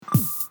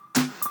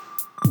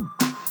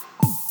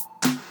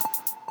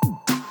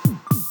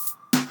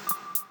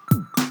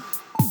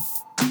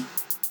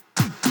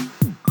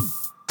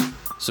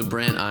So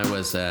Brent, I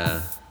was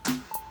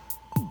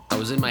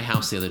in my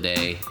house the other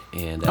day,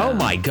 and Oh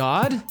my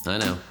God! I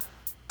know.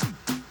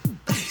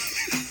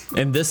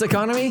 In this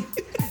economy?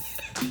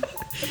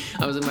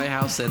 I was in my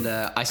house, and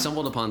I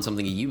stumbled upon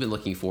something you've been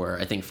looking for,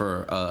 I think,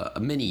 for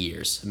many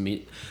years. I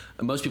mean,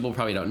 most people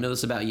probably don't know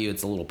this about you.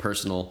 It's a little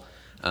personal,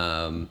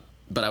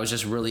 but I was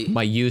just really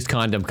My used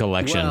condom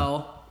collection.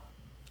 well.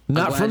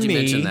 not I'm glad from you me.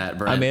 mentioned that,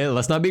 Brent. I mean,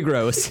 let's not be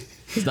gross.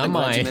 It's not I'm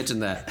glad you mine.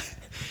 mentioned that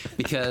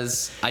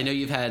because I know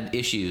you've had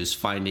issues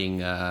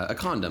finding a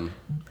condom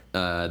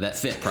that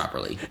fit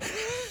properly.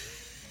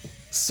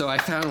 So I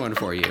found one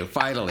for you.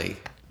 Finally,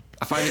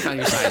 I finally found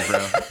your size,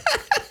 bro.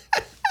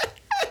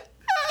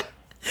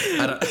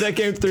 That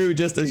came through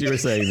just as you were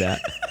saying that.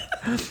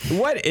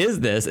 What is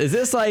this? Is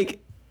this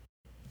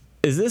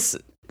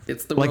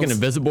It's the like an world's-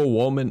 invisible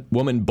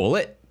woman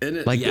bullet? Isn't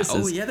it? Like yeah. this Oh,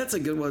 is, yeah. That's a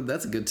good one.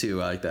 That's a good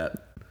too. I like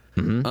that.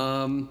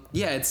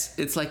 Yeah.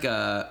 It's like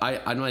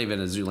I'm not even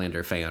a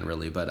Zoolander fan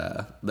really,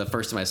 but the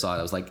first time I saw it,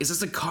 I was like, "Is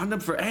this a condom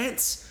for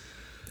ants?"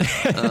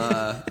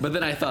 But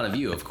then I thought of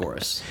you, of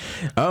course.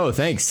 Oh,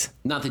 thanks.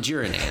 Not that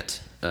you're an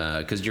ant,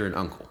 because you're an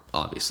uncle,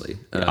 obviously.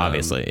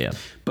 Obviously, yeah.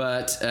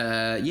 But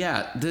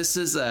yeah, this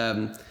is.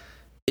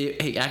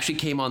 It actually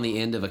came on the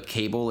end of a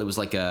cable. It was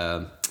like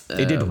a.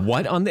 It did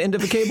what on the end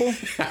of a cable?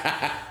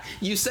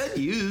 You said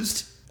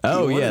used.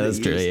 Oh, You yeah, wanted that's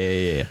it true.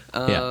 used.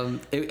 Yeah.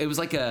 It was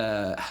like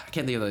a. I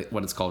can't think of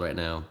what it's called right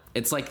now.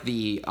 It's like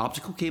the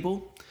optical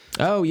cable,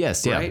 Oh,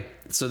 yes, yeah. right?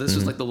 So this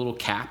was like the little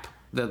cap,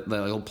 the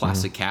little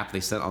plastic cap they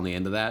sent on the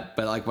end of that.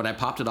 But like when I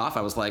popped it off,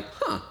 I was like,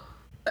 huh,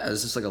 that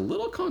is just like a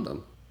little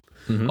condom.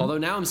 Although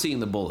now I'm seeing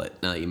the bullet.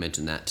 Now that you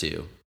mentioned that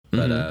too.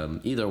 But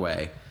either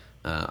way,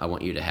 I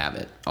want you to have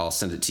it. I'll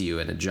send it to you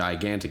in a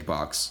gigantic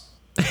box.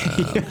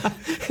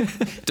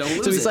 Don't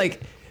lose So he's it.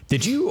 like,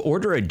 did you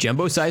order a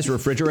jumbo-sized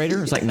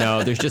refrigerator? It's like,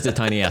 no, there's just a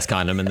tiny-ass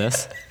condom in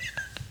this.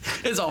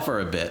 It's all for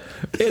a bit.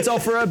 It's all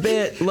for a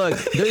bit. Look,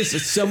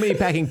 there's so many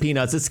packing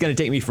peanuts. It's going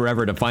to take me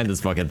forever to find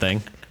this fucking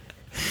thing.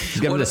 He's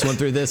going to swim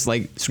through this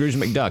like Scrooge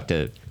McDuck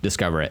to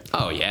discover it.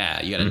 Oh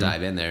yeah, you got to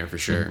dive in there for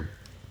sure.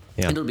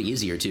 Yeah. And it'll be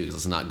easier too because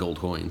it's not gold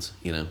coins,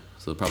 you know.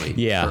 So it'll probably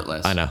Yeah, hurt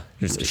less. I know.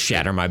 Just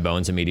shatter my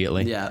bones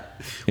immediately. Yeah.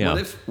 Yeah.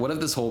 What if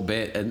this whole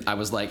bit and I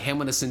was like, hey, I'm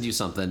gonna send you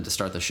something to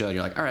start the show, and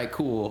you're like, all right,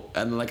 cool.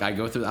 And then like I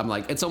go through, I'm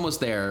like, it's almost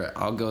there.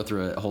 I'll go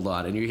through it. Hold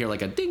on. And you hear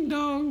like a ding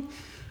dong,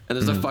 and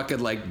there's a fucking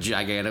like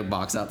gigantic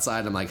box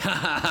outside. I'm like, ha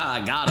ha ha,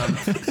 I got him.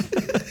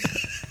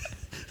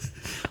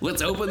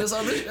 Let's open this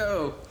on the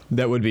show.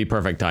 That would be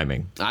perfect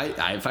timing.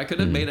 I if I could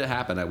have made it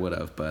happen, I would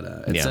have. But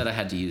instead, Yeah. I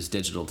had to use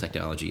digital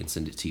technology and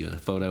send it to you in a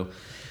photo.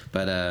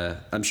 But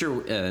I'm sure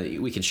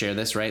we can share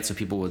this, right? So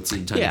people would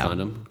see tiny Yeah.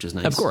 condom, which is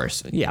nice. Of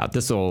course. Yeah,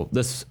 this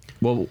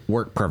will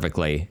work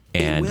perfectly.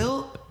 And It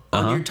will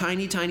on your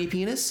tiny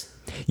penis.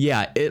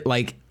 yeah, it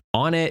like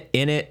on it,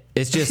 in it,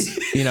 it's just,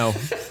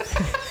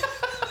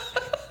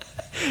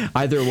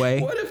 either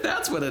way. What if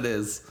that's what it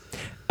is?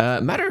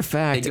 Matter of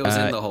fact, It goes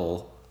in the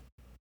hole.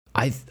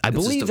 I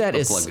believe just a that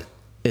is plug.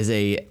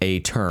 a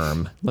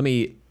term. Let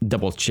me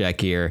double check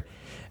here.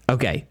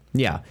 Okay,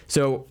 yeah.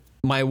 So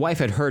my wife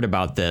had heard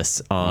about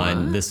this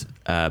on this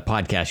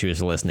podcast she was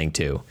listening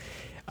to.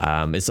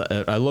 It's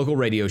a local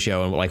radio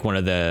show, and like one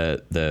of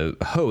the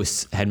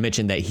hosts had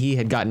mentioned that he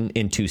had gotten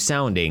into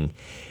sounding,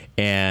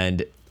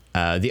 and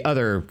the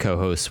other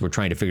co-hosts were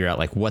trying to figure out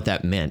like what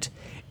that meant.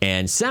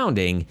 And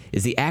sounding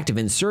is the act of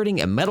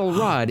inserting a metal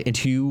rod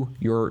into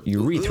your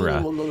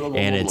urethra,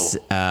 and it's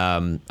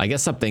I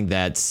guess something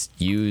that's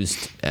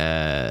used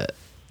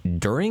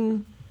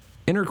during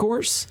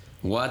intercourse.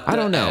 What? I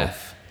don't the know.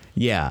 F?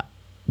 Yeah.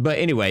 But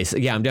anyways,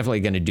 yeah, I'm definitely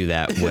going to do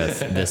that with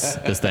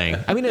this thing.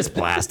 I mean, it's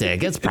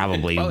plastic. It's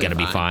probably Probably going to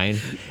be fine.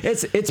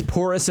 It's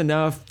porous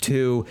enough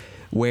to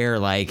where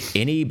like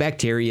any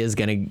bacteria is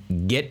going to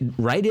get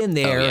right in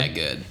there yeah,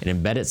 good.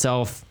 and embed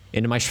itself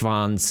into my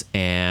schwanz,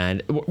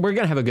 and we're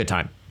going to have a good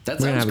time. That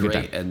We're gonna sounds have a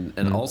good great. time.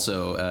 And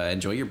also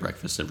enjoy your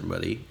breakfast,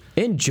 everybody.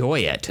 Enjoy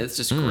it. It's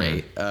just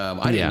great.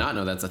 I did Yeah. not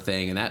know that's a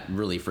thing, and that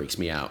really freaks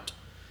me out.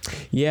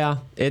 Yeah,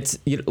 it's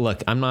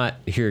look, I'm not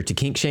here to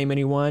kink shame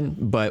anyone,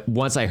 but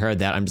once I heard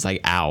that, I'm just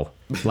like, ow.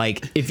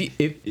 Like if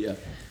Yeah.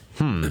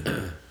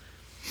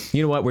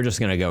 you know what, we're just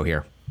gonna go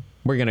here.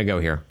 We're gonna go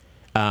here.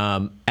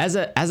 As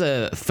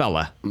a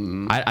fella,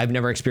 I've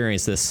never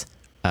experienced this.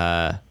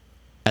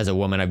 As a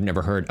woman, I've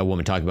never heard a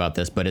woman talk about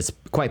this, but it's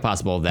quite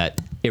possible that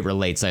it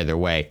relates either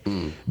way.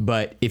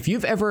 But if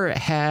you've ever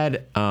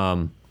had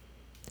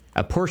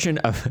a portion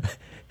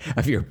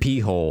of your pee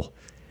hole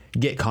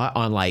get caught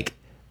on like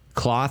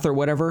cloth or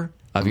whatever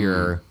of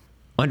your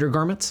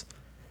undergarments,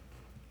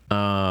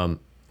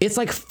 it's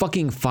like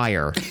fucking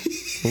fire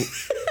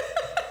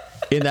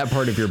in that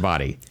part of your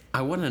body.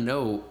 I want to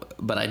know,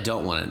 but I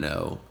don't want to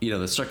know. You know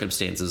the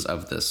circumstances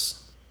of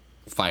this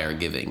fire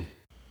giving.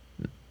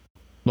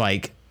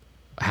 Like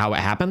how it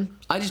happened.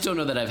 I just don't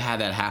know that I've had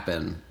that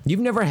happen. You've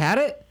never had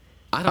it?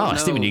 I don't know.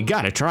 Steven, you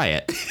gotta try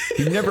it.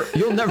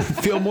 You'll never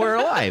feel more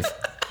alive.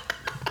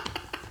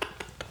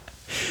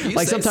 You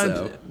Like say sometimes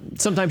so.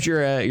 sometimes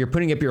you're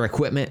putting up your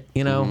equipment,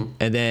 and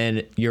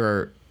then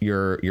you're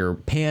your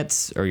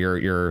pants or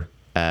your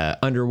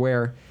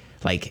underwear,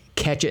 like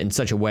catch it in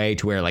such a way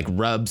to where like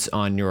rubs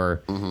on your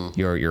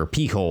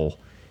pee hole,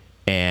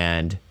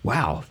 and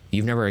wow,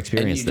 you've never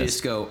experienced and you this.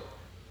 just go,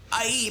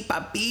 "Ay,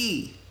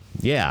 papi."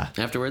 Yeah.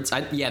 Afterwards,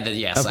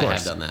 yes, I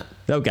have done that.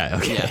 Okay.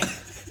 Yeah.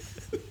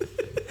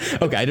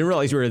 Okay, I didn't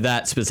realize you were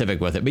that specific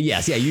with it, but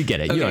yes, yeah, you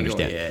get it. You Okay,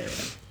 understand. cool. Yeah.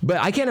 But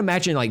I can't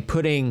imagine like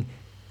putting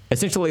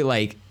essentially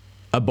like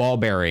a ball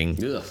bearing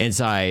Ugh.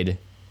 inside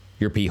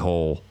your pee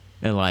hole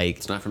and like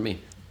It's not for me.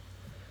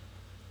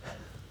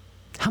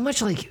 how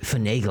much like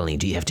finagling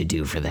do you have to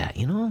do for that,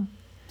 you know?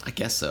 I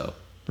guess so.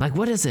 Like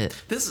what is it?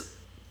 This,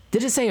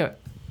 Did it say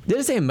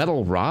a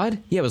metal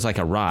rod? Yeah, it was like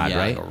a rod, yeah,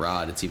 right? like a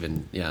rod. It's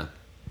even, yeah.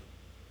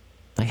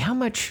 Like how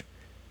much?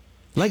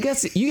 Like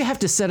that's you have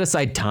to set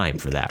aside time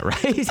for that,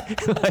 right?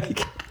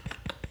 Like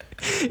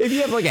if you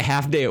have like a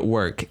half day at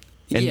work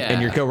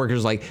and your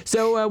coworker's like,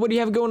 so what do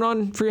you have going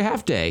on for your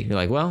half day? You're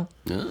like, well,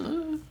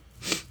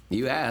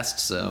 You asked,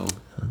 so.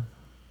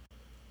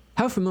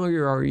 how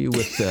familiar are you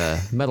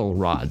with metal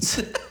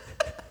rods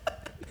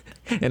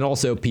and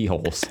also pee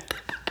holes?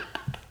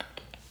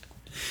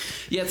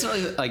 Yeah, it's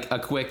not like a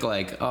quick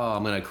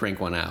I'm gonna crank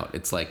one out.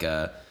 It's like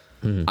I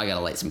gotta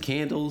light some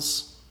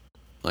candles.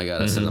 I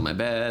gotta sit on my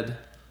bed.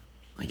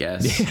 I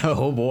guess.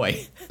 Oh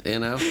boy, You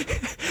know.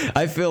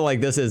 I feel like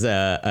this is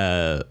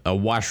a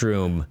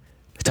washroom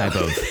type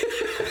of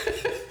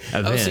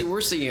event. Oh, see,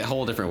 we're seeing it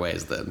whole different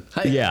ways then.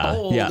 Yeah,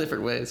 whole yeah.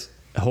 different ways.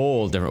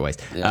 Whole different ways.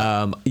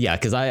 Yeah.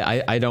 Because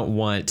I don't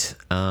want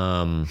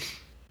that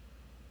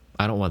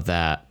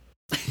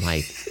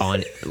like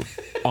on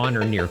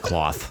or near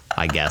cloth,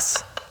 I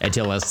guess,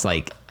 until it's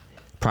like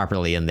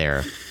properly in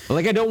there.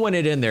 Like I don't want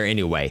it in there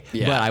anyway.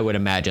 Yeah. But I would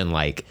imagine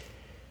like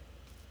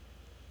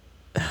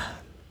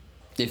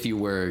If you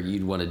were,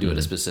 you'd want to do it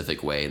a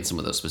specific way, and some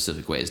of those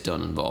specific ways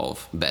don't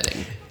involve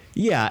bedding.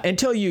 yeah,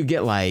 until you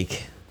get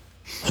like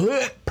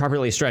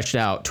properly stretched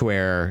out to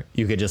where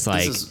you could just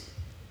like This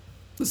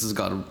has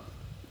gone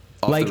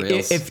off like the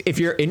rails. if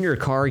you're in your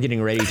car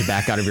getting ready to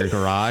back out of your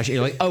garage and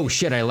you're like, oh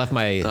shit, I left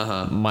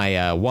my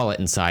my wallet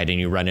inside, and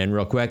you run in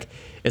real quick.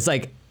 It's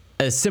like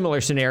a similar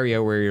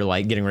scenario where you're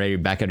like getting ready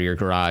to back out of your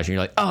garage and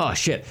you're like, oh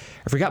shit,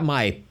 I forgot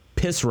my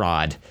piss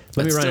rod.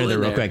 Let me It's run in still there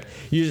in real there. quick.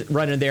 You just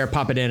run in there,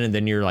 pop it in, and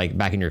then you're like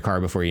back in your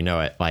car before you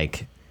know it.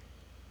 Like,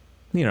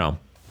 you know,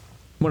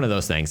 one of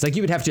those things. Like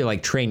you would have to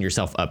like train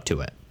yourself up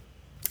to it.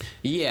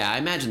 Yeah, I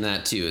imagine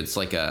that too. It's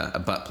like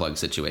a butt plug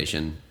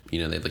situation. You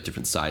know, they have like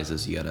different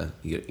sizes. You gotta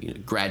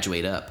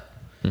graduate up,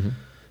 and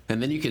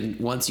then you can,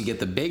 once you get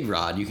the big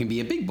rod, you can be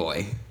a big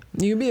boy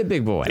You can be a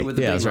big boy. with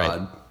the Yeah, big that's rod.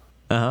 right.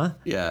 Uh-huh.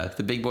 Yeah,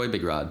 the big boy,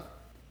 big rod.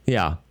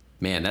 Yeah.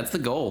 Man, that's the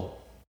goal.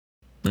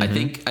 I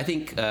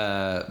think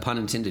pun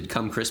intended,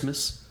 come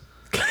Christmas.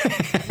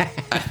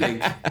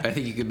 I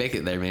think you could make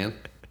it there, man.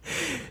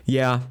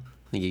 Yeah. I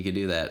think you could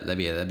do that.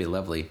 That'd be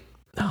lovely.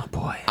 Oh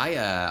boy.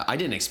 I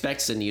didn't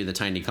expect sending you the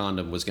tiny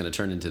condom was going to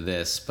turn into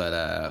this,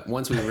 but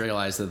once we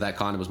realized that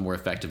condom was more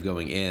effective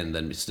going in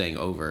than staying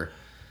over,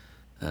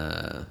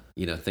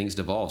 things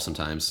devolve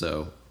sometimes.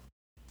 So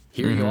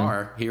here you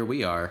are, here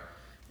we are,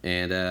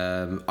 and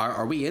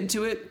are we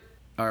into it?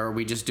 Are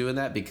we just doing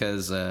that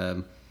because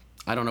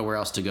I don't know where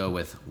else to go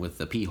with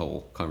the pee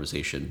hole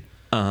conversation?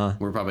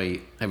 We're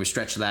probably have we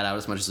stretched that out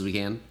as much as we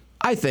can.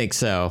 I think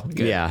so.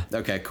 Good. Yeah.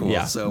 Okay. Cool.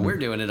 Yeah. So we're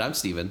doing it. I'm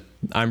Steven.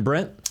 I'm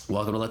Brent.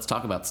 Welcome to Let's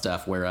Talk About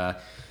Stuff, where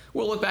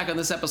we'll look back on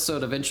this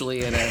episode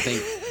eventually and I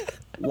think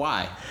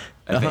why.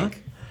 I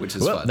think, which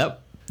is fun.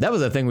 That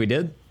was a thing we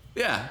did.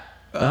 Yeah.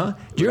 Do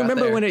you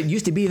remember when it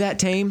used to be that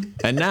tame?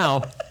 And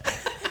now,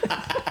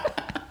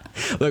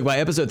 look, by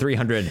episode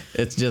 300,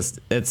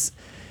 it's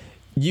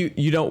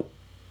you don't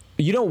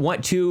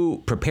want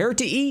to prepare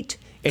to eat,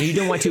 and you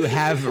don't want to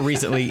have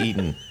recently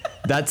eaten.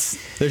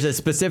 There's a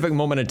specific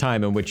moment in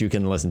time in which you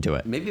can listen to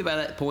it. Maybe by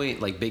that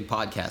point, like big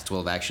podcasts will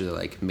have actually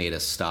like made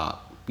us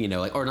stop,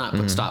 or not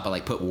put stop, but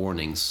like put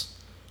warnings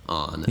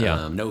on.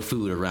 Yeah. No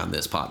food around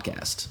this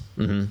podcast.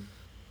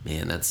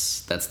 Man,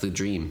 that's the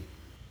dream.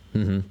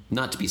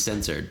 Not to be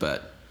censored,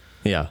 but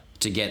Yeah.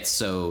 to get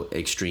so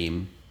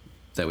extreme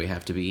that we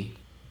have to be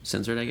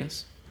censored, I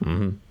guess.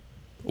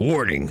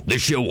 Warning: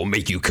 this show will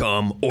make you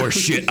cum or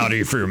shit out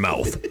of your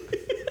mouth.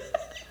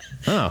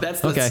 Oh, That's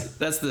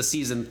the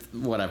season,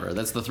 whatever.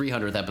 That's the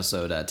 300th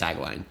episode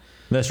tagline.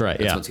 That's right.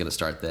 That's Yeah. what's going to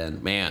start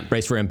then. Man.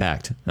 Brace for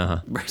impact.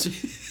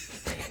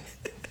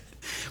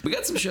 We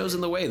got some shows in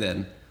the way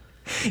then.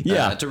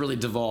 Yeah. To really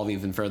devolve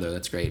even further.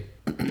 That's great.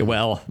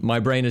 Well, my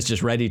brain is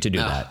just ready to do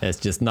that. It's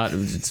just not.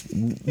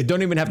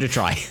 Don't even have to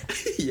try.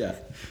 Yeah.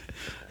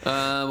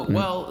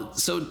 Well,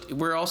 so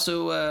we're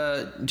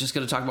also just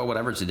going to talk about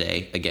whatever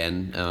today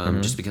again,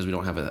 just because we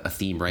don't have a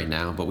theme right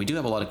now, but we do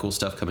have a lot of cool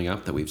stuff coming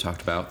up that we've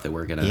talked about that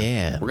we're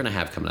gonna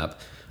have coming up,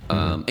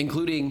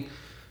 including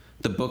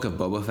the Book of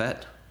Boba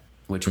Fett,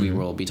 which we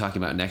will be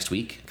talking about next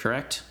week.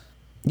 Correct?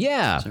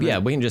 Yeah. Yeah.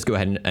 We can just go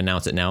ahead and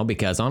announce it now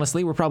because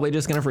honestly, we're probably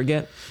just gonna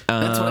forget.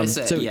 That's what I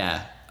said. So,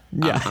 yeah.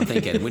 Yeah. I'm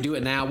thinking we do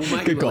it now. We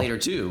might do it call. later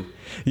too.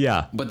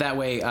 Yeah. But that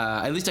way,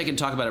 at least I can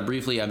talk about it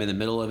briefly. I'm in the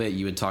middle of it.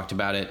 You had talked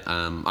about it.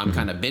 I'm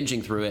kind of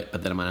binging through it,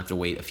 but then I'm gonna have to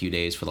wait a few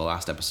days for the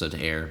last episode to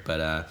air.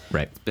 But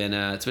Right.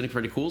 it's been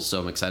pretty cool. So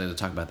I'm excited to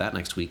talk about that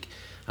next week.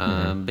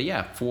 But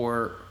yeah,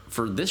 for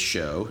this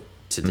show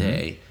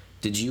today,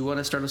 did you want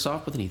to start us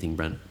off with anything,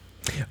 Brent?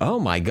 Oh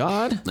my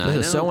God,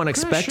 this is so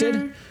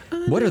unexpected.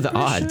 What are the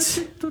odds?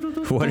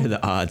 What are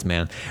the odds,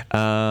 man?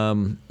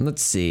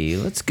 Let's see.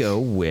 Let's go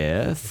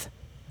with,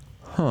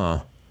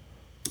 Ooh,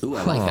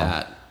 I like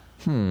that.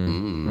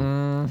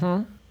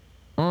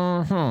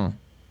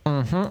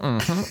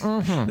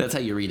 That's how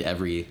you read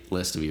every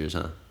list of yours,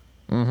 huh?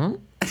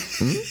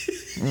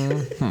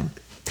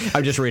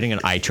 I'm just reading an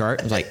eye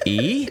chart. I was like,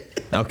 E?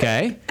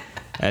 Okay.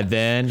 And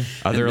then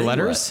other then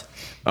letters.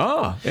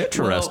 Oh,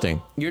 interesting.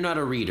 Well, you're not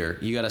a reader.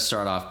 You got to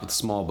start off with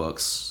small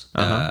books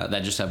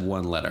that just have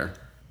one letter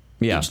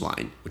each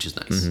line, which is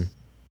nice.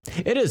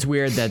 It is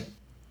weird that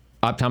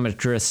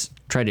optometrists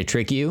try to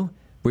trick you,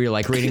 where you're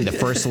like reading the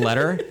first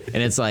letter,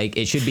 and it's like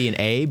it should be an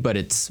A, but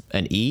it's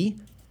an E.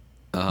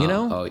 You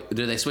know? Oh,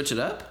 do they switch it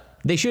up?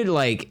 They should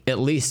like at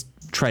least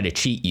try to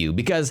cheat you,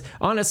 because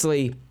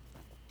honestly,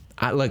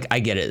 I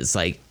get it. It's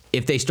like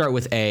if they start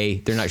with A,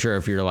 they're not sure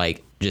if you're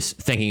like just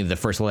thinking of the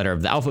first letter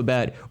of the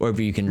alphabet or if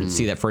you can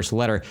see that first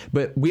letter.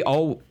 But we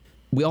all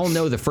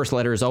know the first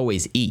letter is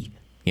always E,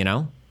 you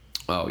know?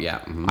 Oh,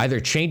 yeah. Either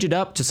change it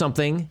up to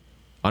something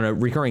on a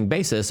recurring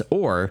basis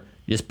or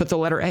just put the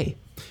letter A.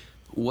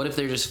 What if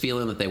they're just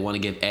feeling that they want to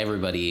give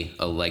everybody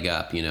a leg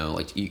up, you know?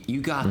 Like,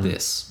 you got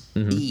this.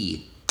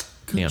 E.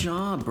 Good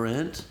job,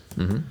 Brent.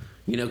 You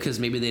know, because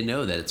maybe they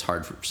know that it's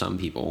hard for some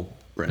people,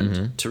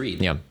 Brent, to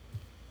read. Yeah.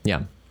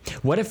 Yeah.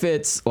 What if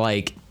it's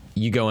like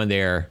you go in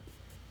there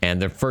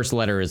and the first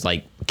letter is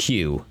like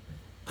Q,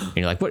 and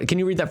you're like, "What? Can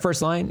you read that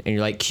first line?" And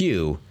you're like,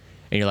 "Q,"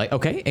 and you're like,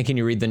 "Okay." And can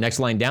you read the next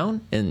line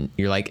down? And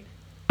you're like,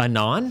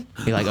 "Anon."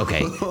 You're like,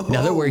 "Okay."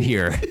 Now that we're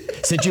here,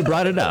 since you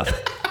brought it up,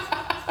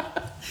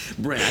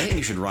 Brent, I think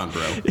you should run,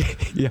 bro.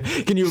 yeah,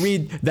 can you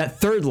read that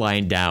third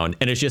line down?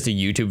 And it's just a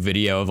YouTube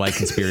video of like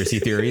conspiracy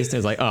theories. And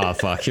it's like, "Oh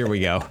fuck, here we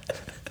go."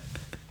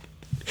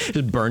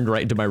 Just burned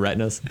right into my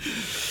retinas.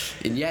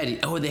 And yeah,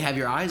 they have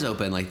your eyes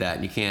open like that,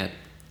 and you can't.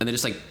 And they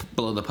just like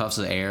blow the puffs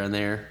of air in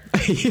there,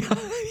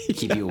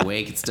 keep you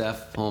awake and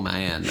stuff. Oh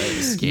man, that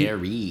is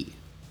scary.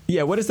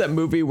 Yeah, what is that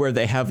movie where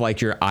they have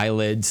like your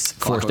eyelids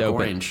forced Clockwork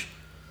open? Orange.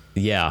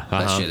 Yeah,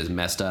 That shit is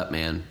messed up,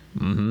 man.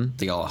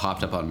 They all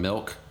hopped up on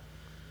milk.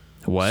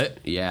 What?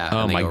 Yeah.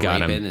 Oh and they my go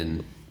God, raping,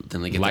 and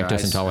then they get their lactose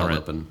eyes intolerant.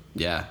 held open.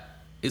 Yeah,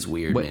 it's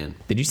weird, What? man.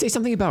 Did you say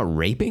something about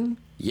raping?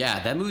 Yeah,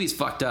 that movie's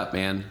fucked up,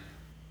 man.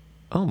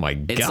 Oh my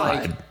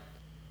God.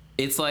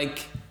 It's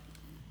like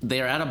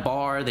they're at a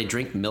bar, they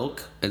drink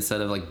milk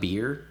instead of like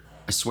beer.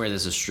 I swear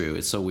this is true.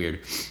 It's so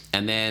weird.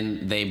 And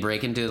then they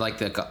break into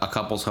like a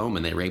couple's home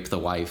and they rape the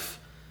wife.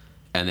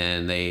 And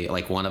then they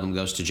like one of them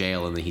goes to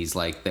jail, and he's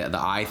like the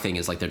eye thing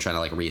is like they're trying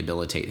to like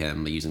rehabilitate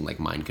him using like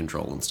mind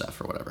control and stuff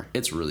or whatever.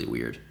 It's really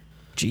weird.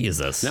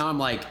 Jesus. Now I'm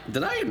like,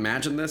 did I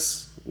imagine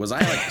this? Was I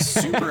like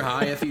super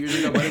high a few years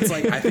ago? But it's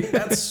like I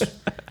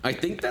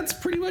think that's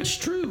pretty much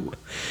true.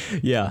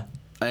 Yeah.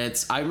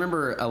 I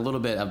remember a little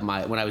bit of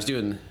when I was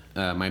doing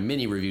my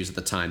mini reviews at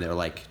the time. They were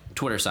like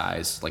Twitter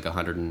size, like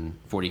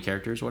 140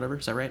 characters or whatever.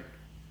 Is that right?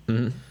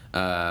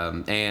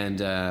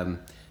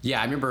 Yeah,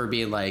 I remember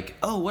being like,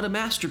 "Oh, what a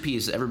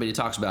masterpiece!" Everybody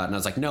talks about, and I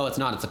was like, "No, it's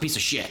not. It's a piece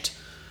of shit."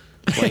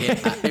 Like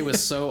it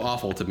was so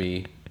awful to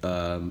me.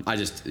 I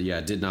just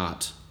did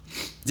not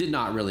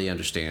really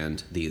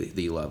understand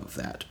the love of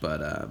that.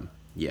 But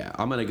yeah,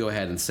 I'm gonna go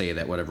ahead and say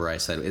that whatever I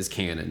said is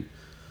canon.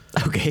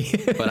 Okay.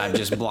 But I've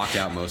just blocked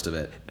out most of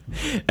it.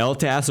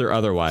 LTAS or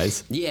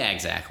otherwise. Yeah,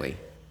 exactly.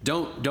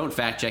 Don't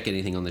fact check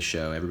anything on the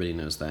show. Everybody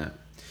knows that.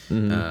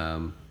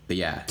 But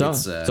yeah,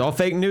 It's all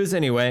fake news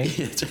anyway.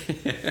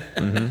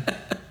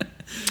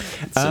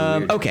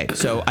 Okay,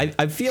 so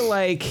I feel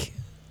like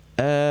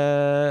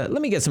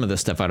let me get some of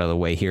this stuff out of the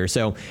way here.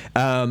 So,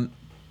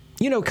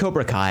 you know,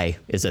 Cobra Kai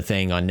is a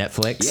thing on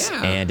Netflix,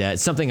 and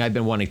it's something I've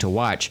been wanting to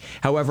watch.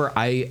 However,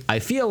 I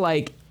feel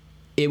like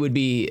it would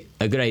be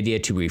a good idea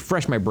to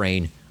refresh my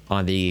brain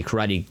on the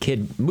Karate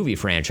Kid movie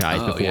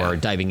franchise before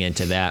diving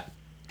into that.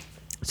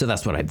 So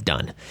that's what I've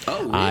done.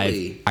 Oh,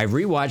 really? I've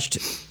rewatched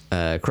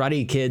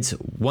Karate Kids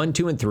 1,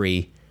 2, and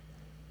 3.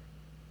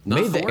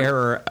 Not made the 4?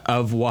 error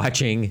of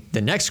watching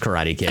the next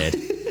Karate Kid.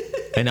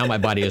 And now my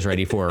body is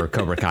ready for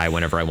Cobra Kai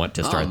whenever I want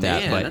to start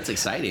that. Man, But that's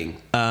exciting.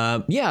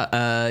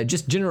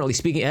 just generally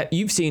speaking,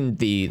 you've seen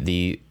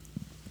the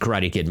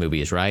Karate Kid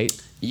movies, right?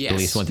 Yes. At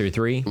least 1 through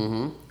 3?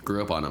 Mm-hmm.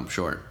 Grew up on them,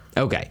 sure.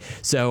 Okay.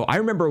 So I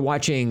remember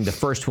watching the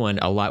first one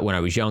a lot when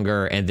I was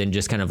younger, and then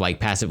just kind of like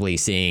passively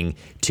seeing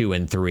 2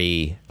 and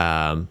 3,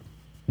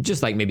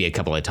 just like maybe a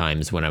couple of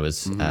times when I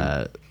was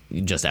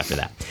just after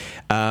that.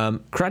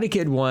 Karate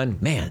Kid 1,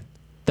 man,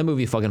 that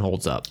movie fucking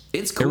holds up.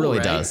 It's cool, It really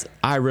right? does.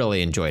 I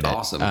really enjoyed it.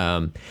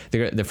 Awesome.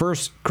 The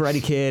first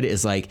Karate Kid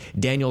is like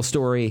Daniel's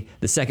story.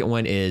 The second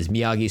one is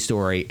Miyagi's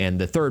story, and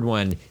the third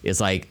one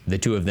is like the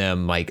two of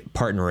them like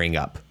partnering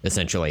up.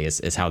 Essentially,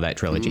 is how that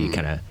trilogy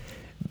kind of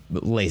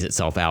lays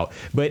itself out.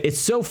 But it's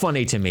so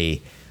funny to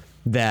me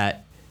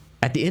that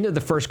at the end of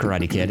the first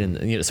Karate Kid,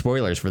 and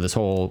spoilers for this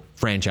whole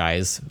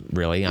franchise,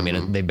 really. I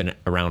mean, they've been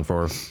around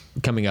for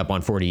coming up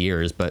on 40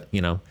 years, but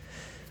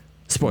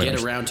spoilers.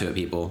 Get around to it,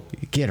 people.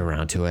 Get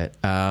around to it.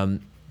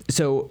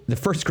 So the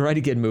first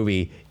Karate Kid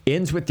movie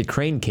ends with the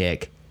crane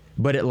kick,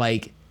 but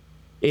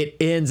it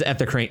ends at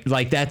the crane.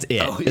 Like, that's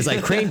it. Oh, It's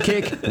like crane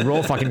kick,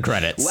 roll fucking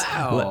credits.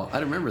 Wow, I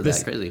don't remember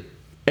that. Crazy.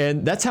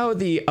 And that's how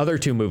the other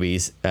two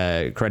movies,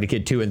 Karate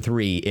Kid 2 and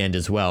 3, end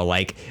as well.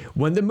 Like,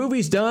 when the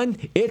movie's done,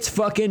 it's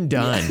fucking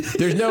done.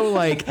 There's no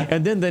like,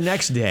 and then the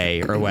next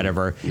day or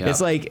whatever. Yeah.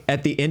 It's like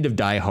at the end of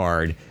Die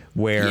Hard,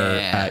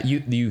 where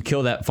you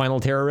kill that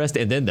final terrorist,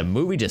 and then the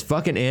movie just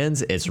fucking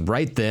ends. It's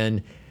right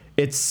then.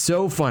 It's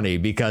so funny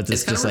because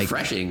it's kind just of like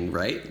refreshing,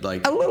 right?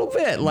 Like a little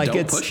bit. Like,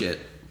 don't push it.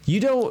 We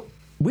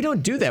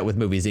don't do that with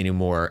movies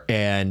anymore,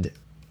 and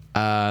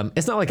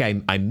it's not like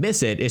I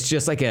miss it. It's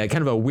just like a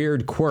kind of a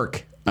weird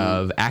quirk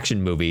of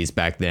action movies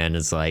back then.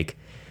 It's like,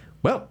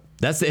 well,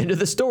 that's the end of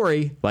the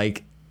story.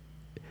 Like,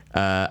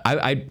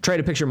 I try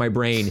to picture my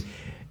brain.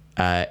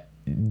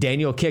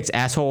 Daniel kicks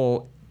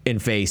asshole in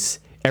face.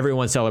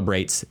 Everyone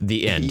celebrates.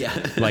 The end. Yeah.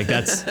 Like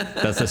that's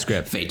the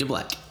script. Fade to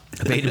black.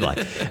 Fade to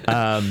black.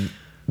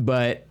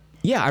 But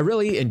yeah, I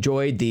really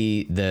enjoyed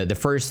the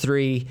first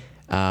three.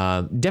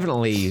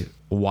 Definitely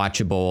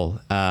watchable.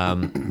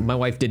 My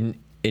wife didn't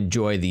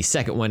enjoy the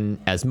second one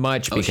as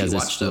much because she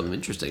watched them.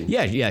 Interesting.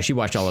 Yeah, she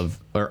watched all of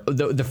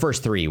the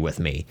first three with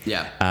me.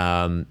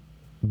 Yeah.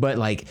 But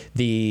like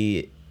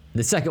the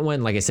second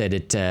one, like I said,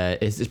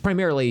 it's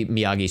primarily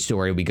Miyagi's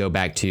story. We go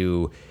back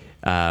to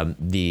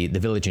the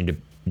village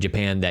in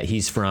Japan that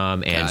he's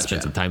from and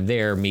spend some time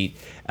there. Meet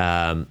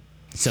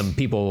some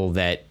people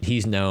that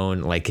he's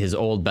known, like his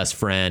old best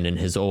friend and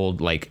his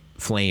old like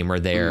flame are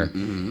there,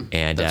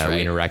 and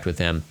we interact with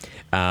him.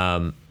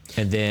 And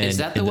then is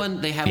that the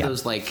one they have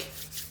those like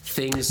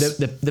things?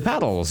 The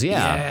paddles,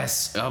 yeah.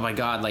 Yes. Oh my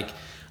god, like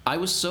I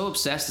was so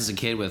obsessed as a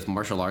kid with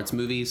martial arts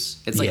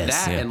movies. It's like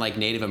and like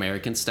Native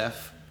American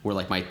stuff were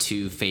like my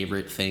two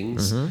favorite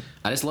things.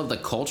 I just love the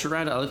culture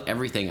around it. I love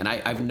everything, and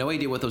I have no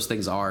idea what those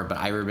things are, but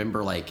I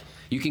remember like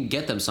you can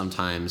get them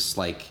sometimes,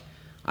 like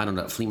I don't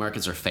know, flea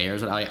markets or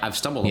fairs. I've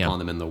stumbled upon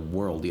them in the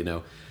world,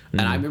 And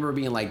I remember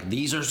being like,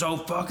 these are so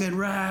fucking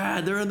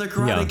rad. They're in the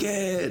Karate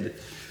Kid.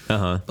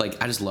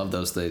 Like, I just love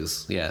those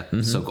things. Yeah.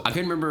 So cool. I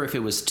couldn't remember if it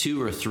was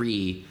 2 or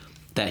 3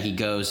 that they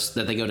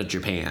go to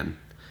Japan.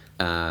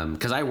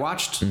 Because I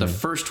watched the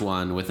first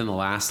one within the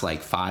last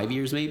like 5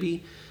 years,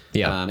 maybe.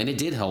 Yeah. And it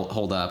did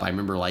hold up. I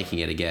remember liking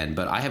it again,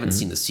 but I haven't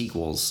seen the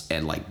sequels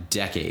in like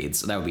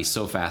decades. That would be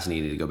so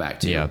fascinating to go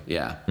back to. Yeah.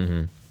 Yeah.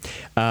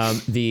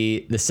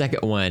 The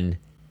second one,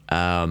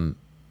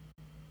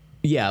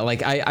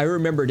 like I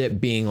remembered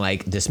it being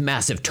like this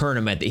massive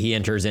tournament that he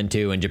enters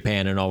into in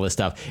Japan and all this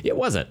stuff. It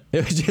wasn't.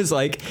 It was just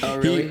like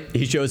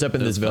he shows up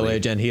in this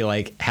village and he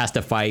like has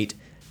to fight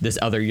this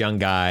other young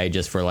guy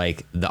just for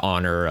like the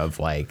honor of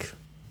like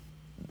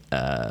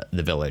the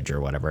village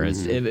or whatever.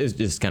 It was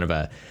just kind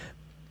of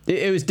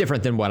it was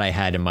different than what I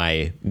had in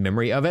my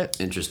memory of it.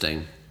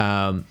 Interesting.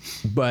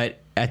 But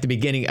at the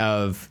beginning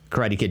of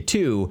Karate Kid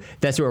 2,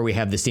 that's where we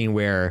have the scene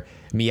where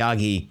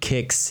Miyagi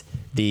kicks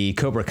the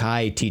Cobra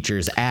Kai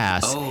teacher's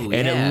ass, and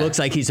it looks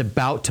like he's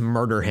about to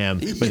murder him,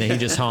 but then he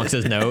just honks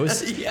his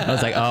nose. I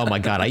was like, oh my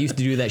God, I used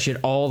to do that shit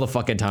all the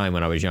fucking time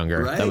when I was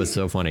younger. Right? That was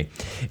so funny.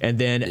 And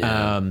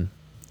then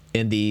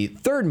in the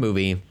third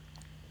movie,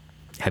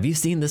 have you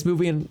seen this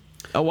movie in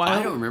a while?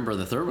 I don't remember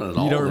the third one at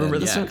all. You don't remember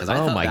this one? Because I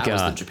thought that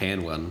was the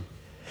Japan one.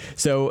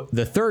 So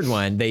the third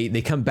one,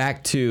 they come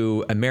back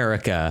to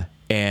America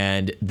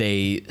and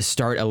they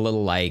start a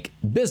little like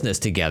business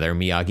together,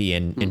 Miyagi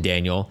and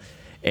Daniel,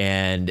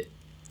 and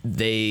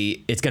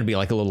it's going to be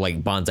like a little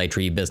like bonsai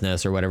tree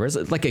business or whatever.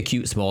 It's like a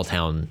cute small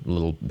town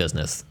little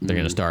business they're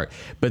going to start.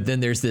 But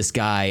then there's this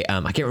guy,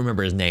 I can't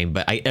remember his name,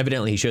 but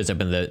evidently he shows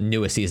up in the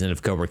newest season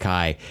of Cobra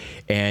Kai,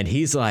 and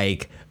he's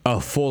like a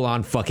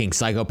full-on fucking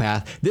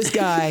psychopath. This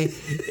guy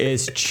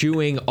is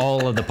chewing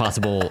all of the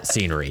possible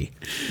scenery.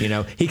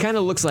 He kind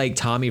of looks like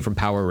Tommy from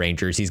Power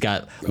Rangers. He's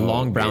got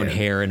long brown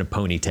hair and a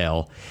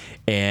ponytail,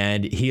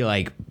 and he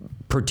like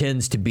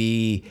pretends to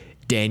be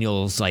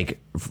Daniel's like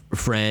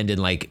friend and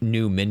like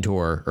new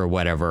mentor or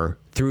whatever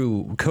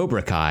through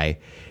Cobra Kai,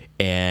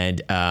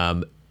 and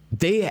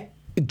they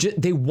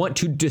want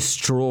to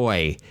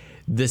destroy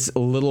this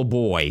little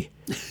boy.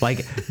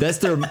 Like that's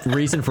their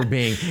reason for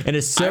being, and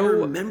it's so. I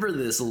remember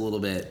this a little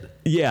bit.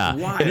 Yeah,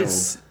 wild. And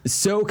it's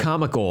so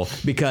comical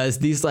because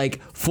these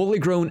like fully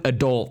grown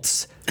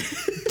adults,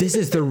 this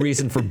is their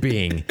reason for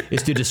being,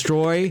 is to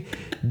destroy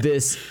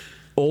this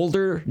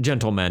older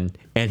gentleman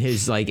and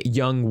his like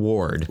young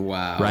ward.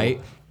 Wow.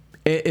 Right?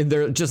 And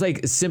they're just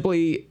like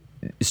simply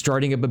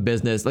starting up a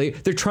business.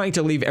 Like, they're trying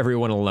to leave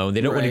everyone alone.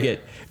 They don't want to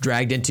get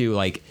dragged into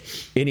like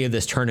any of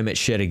this tournament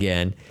shit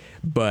again.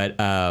 But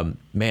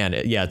man,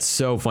 yeah, it's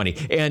so funny.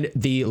 And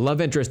the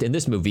love interest in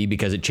this movie,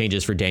 because it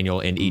changes for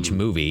Daniel in each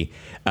movie,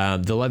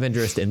 the love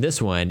interest in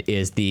this one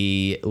is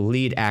the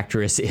lead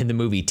actress in the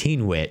movie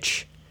Teen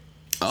Witch.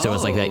 So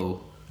it's like that.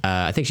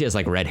 I think she has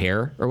like red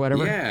hair or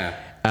whatever.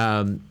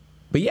 Yeah.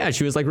 But yeah,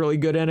 she was like really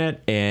good in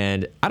it.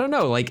 And I don't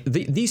know, like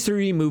these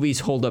three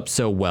movies hold up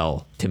so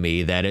well to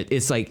me that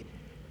it's like,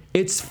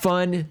 it's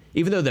fun,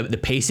 even though the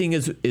pacing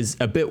is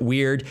a bit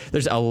weird.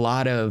 There's a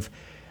lot of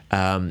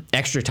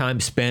extra time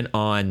spent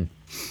on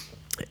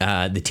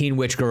the Teen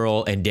Witch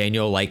girl and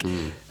Daniel, like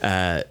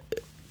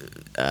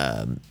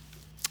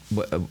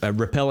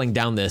rappelling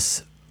down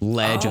this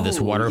ledge of this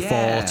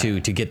waterfall to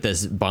get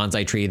this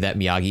bonsai tree that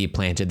Miyagi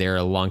planted there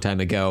a long time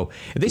ago.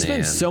 They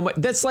spend so much.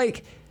 That's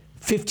like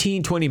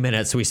 15, 20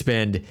 minutes we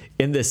spend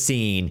in this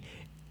scene,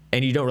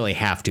 and you don't really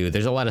have to.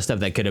 There's a lot of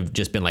stuff that could have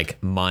just been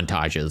like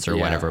montages or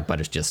whatever,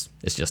 but it's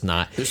just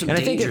not. There's some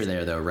danger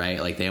there though, right?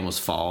 Like they almost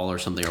fall or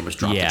something, or almost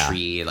drop the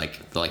tree, like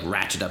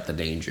ratchet up the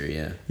danger.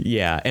 Yeah.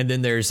 Yeah. And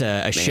then there's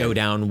a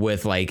showdown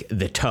with like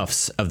the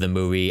toughs of the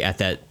movie at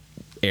that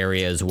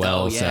area as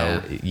well.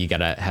 So you got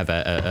to have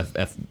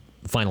a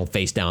final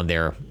face down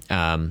there.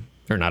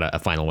 Or not a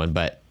final one,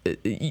 but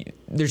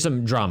there's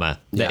some drama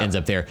that ends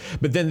up there.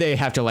 But then they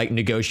have to like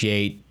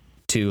negotiate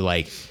to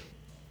like,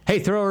 hey,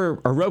 throw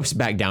our ropes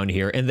back down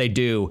here, and they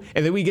do,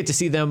 and then we get to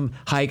see them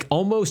hike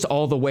almost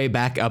all the way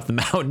back up the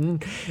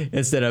mountain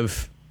instead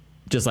of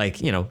just like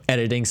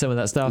editing some of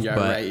that stuff. Yeah,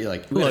 but right. You're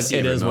like, look,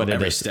 it is what it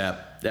every is.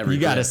 Step, you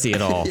got to see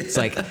it all. It's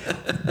like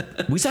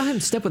we saw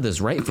him step with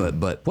his right foot,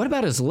 but what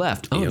about his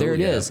left? Oh, there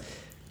it is.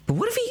 But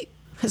what if he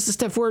has to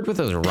step forward with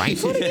his right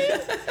foot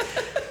again?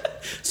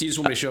 So you just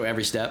want me to show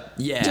every step?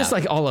 Yeah. Just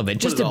like all of it,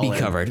 just to be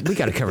covered. We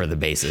got to cover the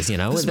bases,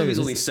 This movie's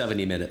only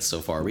 70 minutes so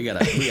far. We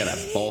gotta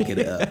bulk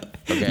it up.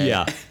 Okay.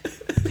 Yeah.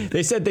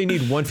 They said they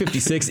need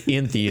 156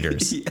 in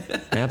theaters.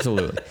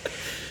 Absolutely.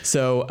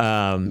 So,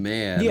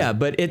 man. Yeah,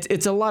 but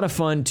it's a lot of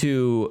fun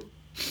to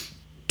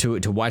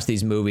watch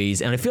these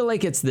movies, and I feel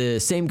like it's the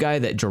same guy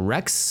that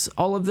directs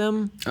all of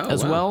them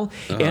as well.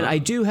 And I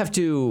do have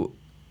to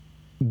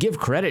give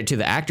credit to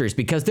the actors,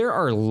 because there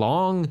are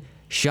long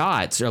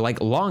shots or like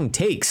long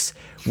takes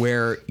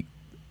where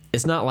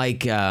it's not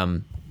like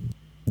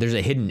there's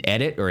a hidden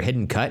edit or a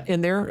hidden cut in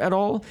there at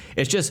all.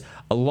 It's just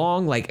a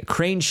long like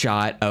crane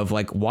shot of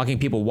like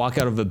people walk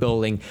out of a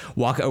building,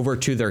 walk over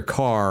to their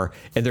car,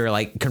 and they're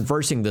like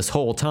conversing this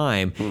whole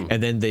time.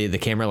 And then the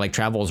camera like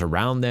travels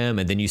around them,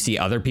 and then you see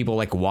other people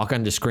like walk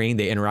on the screen,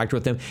 they interact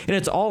with them, and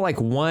it's all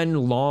like one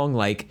long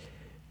like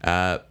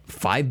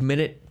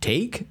 5-minute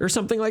take or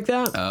something like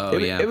that.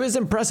 It was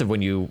impressive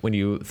when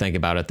you think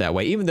about it that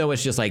way, even though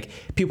it's just like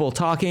people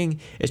talking.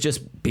 It's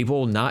just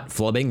people not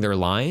flubbing their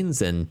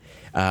lines. And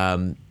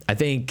I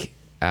think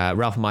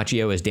Ralph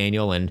Macchio as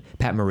Daniel and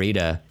Pat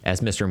Morita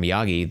as Mr.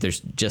 Miyagi, there's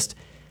just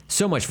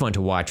so much fun to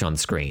watch on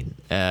screen.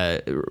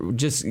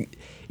 Just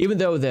even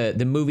though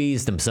the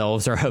movies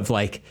themselves are of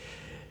like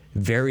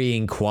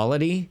varying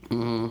quality,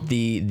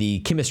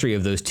 the chemistry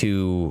of those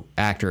two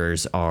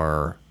actors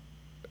are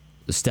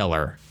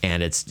stellar,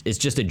 and it's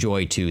just a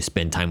joy to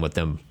spend time with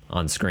them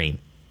on screen.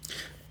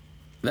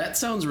 That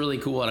sounds really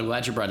cool, and I'm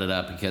glad you brought it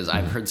up, because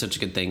I've heard such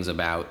good things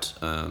about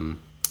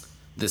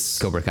this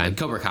Cobra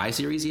Kai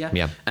series.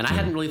 And I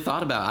hadn't really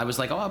thought about. I was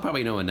like, I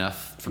probably know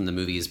enough from the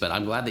movies, but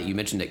I'm glad that you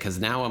mentioned it, because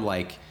now I'm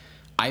like,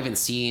 I haven't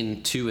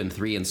seen 2 and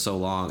 3 in so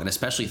long, and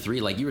especially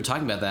 3. Like you were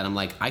talking about that, I'm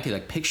like, I could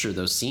like picture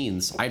those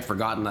scenes. I'd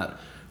forgotten that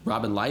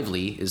Robin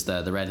Lively is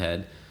the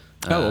redhead.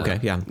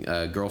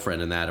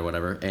 Girlfriend in that or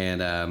whatever,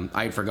 and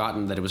I had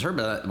forgotten that it was her,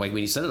 but like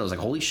when you said it, I was like,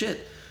 holy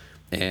shit.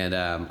 And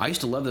I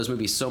used to love those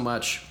movies so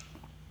much.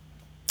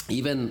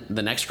 Even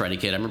the next Karate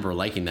Kid, I remember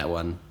liking that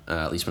one,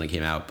 at least when it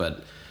came out.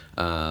 But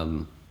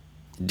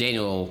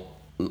Daniel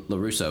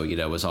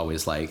LaRusso, was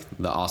always like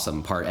the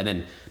awesome part, and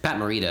then Pat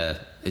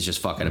Morita is just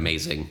fucking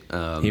amazing.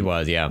 He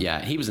was,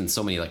 yeah, he was in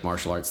so many like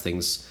martial arts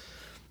things,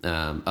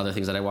 other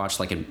things that I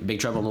watched, like in Big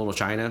Trouble in Little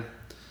China.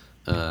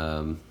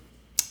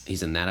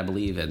 He's in that, I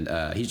believe, and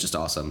he's just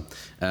awesome.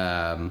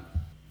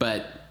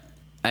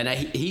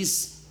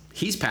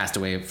 He's passed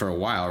away for a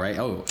while, right?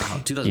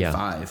 2005.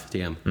 Yeah.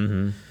 Damn.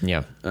 Mm-hmm.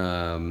 Yeah.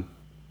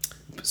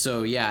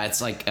 So yeah, it's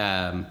like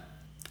I'm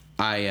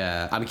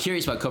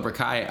curious about Cobra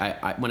Kai.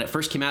 I when it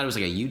first came out, it was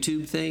like a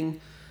YouTube thing,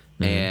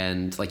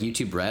 and like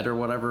YouTube Red or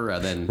whatever.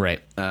 Then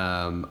right.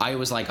 I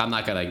was like, I'm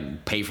not gonna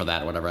pay for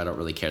that or whatever. I don't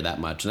really care that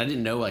much, and I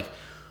didn't know like.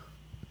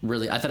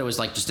 Really, I thought it was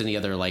like just any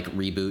other like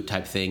reboot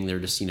type thing. They're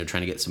just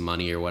trying to get some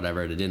money or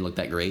whatever. And it didn't look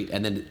that great.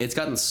 And then it's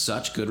gotten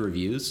such good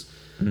reviews,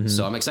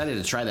 so I'm excited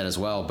to try that as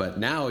well. But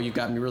now you've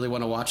got me really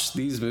want to watch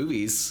these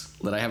movies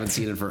that I haven't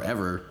seen in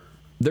forever.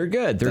 They're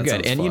good. They're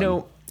good. And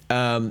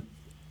fun.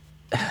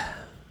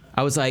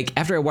 I was like,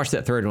 after I watched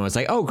that third one, I was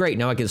like, oh great,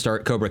 now I can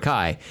start Cobra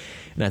Kai.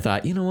 And I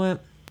thought, you know what?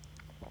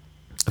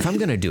 If I'm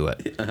gonna do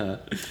it,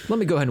 let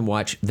me go ahead and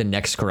watch the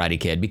next Karate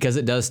Kid, because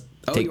it does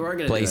take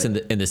place in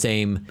the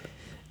same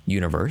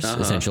universe,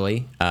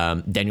 essentially.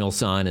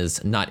 Daniel-san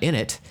is not in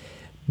it,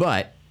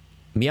 but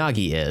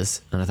Miyagi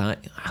is. And I thought,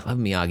 I love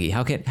Miyagi.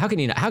 How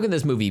can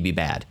this movie be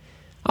bad?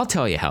 I'll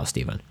tell you how,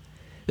 Steven.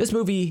 This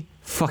movie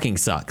fucking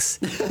sucks.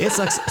 It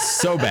sucks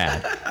so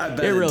bad.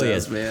 It really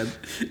is, man.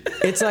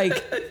 It's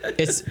like,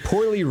 it's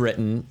poorly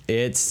written.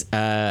 It's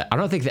I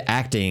don't think the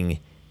acting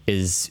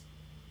is,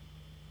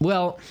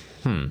 well,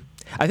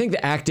 I think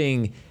the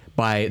acting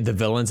by the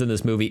villains in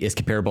this movie is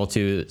comparable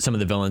to some of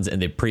the villains in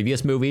the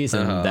previous movies,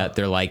 and that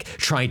they're like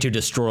trying to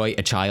destroy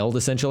a child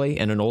essentially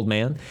and an old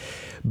man.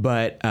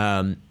 But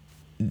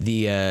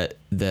the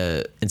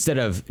instead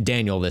of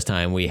Daniel this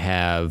time, we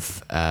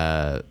have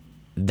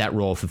that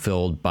role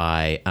fulfilled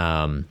by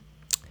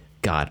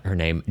God, her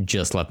name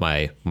just left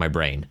my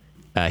brain.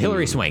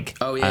 Hilary Swank.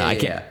 Oh yeah, I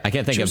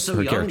can't think she of was so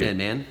her young character. then,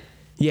 man.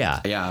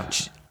 Yeah.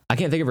 I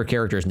can't think of her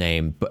character's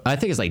name, but I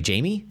think it's like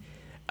Jamie.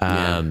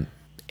 And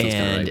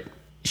right.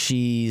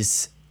 she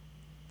is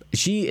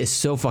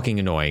so fucking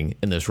annoying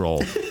in this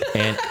role.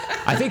 And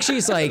I think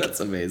she's like That's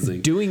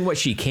amazing. doing what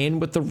she can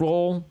with the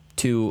role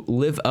to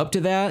live up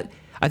to that.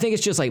 I think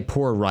it's just like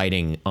poor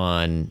writing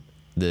on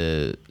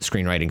the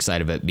screenwriting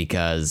side of it,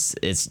 because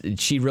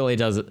she really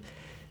doesn't.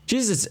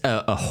 She's just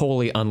a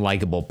wholly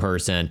unlikable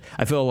person.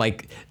 I feel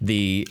like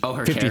the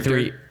her 53.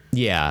 character?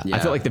 Yeah, I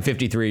feel like the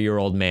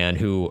 53-year-old man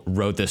who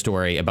wrote the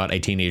story about a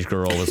teenage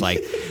girl was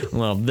like,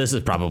 well, this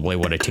is probably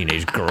what a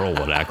teenage girl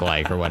would act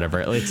like or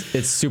whatever.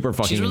 It's super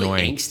fucking She's really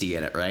annoying. angsty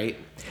in it, right?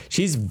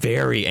 She's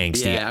very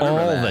angsty Yeah, I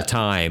remember all that. the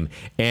time,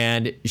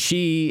 and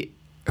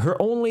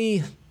her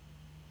only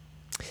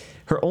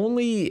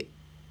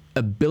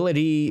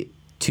ability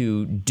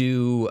to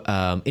do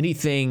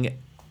anything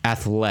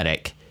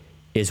athletic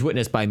is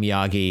witnessed by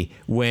Miyagi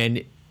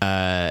when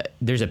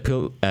there's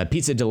a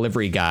pizza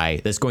delivery guy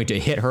that's going to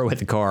hit her with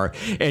the car,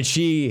 and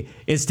she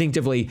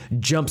instinctively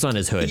jumps on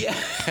his hood. Yeah,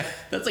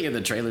 that's like in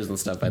the trailers and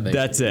stuff. I think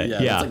That's it, yeah.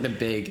 That's like the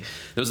big.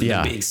 That was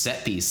like the big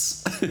set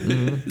piece.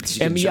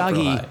 And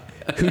Miyagi,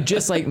 who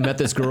just like met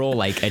this girl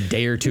like a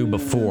day or two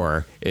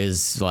before,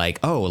 is like,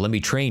 oh, let me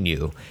train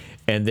you.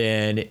 And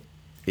then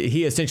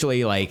he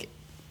essentially like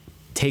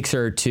takes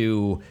her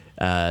to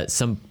I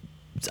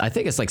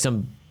think it's like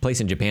some place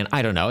in Japan.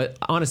 I don't know.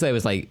 Honestly, I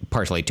was like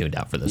partially tuned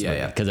out for this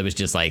movie because it was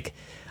just like,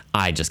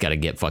 I just got to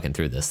get fucking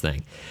through this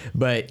thing.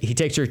 But he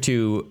takes her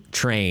to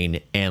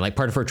train, and like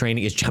part of her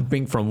training is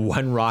jumping from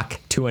one rock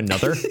to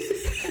another.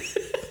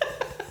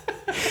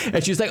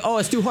 And she's like, oh,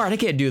 it's too hard. I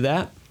can't do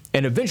that.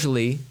 And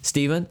eventually,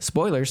 Steven,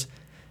 spoilers,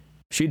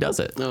 she does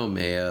it. Oh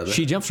man,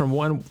 She jumps from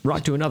one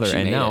rock to another,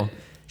 and made now it.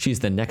 she's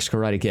the next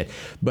Karate Kid.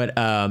 But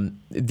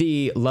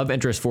the love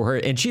interest for her,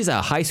 and she's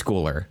a high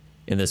schooler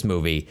in this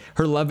movie.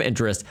 Her love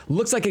interest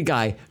looks like a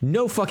guy,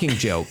 no fucking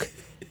joke.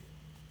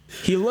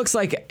 He looks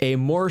like a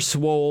more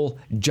swole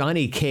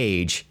Johnny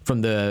Cage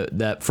from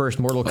that first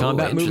Mortal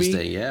Kombat movie,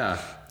 interesting.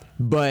 Yeah,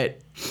 but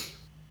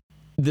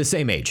the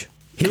same age.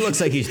 He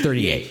looks like he's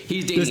 38.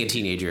 he's dating a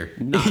teenager.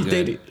 Not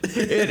good.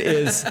 It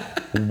is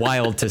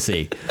wild to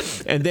see.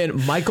 And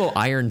then Michael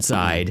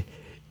Ironside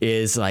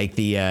is like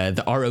the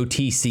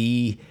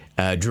ROTC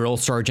drill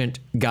sergeant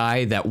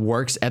guy that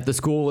works at the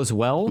school as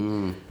well.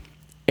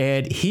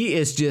 And he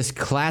is just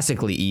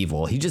classically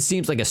evil. He just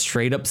seems like a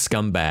straight up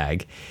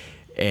scumbag.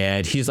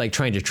 And he's like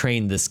trying to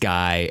train this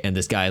guy, and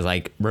this guy's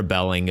like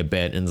rebelling a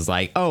bit and is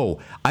like, oh,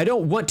 I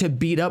don't want to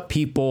beat up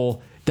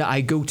people that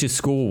I go to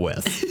school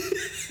with.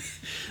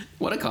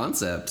 What a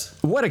concept.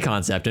 What a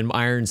concept. And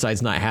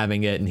Ironside's not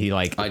having it, and he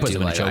like I puts do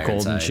him in a like chokehold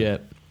and Ironside.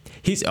 shit.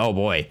 He's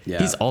Yeah.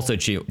 He's also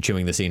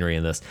chewing the scenery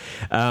in this.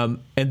 And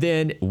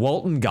then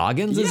Walton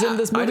Goggins is in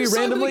this I movie just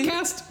saw him in the randomly.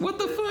 cast. What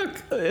the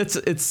fuck?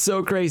 It's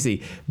so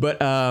crazy. But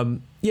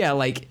yeah,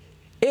 like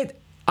it.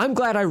 I'm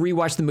glad I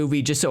rewatched the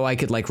movie just so I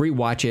could like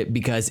rewatch it,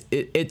 because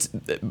it's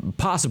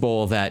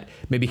possible that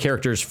maybe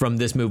characters from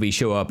this movie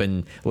show up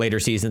in later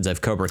seasons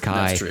of Cobra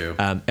Kai. That's true.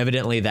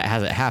 Evidently that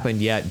hasn't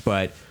happened yet,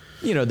 but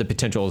you know the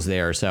potential is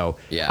there. So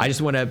Yeah. I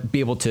just want to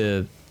be able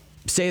to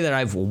say that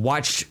I've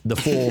watched the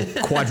full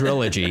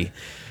quadrilogy,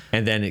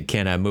 and then it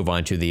can move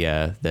on to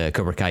the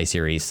Cobra Kai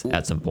series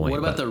at some point. What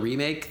about But the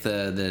remake,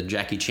 the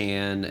Jackie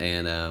Chan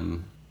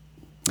and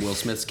Will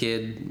Smith's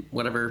kid,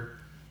 whatever?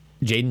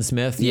 Jaden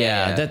Smith?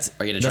 Yeah. that's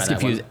Are you gonna try that's that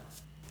confusing.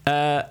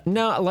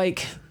 No,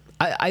 like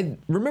I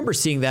remember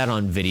seeing that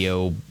on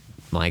video,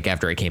 like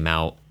after it came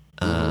out.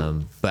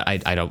 But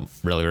I don't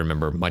really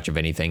remember much of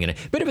anything in it.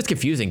 But it was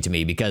confusing to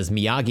me because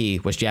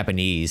Miyagi was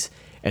Japanese,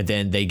 and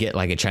then they get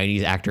like a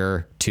Chinese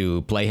actor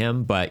to play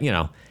him. But you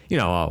know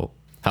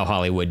how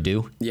Hollywood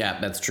do. Yeah,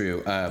 that's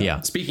true.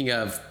 Yeah. Speaking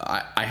of,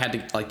 I had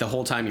to, like, the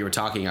whole time you were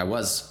talking, I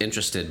was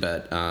interested,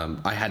 but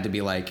I had to be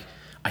like,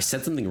 I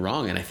said something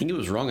wrong, and I think it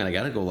was wrong, and I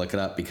got to go look it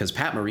up, because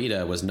Pat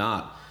Morita was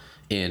not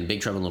in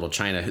Big Trouble in Little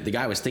China. The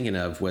guy I was thinking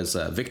of was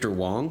Victor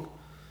Wong.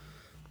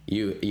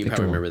 You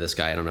probably remember this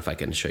guy. I don't know if I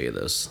can show you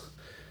those.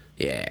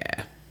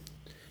 Yeah.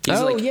 He's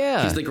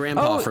Yeah. He's the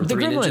grandpa from the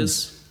Three Gremlins.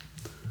 Ninjas.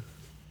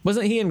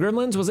 Wasn't he in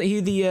Gremlins? Wasn't he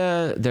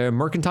the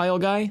mercantile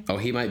guy? Oh,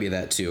 he might be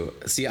that too.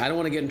 See, I don't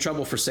want to get in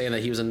trouble for saying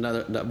that he was in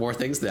more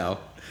things now.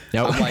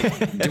 Nope. I'm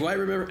like, do I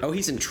remember? Oh,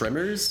 he's in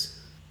Tremors.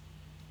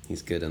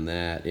 He's good in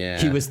that. Yeah.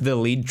 He was the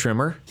lead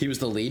trimmer. He was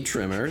the lead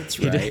trimmer. That's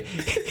right.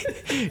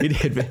 He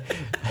did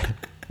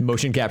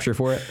motion capture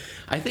for it.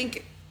 I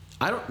think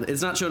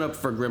it's not showing up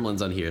for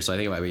Gremlins on here, so I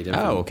think it might be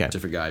a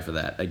different guy for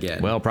that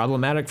again. Well,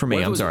 problematic for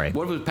me. I'm sorry.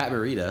 What was Pat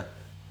Morita?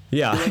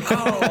 Yeah. Like,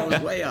 I was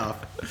way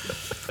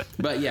off.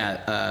 But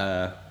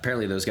yeah,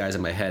 apparently those guys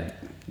in my head,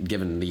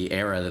 given the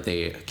era that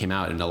they came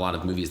out in, a lot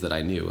of movies that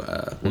I knew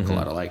look a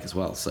lot alike as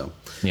well. So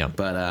yeah.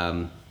 But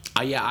I'm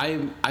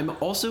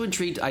also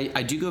intrigued.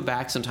 I do go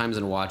back sometimes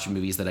and watch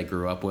movies that I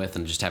grew up with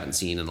and just haven't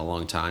seen in a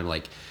long time.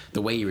 Like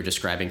the way you were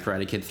describing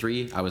Karate Kid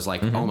 3, I was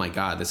like, oh my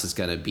God, this is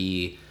gonna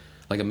be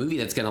like a movie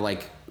that's gonna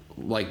like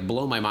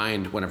blow my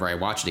mind whenever I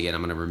watch it again.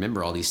 I'm gonna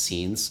remember all these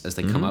scenes as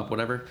they come up,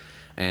 whatever.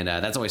 And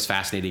that's always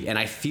fascinating. And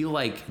I feel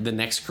like the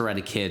next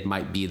Karate Kid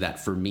might be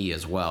that for me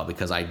as well,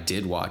 because I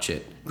did watch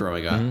it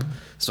growing up.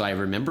 So I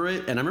remember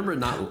it. And I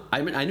remember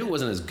I knew it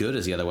wasn't as good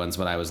as the other ones,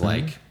 but I was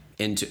like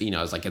into,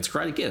 I was like, it's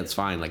Karate Kid. It's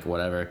fine. Like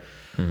whatever.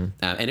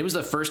 And it was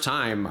the first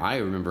time I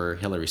remember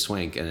Hilary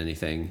Swank in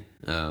anything.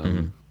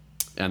 And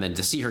then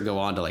to see her go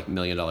on to like $1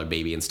 Million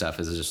Baby and stuff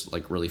is just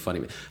like really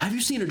funny. Have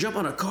you seen her jump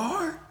on a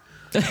car?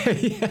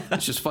 Yeah.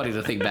 It's just funny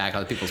to think back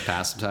on people's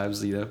past sometimes,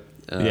 So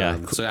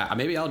yeah,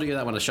 maybe I'll give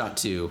that one a shot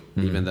too,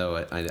 even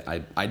though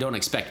I don't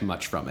expect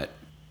much from it.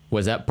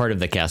 Was that part of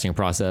the casting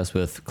process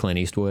with Clint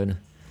Eastwood?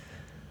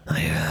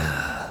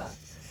 I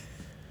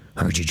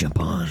heard you jump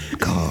on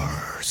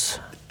cars.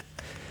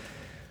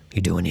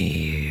 You do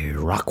any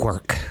rock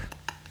work?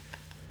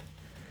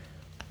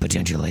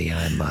 Potentially,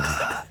 I'm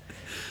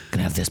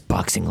gonna have this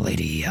boxing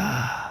lady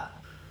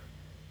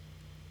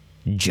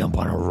jump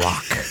on a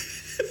rock.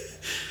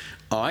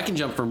 Oh, I can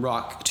jump from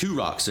rock to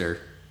rock, sir.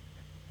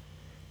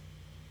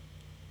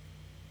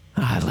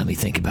 Let me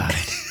think about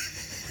it.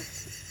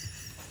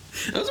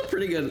 That was a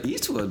pretty good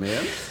Eastwood,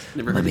 man.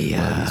 Never Let heard me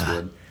of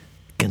Eastwood.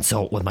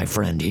 consult with my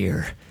friend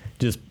here.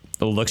 Just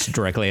looks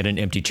directly at an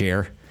empty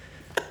chair.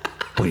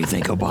 What do you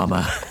think,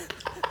 Obama?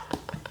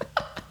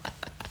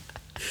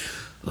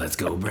 Let's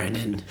go,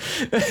 Brandon.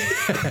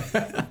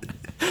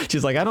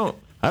 She's like, I don't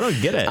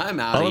get it. I'm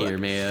out of here,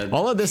 man.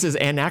 All of this is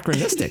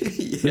anachronistic.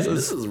 Yeah,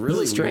 this is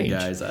really strange,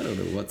 weird, guys. I don't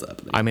know what's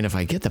happening. I mean, if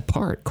I get the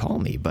part, call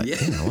me. But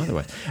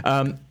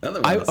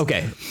otherwise.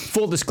 Okay.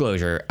 Full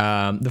disclosure: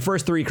 the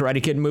first 3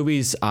 Karate Kid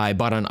movies I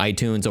bought on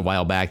iTunes a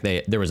while back.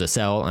 There was a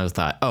sale, and I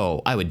thought,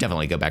 I would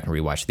definitely go back and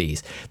rewatch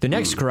these. The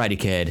next Karate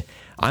Kid,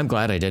 I'm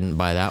glad I didn't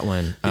buy that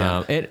one.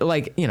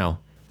 Yeah.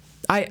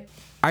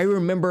 I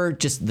remember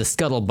just the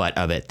scuttlebutt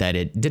of it, that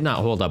it did not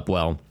hold up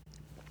well.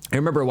 I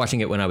remember watching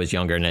it when I was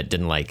younger, and it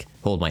didn't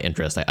hold my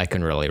interest. I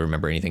couldn't really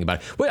remember anything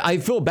about it. What I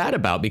feel bad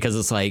about, because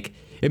it's like,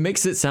 it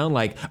makes it sound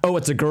like, oh,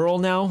 it's a girl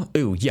now?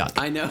 Ooh, yuck.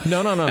 I know.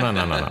 No.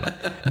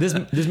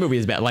 This movie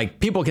is bad.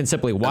 Like, people can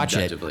simply watch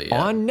it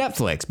on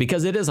Netflix,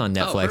 because it is on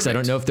Netflix. I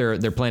don't know if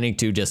they're planning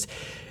to just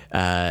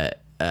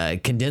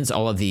condense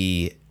all of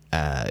the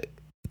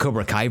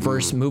Cobra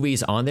Kai-verse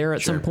movies on there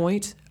at some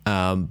point.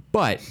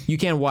 But you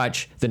can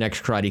watch The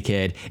Next Karate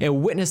Kid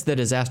and witness the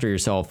disaster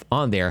yourself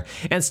on there.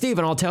 And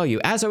Steven, I'll tell you,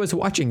 as I was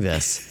watching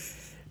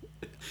this,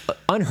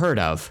 unheard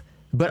of,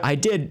 but I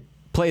did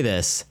play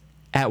this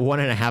at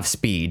 1.5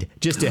 speed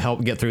just to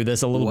help get through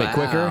this a little bit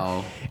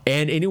quicker.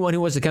 And anyone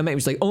who wants to come at me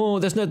was like, oh,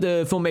 that's not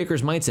the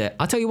filmmaker's mindset.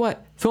 I'll tell you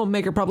what,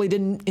 filmmaker probably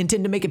didn't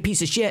intend to make a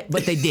piece of shit,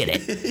 but they did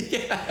it.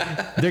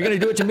 They're going to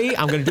do it to me.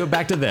 I'm going to do it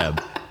back to them.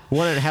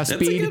 1.5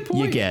 speed,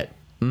 you get.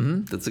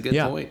 That's a good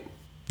point.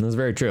 That's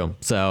very true.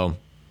 So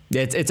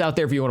it's out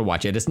there if you want to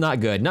watch it. It's not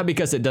good. Not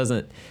because it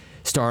doesn't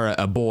star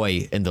a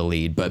boy in the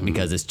lead, but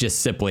because it's just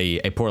simply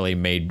a poorly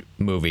made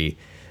movie.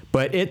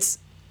 But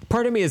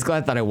part of me is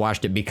glad that I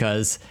watched it,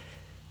 because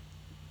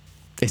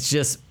it's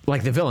just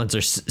like the villains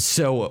are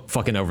so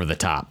fucking over the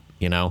top,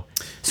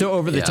 So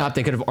over the top,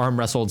 they could have arm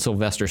wrestled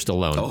Sylvester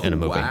Stallone in a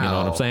movie. Wow. You know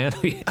what I'm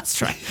saying? That's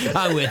right.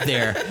 I went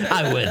there.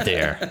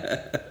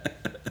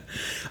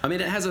 I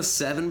mean, it has a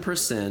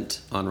 7%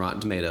 on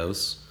Rotten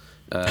Tomatoes.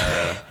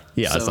 I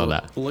saw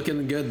that.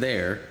 Looking good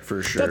there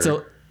for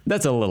sure.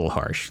 That's a little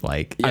harsh.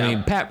 I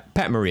mean, Pat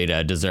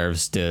Morita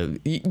deserves to.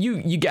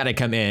 You got to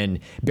come in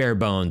bare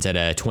bones at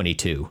a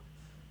 22.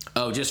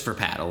 Oh, just for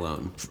Pat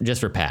alone. Just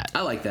for Pat.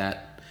 I like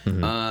that.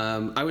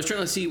 I was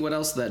trying to see what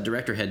else that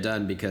director had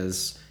done,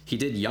 because he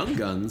did Young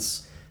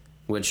Guns,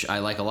 which I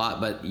like a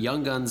lot. But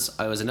Young Guns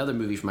was another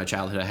movie from my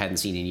childhood I hadn't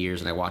seen in years,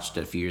 and I watched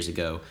it a few years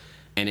ago.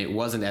 And it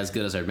wasn't as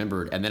good as I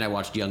remembered. And then I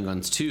watched Young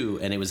Guns 2,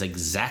 and it was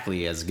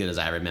exactly as good as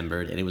I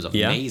remembered. And it was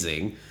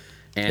amazing.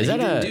 And he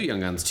didn't do Young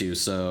Guns 2,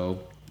 so...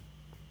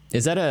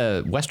 Is that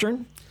a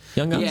Western?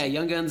 Young Guns? Yeah,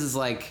 Young Guns is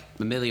like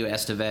Emilio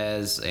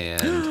Estevez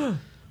and...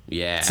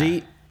 yeah.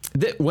 See,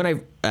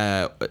 when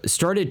I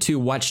started to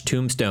watch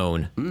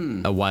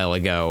Tombstone a while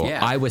ago,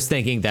 I was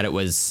thinking that it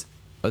was...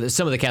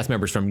 Some of the cast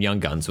members from Young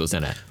Guns was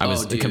in it. I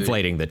was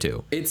conflating the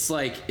two. It's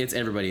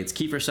everybody. It's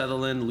Kiefer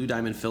Sutherland, Lou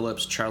Diamond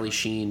Phillips, Charlie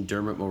Sheen,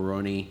 Dermot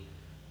Mulroney.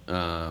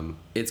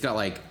 It's got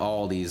like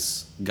all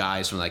these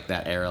guys from like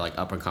that era, like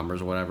up and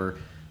comers or whatever,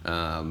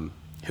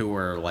 who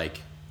were like,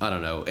 I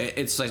don't know.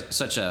 It's like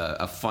such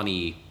a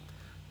funny,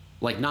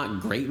 like not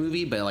great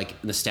movie, but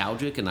like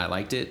nostalgic, and I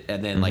liked it.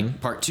 And then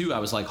like part 2, I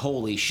was like,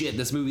 holy shit,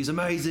 this movie's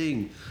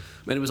amazing.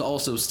 And it was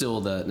also still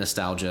the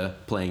nostalgia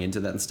playing into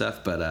that and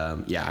stuff.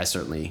 But yeah, I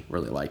certainly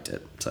really liked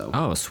it. So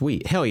Oh,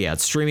 sweet. Hell yeah.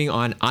 It's streaming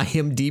on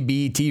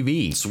IMDb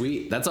TV.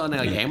 sweet. That's on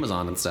like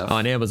Amazon and stuff.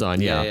 On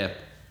Amazon, yeah. Yeah.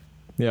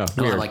 Yeah.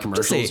 I Weird. like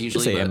commercials Just say, usually,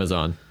 Just say but-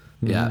 Amazon.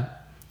 Yeah.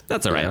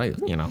 That's all right.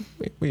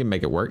 We can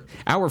make it work.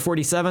 Hour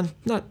 47,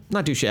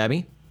 not too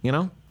shabby, you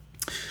know?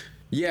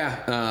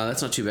 Yeah,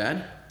 that's not too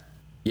bad.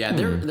 Yeah,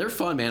 they're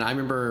fun, man. I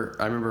remember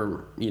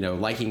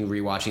liking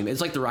rewatching.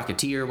 It's like The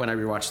Rocketeer when I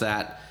rewatched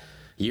that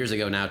years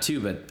ago now too.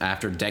 But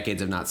after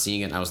decades of not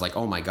seeing it, I was like,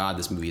 oh my god,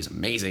 this movie is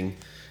amazing.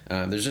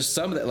 There's just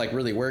some that like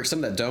really work,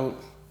 some that don't.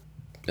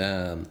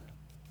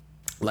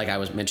 Like I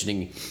was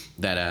mentioning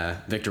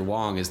that Victor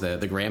Wong is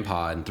the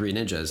grandpa in Three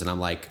Ninjas, and I'm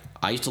like,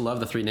 I used to love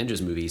the Three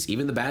Ninjas movies,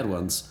 even the bad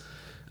ones.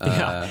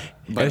 Yeah,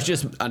 But it's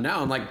just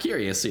now I'm like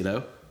curious,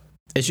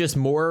 it's just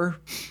more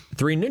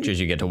Three Ninjas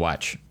you get to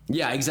watch.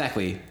 Yeah,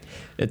 exactly.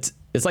 It's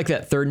like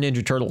that third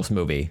Ninja Turtles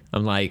movie.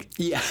 I'm like,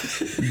 Yeah.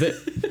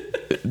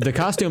 the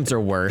costumes are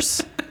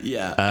worse.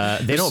 Yeah.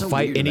 They They're don't so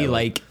fight weird, any though.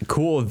 like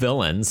cool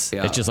villains.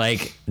 Yeah. It's just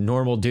like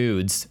normal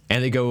dudes,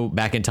 and they go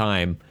back in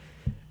time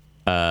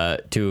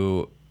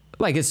to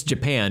like it's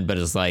Japan, but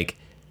it's like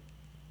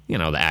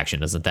the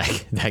action isn't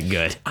that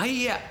good.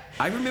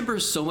 I remember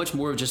so much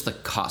more of just the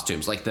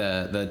costumes. Like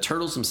the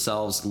turtles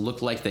themselves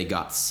look like they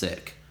got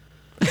sick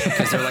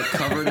because they're like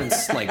covered in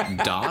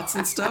like dots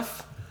and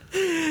stuff,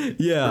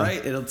 Yeah,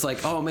 right? And it's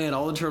like, oh man,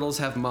 all the turtles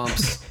have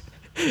mumps.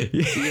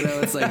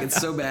 It's like it's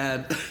so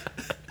bad.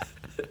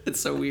 It's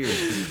so weird.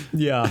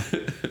 Yeah.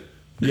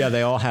 Yeah,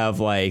 they all have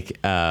like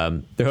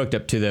they're hooked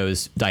up to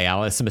those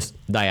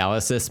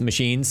dialysis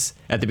machines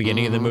at the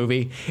beginning of the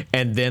movie,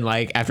 and then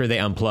like after they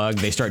unplug,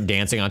 they start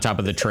dancing on top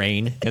of the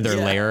train in their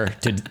Yeah. lair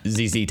to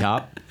ZZ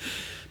Top.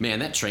 Man,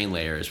 that train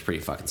layer is pretty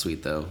fucking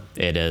sweet though.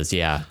 It is,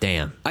 yeah.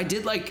 Damn. I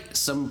did like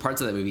some parts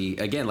of that movie.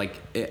 Again, like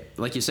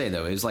you say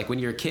though, it was like when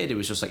you're a kid, it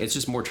was just like it's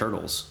just more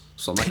turtles,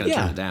 so I'm not gonna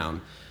Yeah. turn it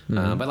down.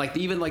 But like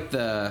even like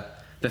the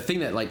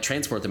thing that like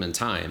transport them in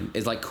time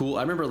is like cool.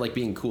 I remember like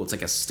being cool. It's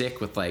like a stick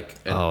with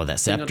like That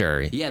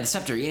scepter. Yeah, the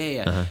scepter.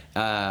 Yeah.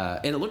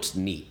 And it looked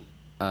neat.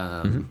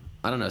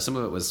 I don't know. Some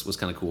of it was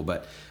kind of cool,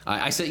 but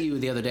I sent you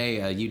the other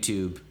day a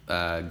YouTube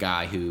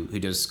guy who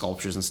does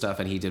sculptures and stuff,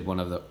 and he did one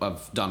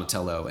of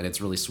Donatello, and it's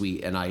really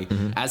sweet.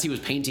 And as he was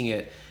painting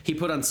it, he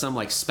put on some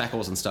like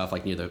speckles and stuff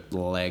like near the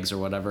legs or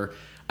whatever.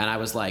 And I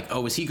was like,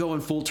 oh, is he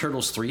going full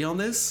Turtles 3 on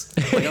this?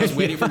 Like I was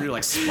waiting for him to do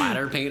like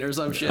splatter paint or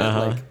some shit.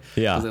 Like,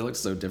 Yeah. because it looks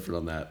so different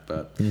on that.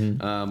 But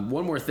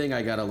one more thing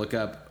I gotta look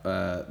up: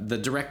 the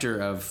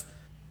director of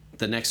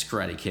the next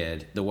Karate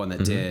Kid, the one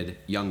that did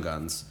Young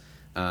Guns.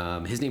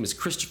 His name is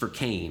Christopher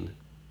Kane,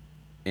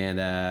 and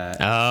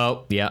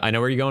Oh, yeah, I know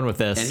where you're going with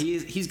this. and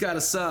he's got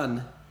a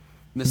son,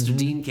 Mr.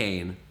 Dean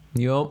Kane.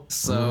 Yup.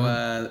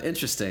 So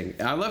interesting.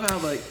 I love how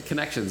like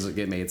connections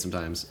get made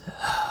sometimes.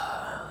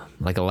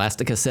 Like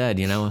Elastica said,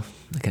 the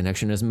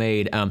connection is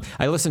made.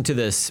 I listened to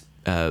this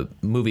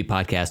movie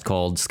podcast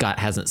called Scott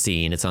Hasn't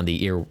Seen. It's on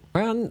the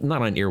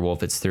not on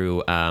Earwolf. It's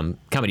through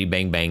Comedy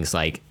Bang Bang's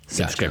like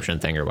subscription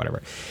thing or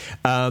whatever.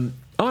 On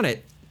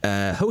it,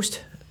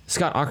 host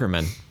Scott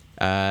Aukerman,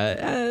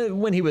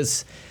 when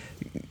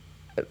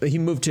he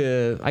moved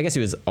to, I guess he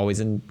was always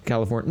in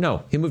California.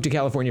 No, he moved to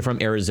California from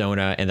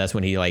Arizona, and that's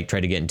when he like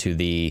tried to get into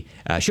the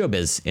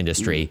showbiz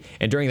industry.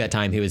 And during that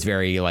time, he was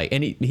very like,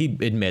 and he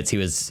admits he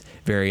was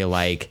very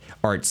like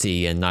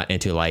artsy and not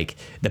into like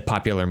the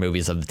popular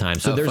movies of the time.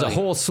 So there's funny. a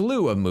whole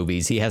slew of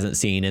movies he hasn't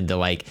seen in the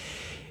like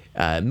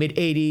mid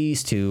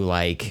 '80s to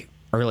like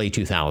early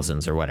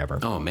 2000s or whatever.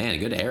 Oh man,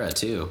 good era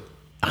too.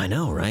 I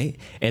know, right?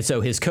 And so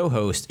his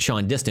co-host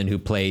Sean Diston, who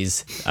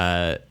plays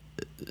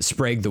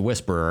Sprague the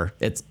Whisperer,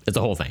 it's a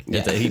whole thing.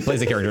 He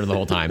plays a character the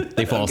whole time.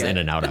 They falls in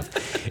and out of.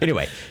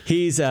 Anyway,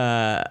 he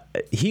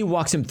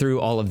walks him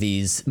through all of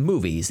these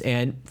movies,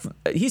 and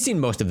he's seen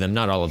most of them,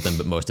 not all of them,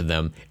 but most of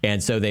them.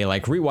 And so they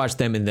like rewatch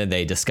them, and then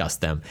they discuss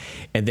them.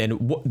 And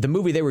then the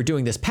movie they were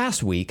doing this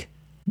past week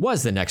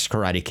was The Next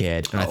Karate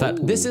Kid, and I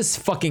thought this is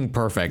fucking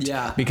perfect.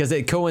 Yeah. Because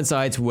it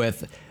coincides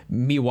with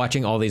me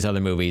watching all these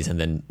other movies and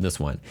then this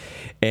one.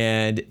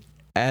 And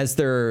as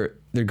they're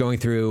going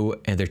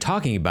through and they're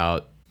talking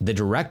about the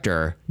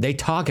director, they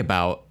talk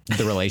about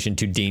the relation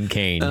to Dean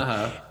Cain.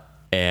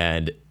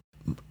 And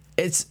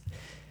it's,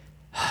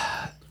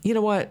 you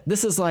know what?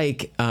 This is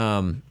like,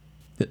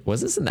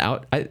 was this in the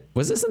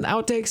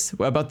outtakes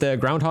about the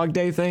Groundhog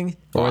Day thing?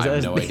 Or was I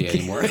have that- no idea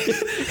anymore.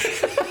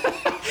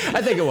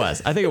 I think it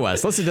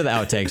was. Listen to the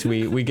outtakes.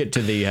 We get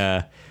to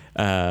the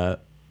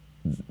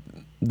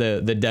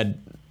dead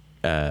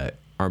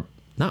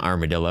not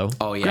armadillo.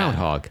 Oh, yeah.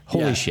 Groundhog.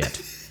 Holy Yeah.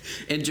 shit.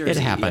 In Jersey, It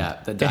happened. Yeah,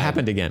 that It died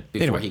happened again.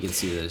 before Anyway. he could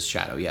see his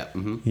shadow. Yeah.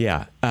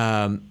 Yeah.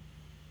 And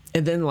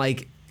then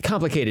like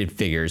complicated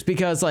figures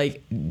because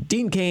like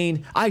Dean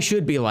Cain, I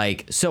should be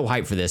like so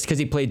hyped for this because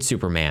he played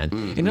Superman,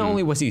 and not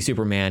only was he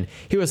Superman,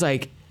 he was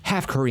like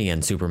half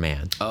Korean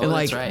Superman. Oh, and,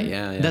 that's like, right.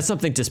 Yeah, yeah. That's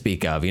something to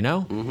speak of, you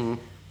know. Mm-hmm.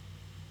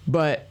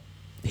 But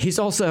he's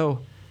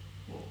also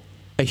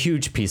a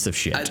huge piece of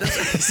shit.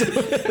 So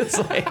it's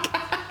like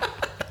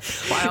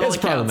it's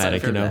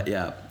problematic, you know. That,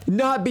 yeah.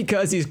 Not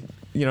because he's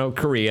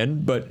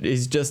Korean, but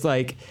he's just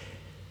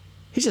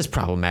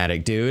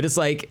problematic, dude. It's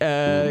like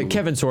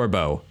Kevin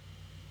Sorbo.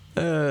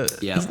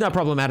 He's not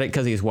problematic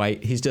because he's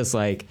white. He's just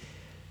like,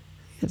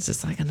 it's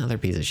just like another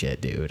piece of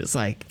shit, dude. It's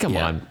like, come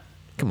on,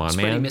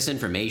 Spreading man.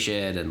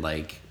 misinformation and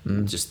like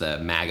just the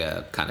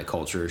MAGA kind of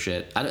culture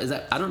shit.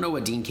 I don't know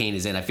what Dean Cain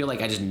is in. I feel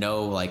like I just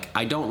know, like,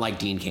 I don't like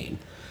Dean Cain.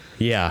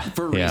 Yeah.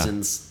 For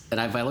reasons. And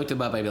if I looked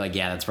him up, I'd be like,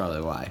 yeah, that's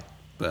probably why.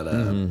 But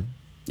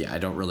yeah, I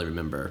don't really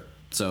remember.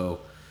 So,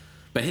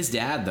 but his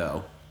dad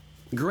though,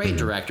 great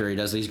director. He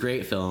does these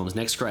great films.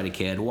 Next Karate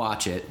Kid,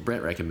 watch it.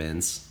 Brent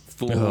recommends.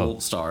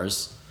 Full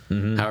stars.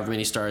 However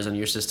many stars on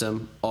your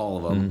system, all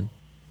of them.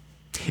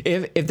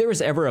 If there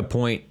was ever a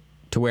point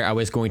to where I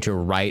was going to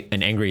write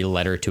an angry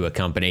letter to a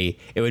company,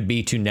 it would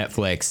be to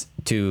Netflix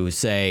to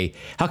say,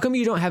 how come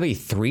you don't have a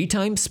 3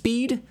 times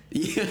speed?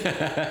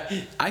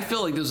 Yeah. I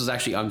feel like this was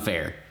actually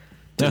unfair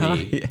to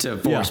me to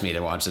force me to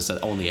watch this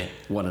at only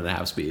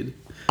 1.5 speed.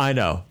 I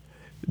know.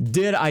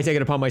 Did I take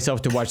it upon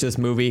myself to watch this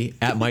movie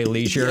at my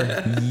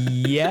leisure?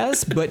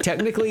 Yes, but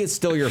technically it's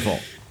still your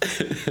fault.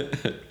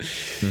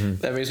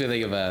 That makes me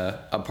think of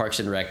a Parks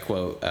and Rec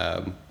quote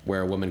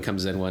where a woman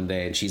comes in one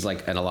day and she's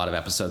like in a lot of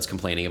episodes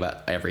complaining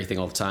about everything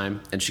all the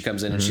time, and she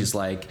comes in and she's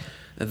like,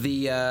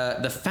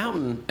 the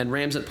fountain in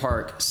Ramsett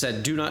Park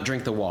said do not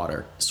drink the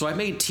water, so I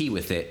made tea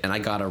with it and I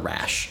got a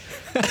rash.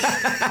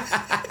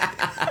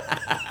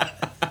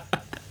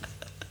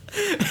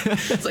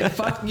 It's like,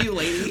 fuck you,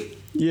 lady.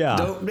 Yeah.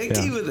 Don't make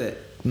tea with it.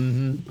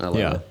 I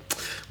love it.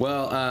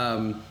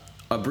 Well,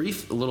 a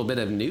brief little bit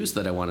of news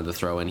that I wanted to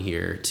throw in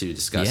here to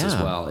discuss as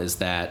well is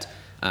that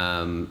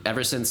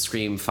ever since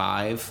Scream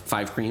 5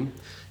 Cream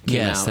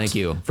came out. Thank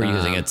you for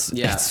using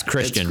its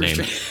Christian name.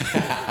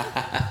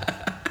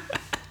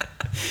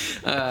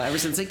 Ever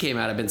since it came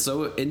out, I've been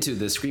so into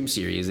the Scream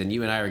series, and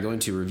you and I are going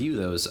to review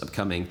those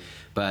upcoming.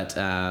 But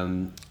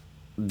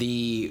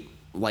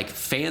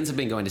fans have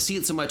been going to see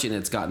it so much, and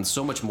it's gotten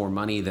so much more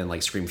money than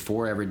like Scream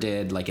 4 ever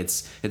did. Like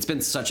it's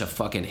been such a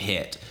fucking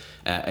hit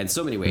in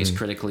so many ways,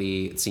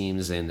 critically it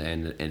seems,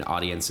 and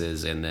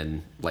audiences, and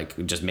then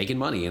like just making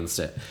money and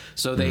stuff.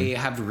 So they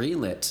have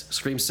greenlit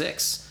Scream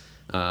 6.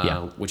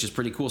 Which is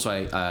pretty cool.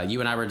 So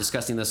you and I were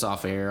discussing this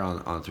off air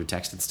on through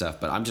text and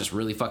stuff, but I'm just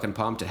really fucking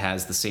pumped. It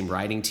has the same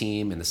writing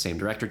team and the same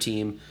director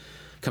team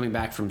coming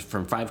back from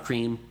 5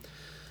 Cream.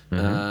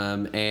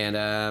 So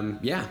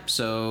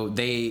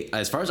they,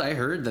 as far as I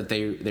heard, that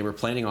they were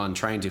planning on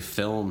trying to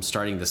film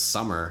starting this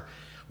summer,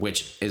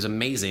 which is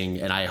amazing.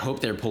 And I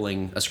hope they're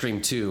pulling a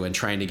Scream 2 and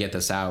trying to get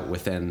this out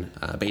within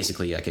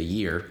basically like a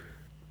year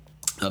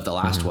of the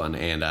last one.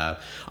 And I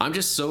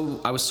was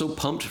so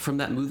pumped from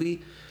that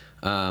movie.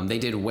 They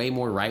did way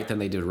more right than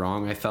they did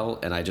wrong, I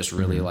felt, and I just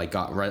really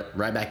got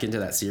right back into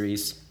that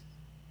series,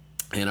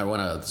 and I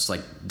want to just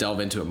like delve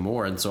into it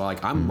more. And so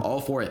like I'm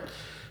all for it.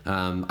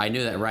 I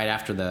knew that right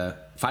after the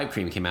 5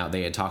 Cream came out,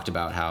 they had talked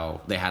about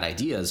how they had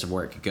ideas of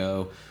where it could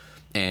go,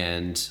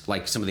 and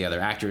like some of the other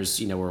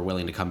actors, were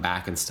willing to come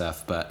back and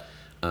stuff. But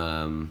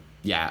then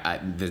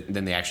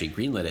they actually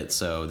greenlit it.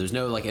 So there's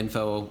no like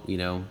info,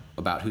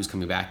 about who's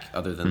coming back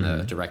other than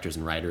the directors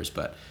and writers,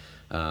 but.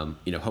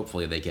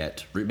 Hopefully they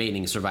get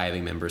remaining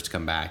surviving members to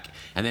come back.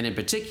 And then in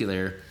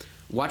particular,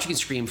 watching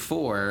Scream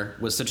 4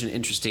 was such an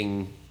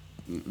interesting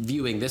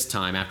viewing this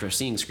time after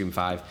seeing Scream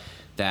 5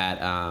 that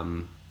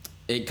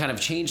it kind of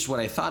changed what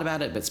I thought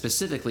about it. But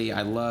specifically,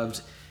 I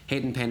loved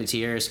Hayden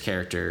Panettiere's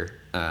character,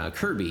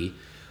 Kirby.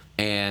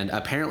 And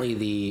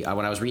apparently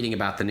when I was reading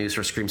about the news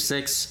for Scream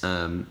 6,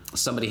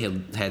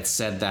 somebody had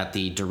said that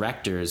the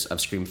directors of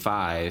Scream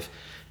 5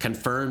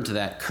 confirmed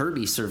that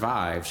Kirby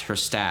survived her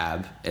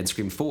stab in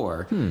Scream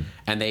 4,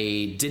 and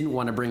they didn't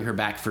want to bring her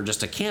back for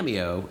just a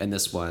cameo in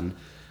this one,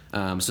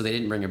 so they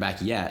didn't bring her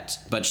back yet.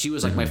 But she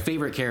was like my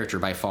favorite character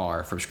by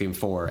far from Scream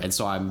 4, and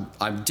so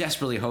I'm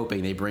desperately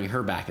hoping they bring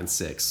her back in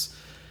 6,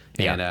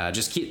 and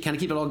just keep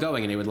it all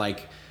going. And it would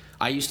like,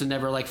 I used to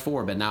never like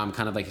 4, but now I'm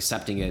kind of like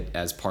accepting it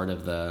as part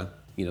of the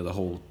the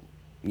whole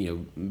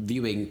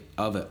viewing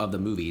of the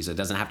movies. It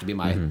doesn't have to be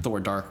my Thor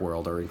Dark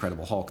World or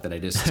Incredible Hulk that I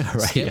just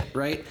skip,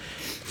 right?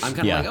 I'm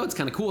kind of like, oh, it's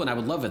kind of cool, and I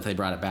would love if they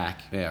brought it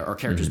back, or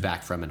characters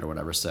back from it or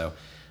whatever. So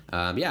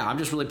I'm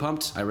just really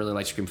pumped. I really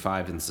like Scream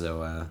 5, and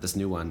so this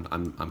new one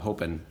I'm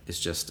hoping is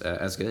just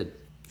as good.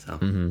 So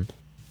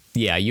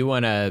you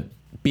want to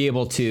be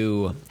able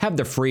to have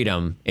the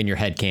freedom in your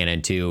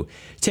headcanon to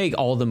take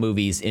all the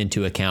movies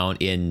into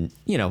account in,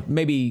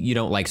 maybe you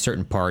don't like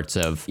certain parts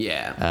of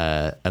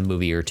a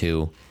movie or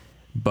two.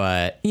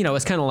 But,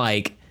 it's kind of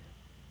like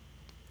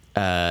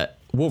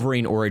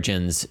Wolverine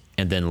Origins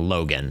and then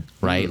Logan,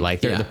 right?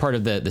 Like they're part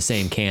of the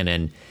same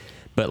canon,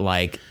 but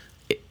like,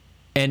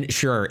 and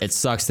sure, it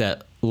sucks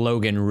that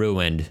Logan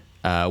ruined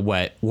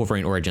what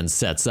Wolverine Origins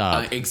sets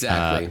up.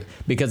 Exactly.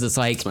 Because it's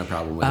like, That's my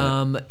problem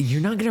with it.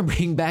 you're not going to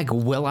bring back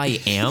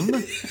Will.i.am?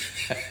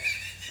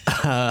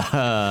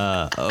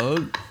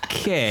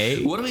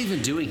 Okay. What am I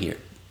even doing here?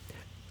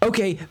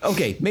 Okay.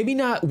 Maybe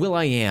not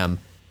Will.i.am,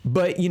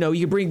 but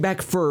you bring back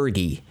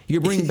Fergie.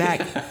 You bring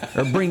back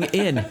or bring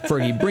in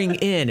Fergie. Bring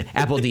in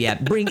Apple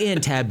Diab. Bring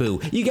in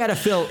Taboo. You got to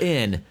fill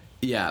in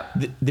Yeah.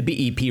 the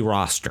BEP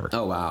roster.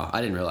 Oh wow,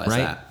 I didn't realize Right?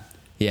 that.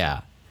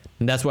 Yeah,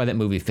 and that's why that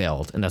movie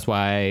failed, and that's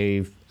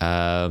why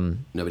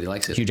Nobody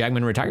likes it. Hugh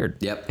Jackman retired.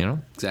 Yep.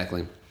 Mm-hmm.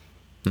 Exactly.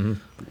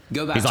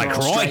 Go back. He's to like,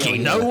 Australia. crikey,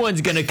 no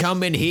one's gonna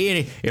come in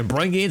here and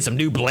bring in some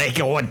new Black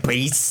Eyed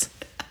Peas.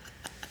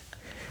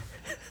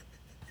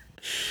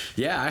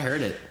 Yeah, I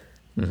heard it.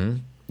 Mm-hmm.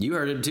 You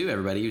heard it too,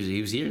 everybody.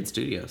 He was here in the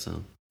studio,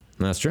 so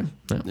That's true.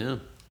 Yeah. yeah.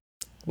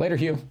 Later,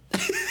 Hugh.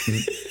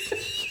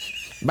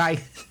 Bye.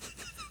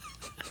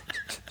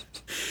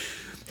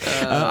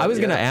 I was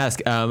gonna ask,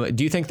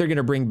 do you think they're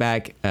gonna bring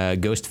back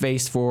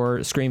Ghostface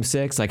for Scream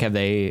 6? Like, have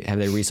they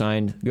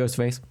re-signed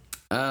Ghostface?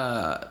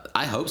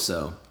 I hope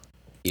so.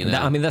 You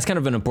know, I mean, that's kind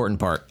of an important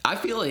part. I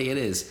feel like it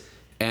is.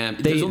 And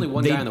there's only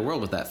one guy in the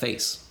world with that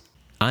face.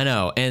 I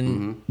know,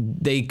 and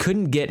they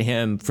couldn't get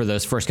him for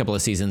those first couple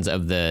of seasons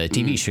of the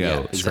TV show yeah,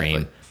 exactly.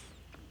 Scream,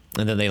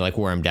 and then they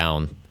wore him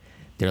down.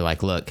 They're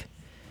like, "Look,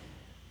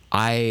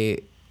 I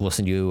will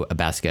send you a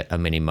basket of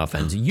mini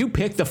muffins. You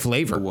pick the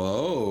flavor."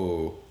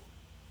 Whoa.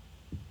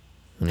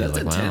 And he's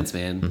That's like, wow. intense,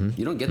 man.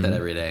 You don't get that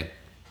every day.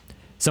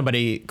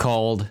 Somebody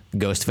called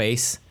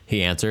Ghostface.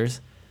 He answers,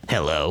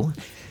 "Hello,"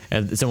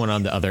 and someone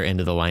on the other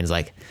end of the line is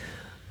like,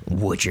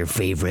 "What's your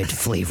favorite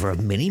flavor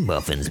of mini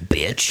muffins,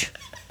 bitch?"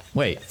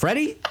 Wait,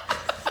 Freddy?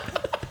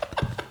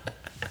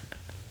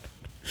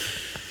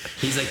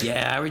 He's like,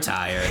 yeah, I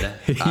retired.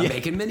 I'm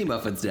making mini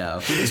muffins now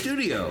for the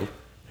studio.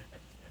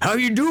 How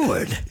you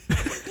doing?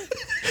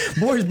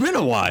 Boy, it's been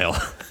a while.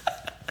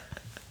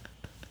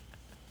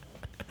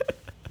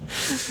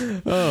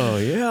 Oh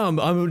yeah,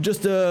 I'm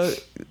just I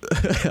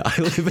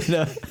live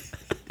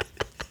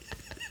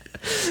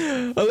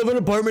in an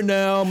apartment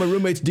now. My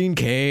roommate's Dean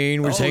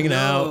Cain. We're just hanging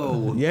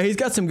out. Yeah, he's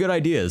got some good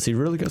ideas. He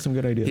really got some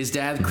good ideas. His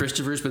dad,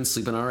 Christopher's been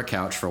sleeping on our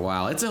couch for a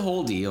while. It's a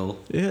whole deal.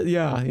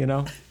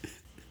 Yeah,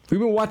 we've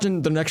been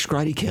watching The Next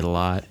Karate Kid a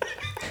lot.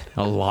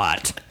 A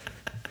lot.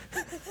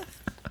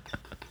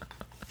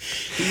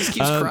 He just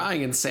keeps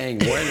crying and saying,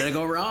 "Where did I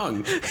go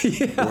wrong?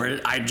 Yeah. Where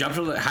did I jump?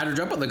 How to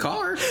jump on the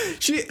car?"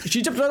 She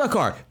jumped on a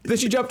car. Then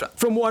she jumped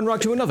from one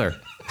rock to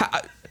another.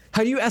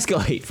 How do you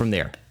escalate from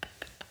there?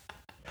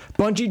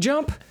 Bungee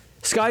jump?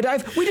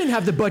 Skydive? We didn't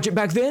have the budget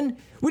back then.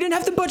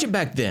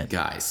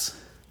 Guys,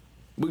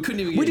 we couldn't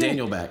even get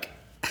Daniel back.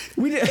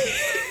 We did.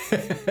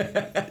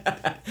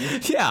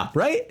 Yeah,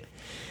 right?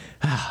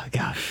 Oh,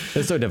 God.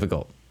 It's so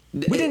difficult.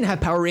 We didn't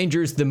have Power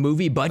Rangers, the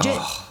movie budget.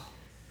 Oh,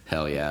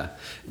 hell yeah.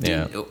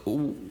 Yeah.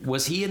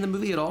 Was he in the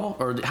movie at all?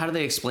 Or how do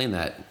they explain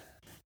that?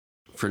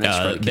 For next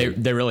Karate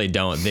Kid? They really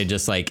don't. They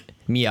just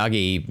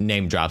Miyagi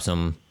name drops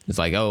him. It's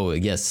like, oh,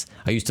 yes,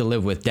 I used to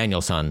live with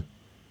Daniel-san.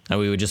 And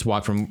we would just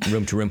walk from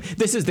room to room.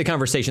 This is the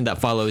conversation that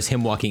follows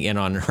him walking in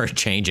on her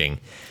changing.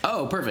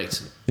 Oh,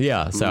 perfect.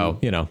 Yeah, so,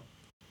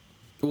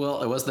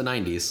 Well, it was the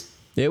 90s.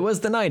 It was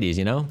the 90s,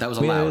 That was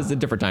allowed. It was a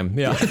different time.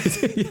 Yeah.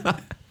 Yeah.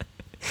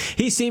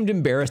 He seemed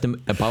embarrassed and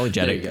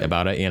apologetic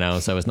about it,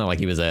 so it's not like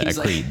he was a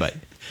creep, but...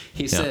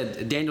 He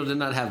said Daniel did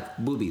not have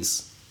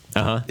boobies.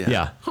 Uh-huh,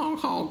 yeah. Honk,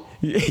 honk.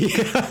 He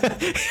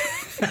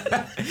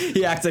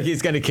acts like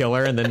he's going to kill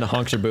her and then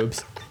honks her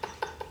boobs.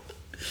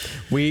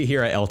 We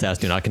here at LTAS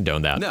do not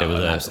condone that. No, it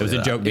was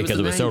a joke because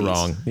it was so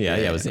wrong. Yeah,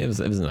 it was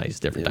a nice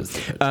different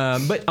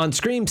time. But on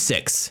Scream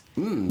 6,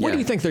 what do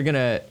you think they're going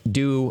to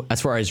do as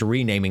far as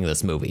renaming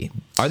this movie?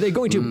 Are they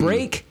going to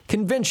break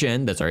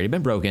convention that's already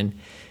been broken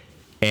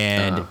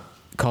and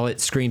call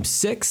it Scream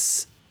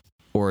 6?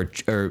 Or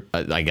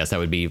I guess that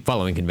would be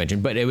following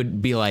convention, but it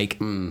would be like,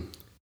 well,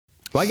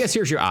 I guess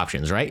here's your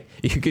options, right?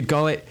 You could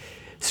call it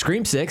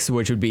Scream 6,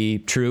 which would be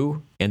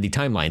true in the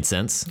timeline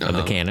sense of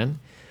the canon.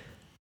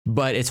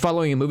 But it's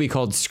following a movie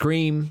called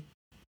Scream.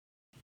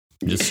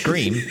 Just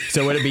Scream.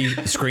 So would it be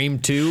Scream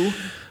 2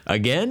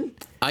 again?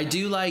 I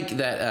do like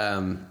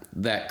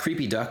that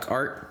creepy duck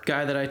art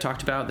guy that I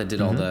talked about that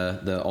did all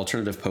the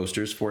alternative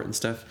posters for it and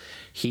stuff.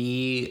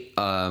 He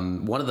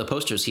one of the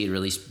posters he had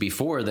released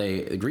before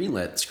they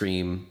greenlit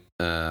Scream,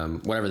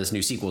 whatever this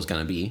new sequel is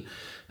going to be,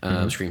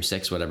 Scream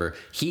 6, whatever.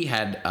 He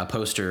had a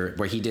poster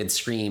where he did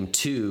Scream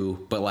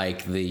 2, but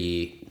like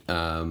the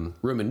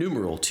Roman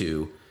numeral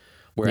 2.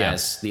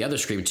 Whereas the other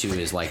Scream 2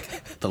 is like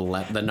the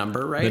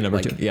number, right? The number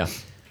 2, yeah.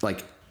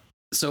 Like,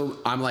 so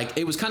I'm like,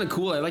 it was kind of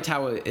cool. I liked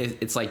how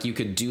it's like you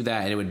could do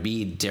that and it would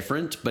be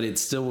different, but it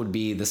still would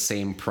be the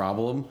same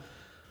problem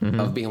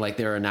of being like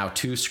there are now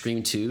 2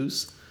 Scream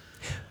 2s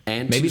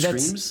and maybe 2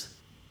 Screams.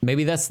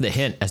 Maybe that's the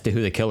hint as to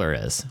who the killer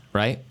is,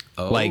 right?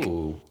 Oh.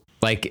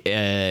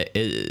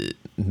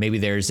 Maybe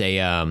there's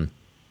a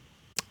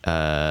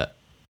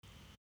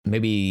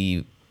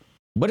maybe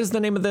what is the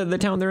name of the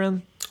town they're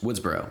in?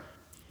 Woodsboro.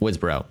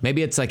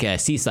 Maybe it's like a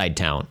seaside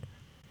town.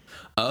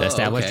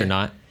 Established or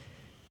not.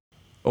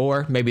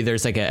 Or maybe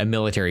there's like a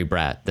military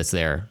brat that's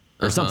there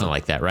or something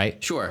like that,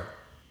 right? Sure.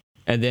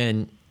 And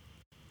then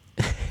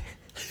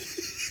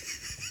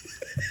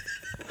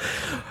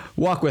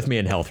walk with me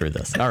in hell through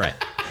this. All right.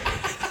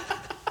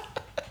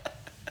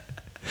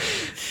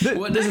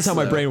 This is how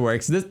my brain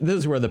works. This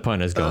is where the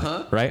pun is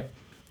going, right?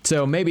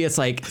 So maybe it's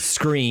like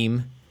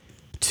Scream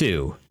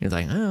 2. It's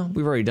like, oh,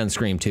 we've already done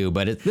Scream 2,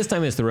 but this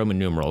time it's the Roman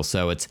numerals.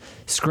 So it's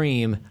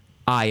Scream,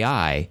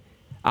 aye,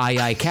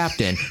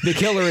 Captain. The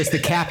killer is the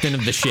captain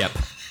of the ship.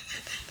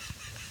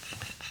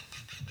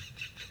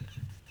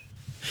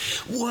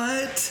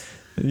 What?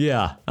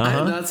 Yeah. I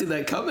did not see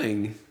that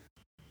coming.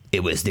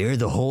 It was there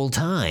the whole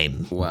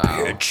time. Wow.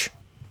 Bitch.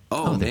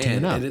 Oh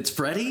man. And it's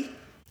Freddy?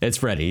 It's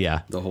Freddy,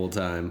 yeah. The whole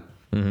time.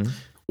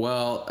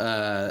 Well,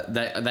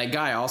 that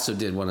guy also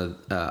did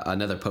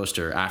another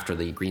poster after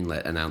the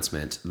greenlit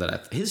announcement.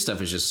 His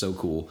stuff is just so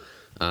cool.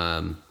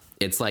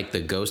 It's like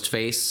the ghost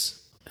face.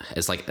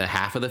 It's like the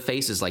half of the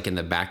face is like in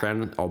the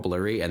background, all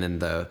blurry, and then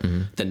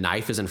the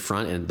knife is in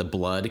front, and the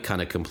blood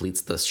kind of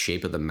completes the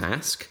shape of the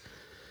mask.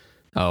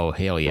 Oh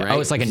hell yeah! Right? Oh,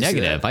 it's like a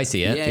negative. I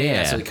see it.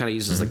 Yeah. So it kind of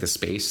uses like the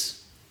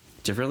space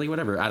differently,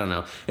 whatever. I don't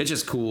know. It's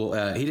just cool.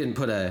 He didn't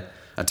put a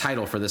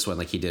title for this one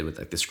like he did with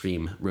like the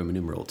Scream Roman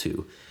numeral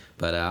 2.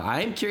 But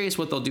I am curious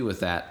what they'll do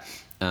with that,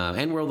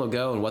 and where they'll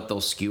go and what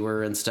they'll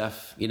skewer and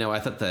stuff. You know, I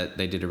thought that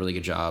they did a really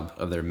good job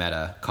of their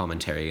meta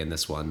commentary in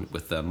this one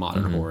with the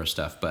modern horror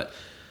stuff, but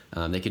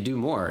they could do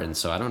more, and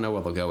so I don't know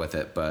where they'll go with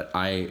it. But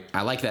I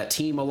like that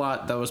team a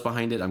lot that was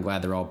behind it. I'm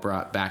glad they're all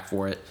brought back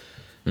for it,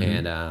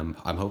 and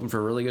I'm hoping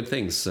for really good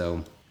things.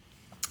 So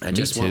I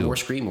just want more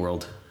Scream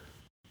World.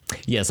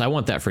 Yes, I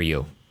want that for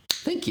you.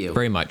 Thank you.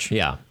 Very much,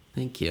 yeah.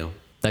 Thank you.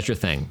 That's your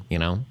thing, you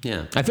know?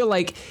 Yeah. I feel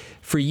like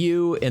for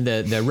you in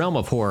the realm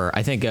of horror,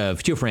 I think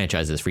of 2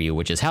 franchises for you,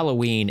 which is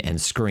Halloween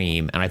and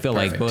Scream. And I feel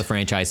like both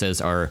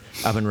franchises are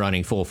up and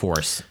running full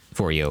force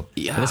for you.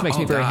 Yeah. And this makes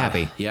me very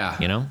happy. Yeah.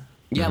 You know?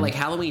 Yeah, like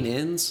Halloween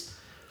Ends.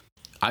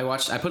 I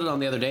put it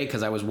on the other day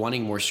because I was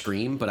wanting more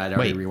Scream, but I'd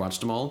already rewatched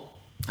them all.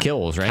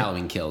 Kills, right?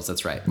 Halloween Kills,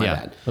 that's right. My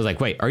bad. I was like,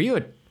 wait,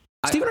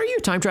 Steven, are you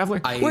a time traveler?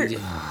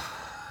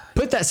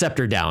 Put that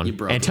scepter down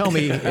and tell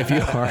me if you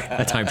are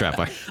a time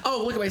traveler.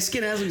 Oh, look at my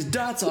skin has these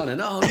dots on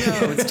it. Oh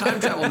no, it's time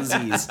travel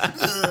disease.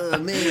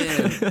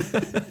 Man.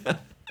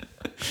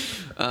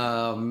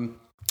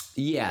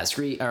 Yeah,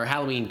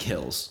 Halloween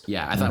Kills.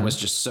 Yeah, I thought it was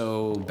just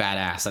so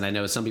badass, and I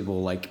know some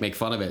people like make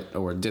fun of it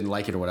or didn't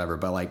like it or whatever,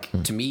 but like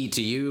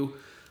to you,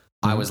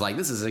 I was like,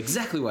 this is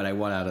exactly what I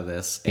want out of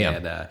this. Yeah.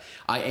 And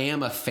I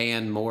am a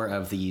fan more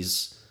of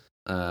these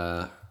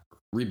requels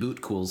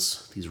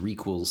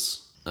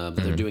that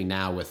they're doing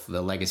now with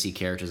the legacy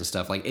characters and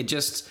stuff. Like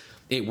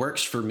it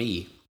works for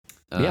me.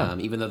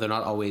 Even though they're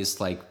not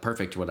always like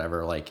perfect or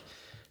whatever, like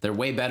they're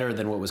way better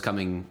than what was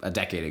coming a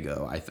decade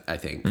ago, I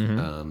think.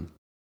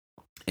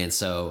 And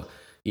so,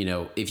 you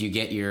know, if you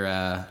get your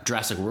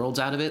Jurassic Worlds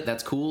out of it,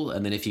 that's cool.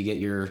 And then if you get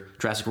your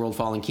Jurassic World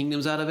Fallen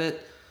Kingdoms out of it,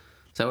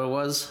 is that what it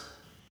was?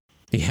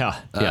 Yeah.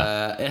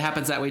 It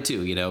happens that way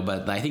too, you know,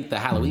 but I think the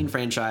Halloween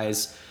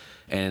franchise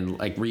and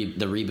like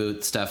the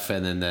reboot stuff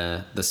and then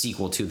the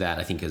sequel to that,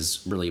 I think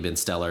has really been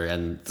stellar.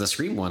 And the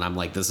Scream one, I'm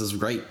like, this is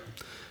great.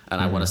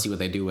 And I want to see what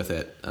they do with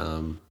it,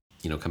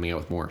 you know, coming out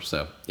with more.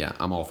 So yeah,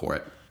 I'm all for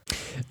it.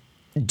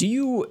 Do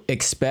you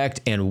expect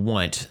and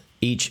want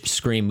each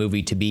Scream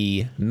movie to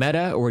be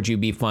meta, or would you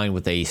be fine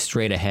with a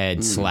straight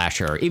ahead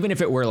slasher, even if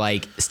it were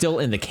like still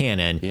in the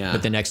canon,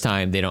 but the next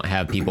time they don't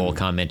have people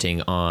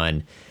commenting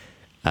on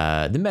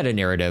the meta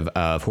narrative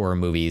of horror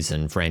movies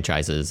and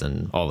franchises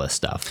and all this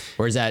stuff?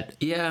 Or is that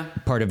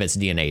part of its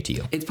DNA to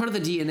you? It's part of the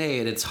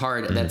DNA, and it's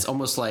hard. That's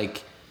almost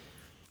like,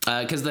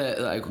 because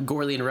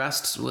Gorley and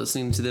Rust,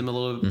 listening to them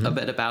a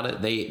bit about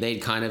it, they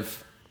kind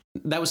of,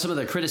 that was some of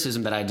the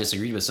criticism that I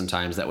disagreed with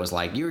sometimes, that was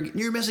like,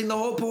 you're missing the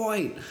whole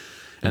point.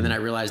 And then I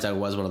realized I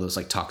was one of those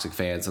like toxic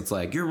fans. It's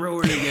like, you're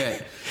ruining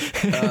it.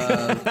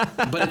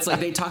 But it's like,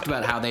 they talked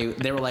about how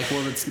they were like,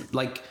 well, it's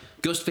like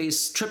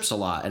Ghostface trips a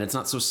lot and it's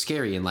not so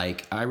scary. And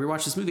like, I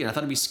rewatched this movie and I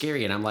thought it'd be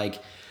scary. And I'm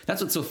like,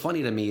 that's what's so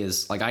funny to me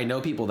is like, I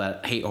know people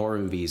that hate horror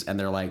movies and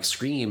they're like,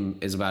 Scream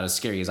is about as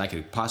scary as I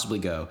could possibly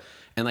go.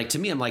 And like, to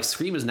me, I'm like,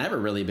 Scream has never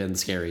really been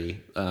scary.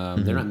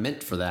 They're not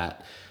meant for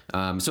that.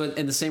 So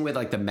in the same way,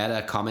 like the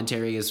meta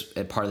commentary is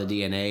a part of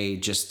the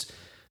DNA, just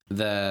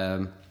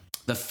the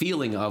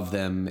feeling of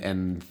them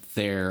and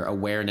their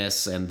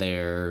awareness and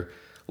their,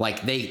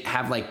 like, they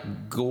have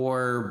like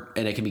gore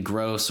and it can be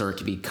gross or it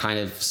can be kind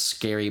of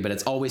scary, but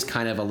it's always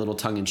kind of a little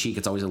tongue in cheek.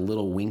 It's always a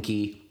little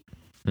winky.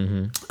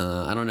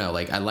 I don't know.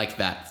 Like, I like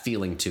that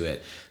feeling to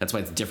it. That's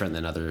why it's different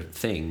than other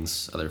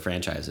things, other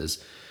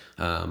franchises.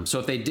 So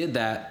if they did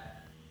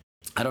that,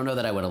 I don't know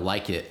that I would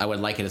like it. I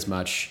would like it as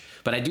much,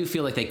 but I do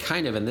feel like they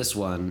kind of, in this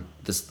one,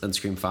 in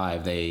Scream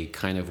 5, they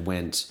kind of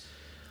went,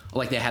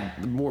 like, they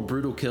had more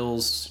brutal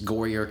kills,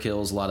 gorier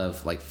kills, a lot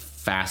of like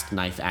fast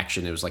knife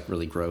action. It was like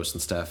really gross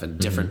and stuff, and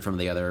different from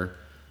the other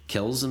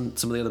kills in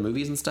some of the other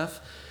movies and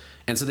stuff.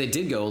 And so they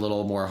did go a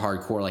little more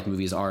hardcore, like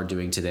movies are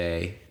doing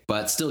today,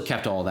 but still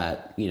kept all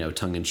that, you know,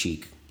 tongue in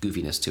cheek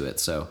goofiness to it.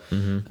 So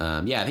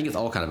yeah, I think it's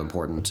all kind of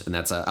important, and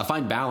that's a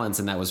fine balance,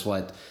 and that was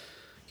what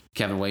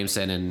Kevin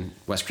Williamson and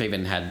Wes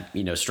Craven had,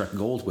 struck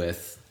gold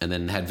with, and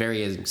then had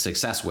varying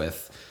success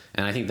with.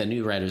 And I think the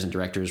new writers and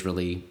directors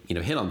really,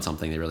 hit on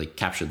something. They really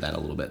captured that a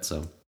little bit.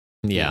 So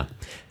yeah.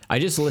 I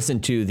just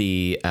listened to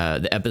the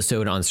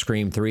episode on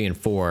Scream 3 and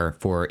 4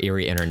 for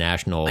Erie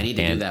International. I need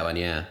to do that one.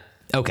 Yeah.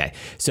 Okay.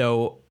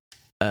 So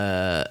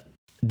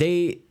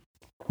they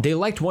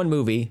liked one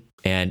movie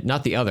and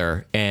not the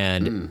other,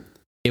 and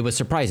it was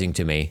surprising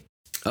to me.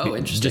 Oh,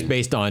 interesting. Just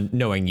based on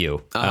knowing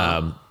you.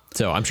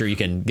 So I'm sure you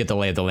can get the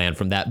lay of the land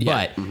from that.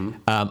 Yeah.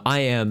 But I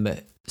am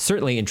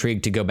certainly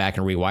intrigued to go back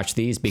and rewatch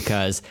these,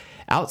 because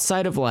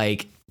outside of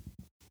like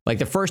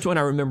the first one,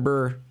 I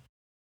remember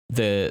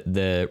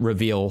the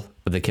reveal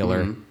of the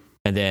killer,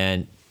 and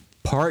then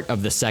part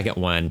of the second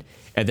one,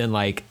 and then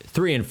like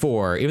 3 and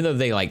 4, even though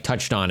they like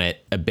touched on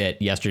it a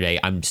bit yesterday,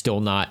 I'm still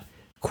not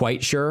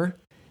quite sure.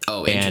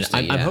 Oh, and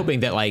interesting. I'm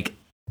hoping that like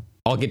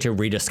I'll get to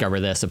rediscover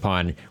this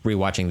upon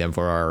rewatching them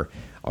for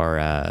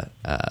our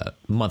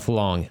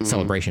month-long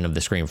celebration of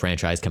the Scream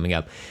franchise coming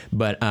up.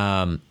 But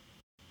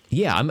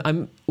yeah,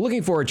 I'm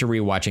looking forward to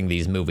rewatching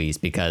these movies,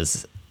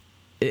 because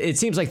it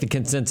seems like the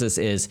consensus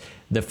is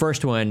the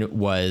first one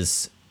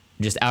was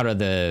just out of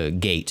the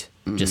gate,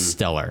 just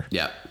stellar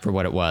for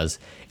what it was.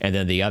 And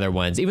then the other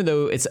ones, even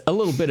though it's a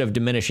little bit of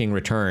diminishing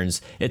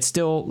returns, it's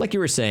still, like you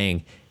were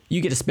saying,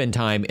 you get to spend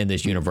time in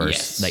this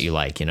universe that you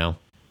like,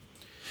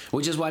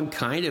 Which is why I'm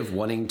kind of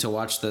wanting to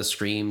watch the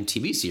Scream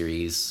TV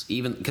series,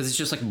 even because it's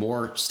just like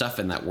more stuff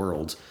in that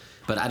world.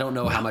 But I don't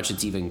know how much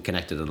it's even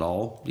connected at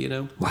all,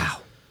 Wow.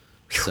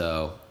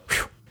 So,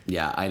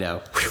 yeah, I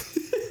know.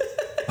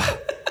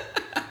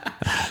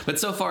 But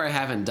so far I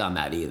haven't done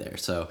that either.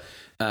 So,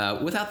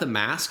 without the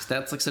mask,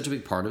 that's like such a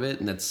big part of it,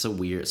 and that's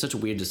such a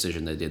weird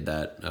decision they did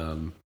that.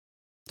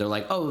 They're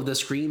like, oh, the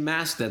Scream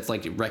mask that's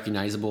like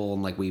recognizable,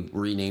 and like we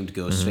renamed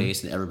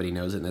Ghostface, and everybody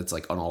knows it, and it's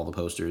like on all the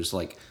posters.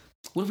 Like,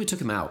 what if we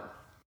took him out?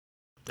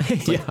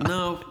 Like,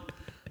 no,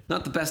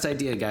 not the best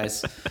idea,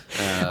 guys.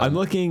 I'm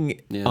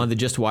looking on the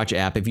Just Watch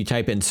app. If you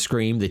type in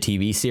Scream, the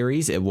TV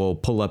series, it will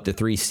pull up the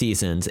 3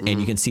 seasons, and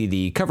you can see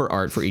the cover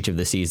art for each of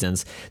the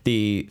seasons.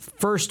 The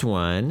first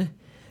one,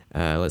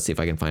 let's see if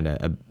I can find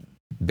a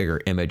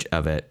bigger image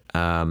of it.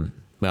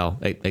 Well,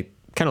 it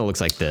kind of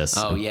looks like this.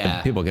 Oh,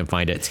 yeah. People can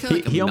find it.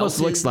 Like he almost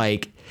looks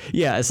like,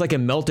 it's like a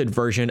melted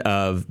version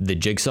of the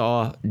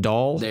Jigsaw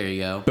doll. There you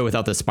go. But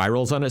without the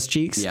spirals on its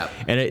cheeks. Yeah.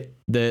 And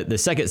the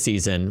second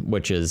season,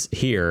 which is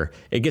here,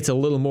 it gets a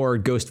little more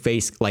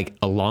Ghostface like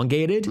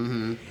elongated.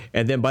 And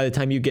then by the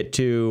time you get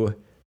to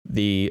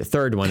the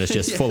third one, it's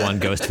just full on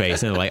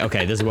Ghostface, and they're like,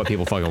 okay, this is what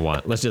people fucking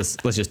want. Let's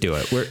just do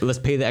it. Let's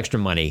pay the extra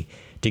money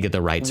to get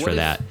the rights for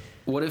that.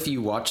 What if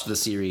you watch the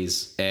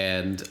series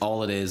and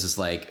all it is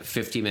like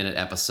 50-minute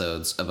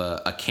episodes of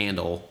a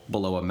candle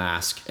below a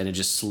mask, and it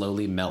just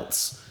slowly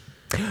melts?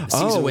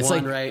 Season it's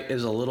 1, like, right,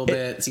 is a little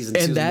bit. Season 2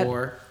 is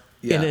more.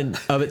 Yeah. And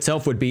then of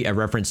itself would be a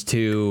reference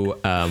to,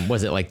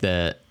 was it like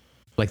the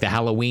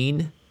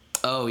Halloween?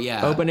 Oh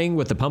yeah. Opening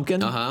with the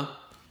pumpkin. Oh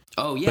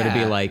yeah. But it'd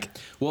be like,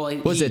 well,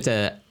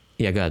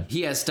 yeah, go ahead.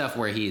 He has stuff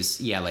where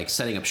he's like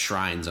setting up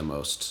shrines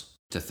almost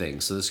to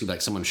things. So this could be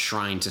like someone's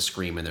shrine to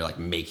Scream, and they're like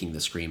making the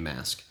Scream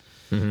mask.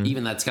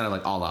 Even that's kind of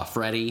like a la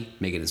Freddy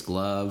making his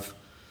glove.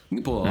 You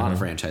can pull a lot of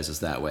franchises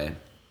that way.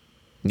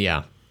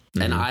 Yeah.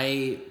 And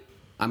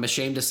I'm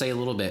ashamed to say a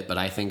little bit, but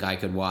I think I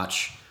could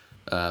watch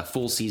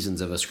full seasons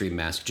of a Scream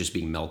mask just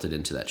being melted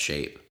into that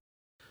shape.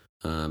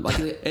 Like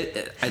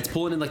it's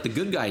pulling in like the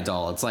good guy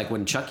doll. It's like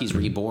when Chucky's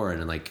reborn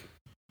and like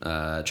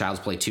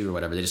Child's Play 2 or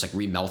whatever, they just like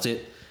remelt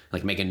it,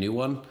 like make a new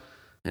one.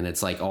 And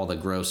it's like all the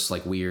gross,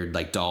 like weird,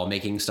 like doll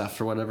making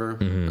stuff or whatever,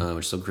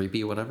 which is so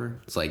creepy or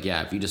whatever. It's like,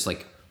 yeah, if you just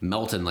like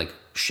melt and like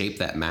shape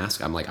that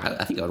mask, I'm like,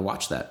 I think I would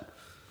watch that.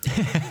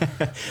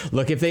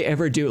 Look, if they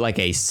ever do like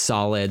a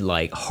solid,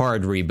 like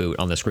hard reboot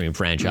on the Scream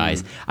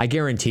franchise, I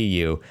guarantee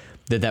you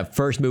that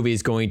first movie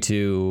is going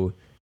to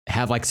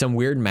have like some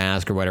weird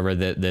mask or whatever,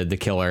 the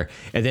killer.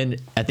 And then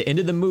at the end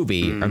of the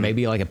movie, or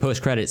maybe like a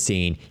post-credit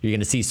scene, you're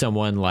going to see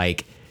someone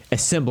like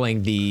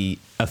assembling the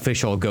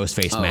official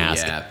Ghostface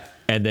mask. Yeah.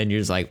 And then you're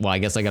just like, well, I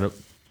guess I gotta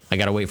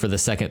wait for the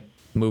second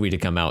movie to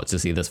come out to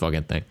see this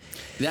fucking thing.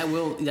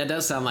 That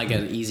does sound like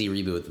an easy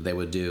reboot that they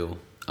would do.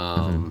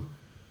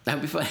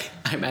 That'd be fun.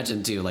 I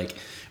imagine too, like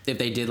if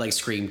they did like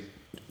Scream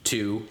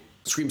 2,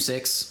 Scream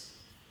 6,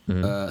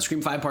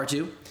 Scream 5 Part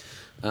 2.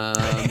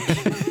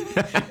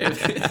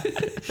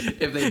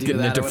 If they do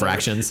that into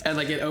fractions, and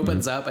like it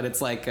opens up and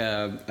it's like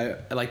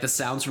the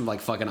sounds from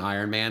like fucking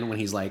Iron Man when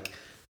he's like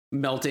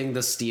melting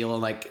the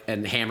steel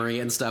and hammering it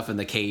and stuff in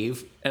the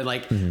cave, and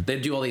like they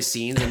do all these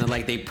scenes, and then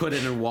like they put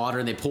it in water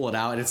and they pull it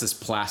out and it's this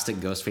plastic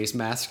Ghostface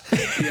mask.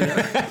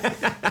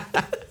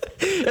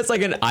 It's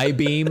like an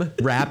I-beam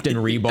wrapped in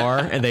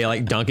rebar, and they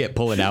like dunk it,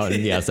 pull it out,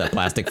 and it's that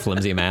plastic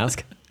flimsy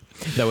mask.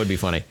 That would be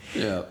funny.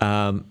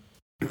 Yeah.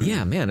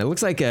 Yeah, man, it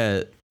looks like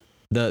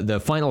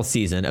the final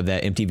season of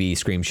that MTV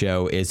Scream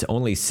show is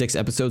only 6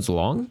 episodes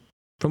long,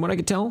 from what I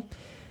could tell.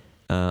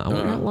 I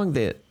wonder how long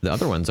the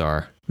other ones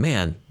are.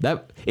 Man,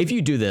 that if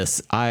you do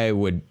this, I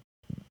would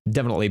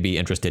definitely be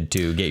interested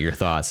to get your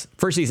thoughts.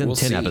 First season, We'll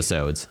 10 see.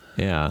 episodes.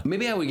 Yeah.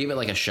 Maybe I would give it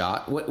like a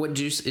shot. What'd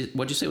you say it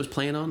was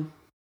playing on?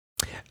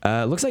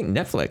 Looks like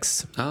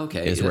Netflix Oh,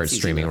 okay. is where That's it's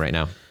easy streaming enough. right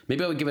now.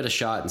 Maybe I would give it a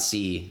shot and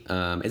see.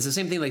 It's the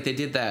same thing. Like they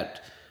did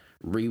that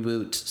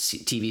reboot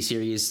TV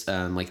series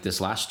like this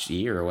last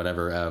year or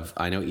whatever of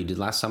I Know What You Did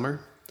Last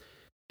Summer.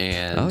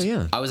 And Oh,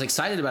 yeah. I was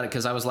excited about it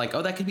because I was like,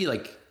 oh, that could be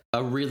like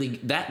a really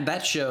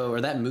that show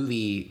or that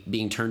movie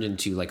being turned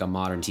into like a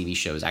modern TV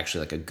show is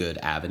actually like a good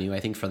avenue, I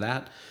think, for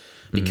that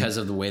because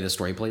of the way the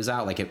story plays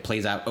out. Like it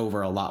plays out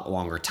over a lot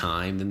longer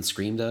time than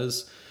Scream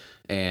does.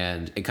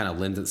 And it kind of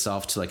lends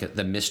itself to like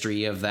the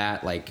mystery of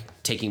that, like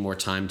taking more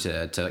time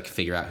to like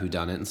figure out who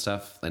done it and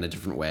stuff in a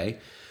different way.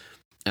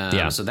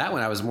 So that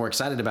one I was more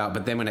excited about,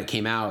 but then when it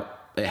came out,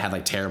 it had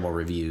like terrible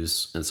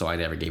reviews, and so I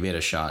never gave it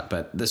a shot.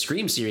 But the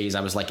Scream series,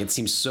 I was like, it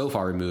seems so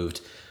far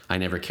removed. I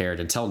never cared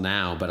until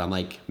now, but I'm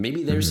like,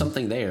 maybe there's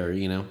something there,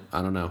 you know?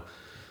 I don't know.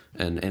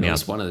 And it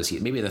was one of the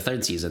maybe the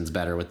third season's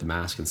better with the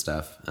mask and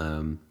stuff.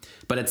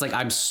 But it's like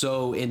I'm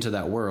so into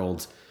that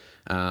world.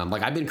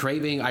 Like I've been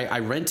craving. I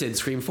rented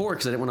Scream 4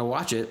 because I didn't want to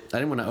watch it. I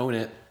didn't want to own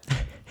it.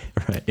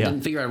 Right. Yeah.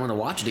 Didn't figure I'd want to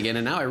watch it again,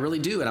 and now I really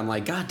do. And I'm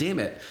like, God damn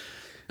it!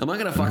 Am I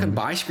gonna fucking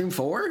buy Scream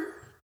 4?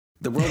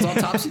 The world's all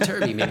topsy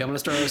turvy. Maybe I'm gonna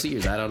start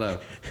overseas. I don't know.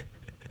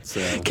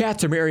 So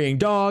Cats are marrying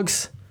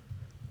dogs.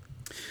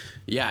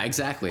 yeah,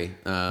 exactly.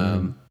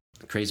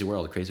 Crazy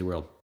world. Crazy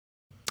world.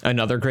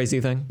 Another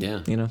crazy thing.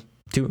 Yeah. You know,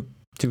 two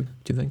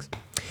things.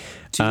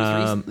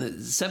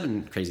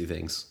 7 crazy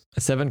things.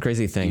 7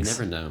 crazy You things.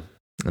 never know.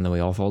 And then we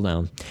all fall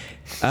down.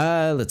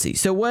 Let's see.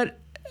 So what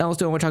else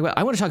do I want to talk about?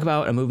 I want to talk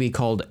about a movie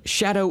called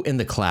Shadow in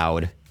the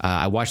Cloud.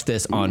 I watched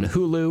this on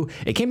Hulu.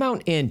 It came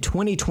out in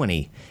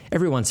 2020,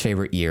 everyone's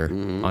favorite year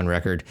on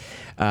record.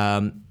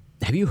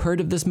 Have you heard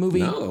of this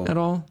movie at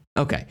all?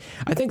 Okay.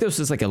 I think this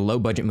is like a low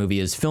budget movie.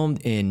 It's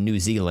filmed in New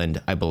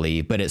Zealand, I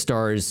believe, but it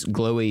stars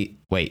Chloe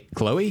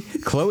Grace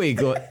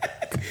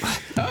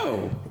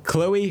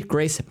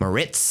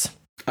Moretz.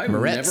 I've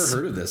never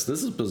heard of this.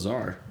 This is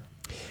bizarre.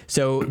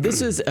 So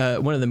this is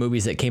one of the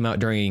movies that came out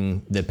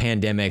during the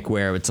pandemic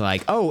where it's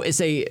like, oh,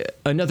 it's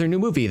another new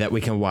movie that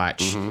we can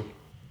watch.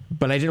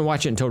 But I didn't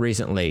watch it until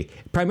recently,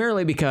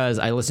 primarily because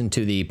I listened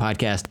to the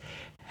podcast,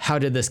 How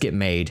Did This Get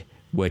Made?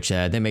 Which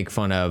they make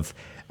fun of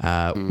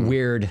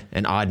weird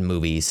and odd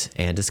movies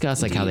and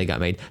discuss like how they got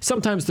made.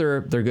 Sometimes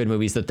they're good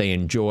movies that they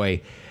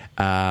enjoy.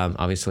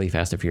 Obviously,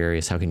 Fast and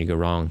Furious, how can you go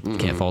wrong?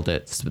 Can't fault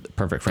it. It's the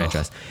perfect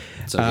franchise.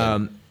 So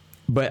good.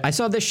 But I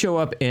saw this show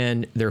up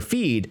in their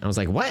feed. I was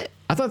like, what?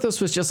 I thought this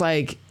was just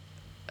like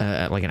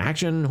an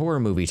action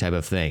horror movie type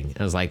of thing.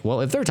 I was like,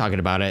 well, if they're talking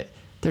about it,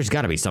 there's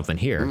got to be something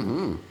here.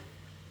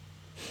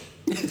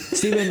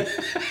 Steven,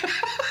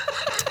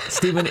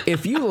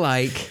 if you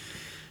like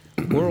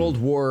World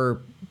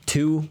War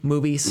II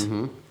movies,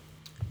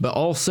 but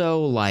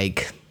also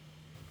like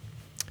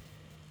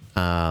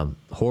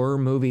horror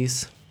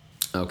movies.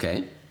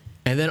 Okay.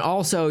 And then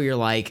also you're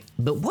like,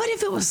 but what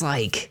if it was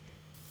like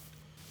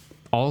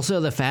also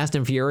the Fast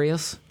and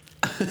Furious?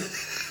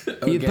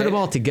 You put them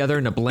all together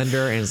in a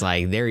blender and it's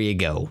like, there you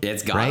go.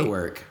 It's gotta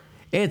work.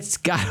 It's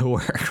gotta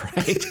work,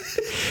 right?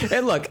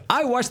 And look,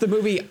 I watched the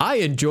movie. I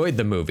enjoyed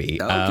the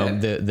movie. Okay.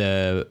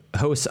 The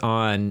hosts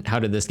on How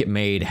Did This Get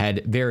Made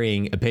had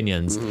varying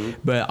opinions,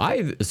 but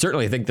I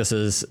certainly think this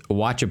is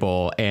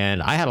watchable,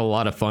 and I had a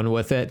lot of fun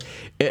with it.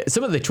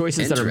 Some of the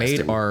choices that are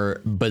made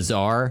are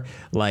bizarre,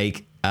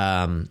 like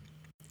I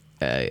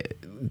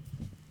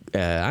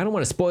don't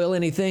want to spoil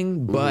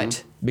anything,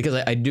 but because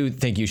I do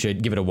think you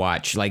should give it a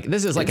watch. Like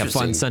this is like a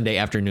fun Sunday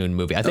afternoon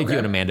movie. I think you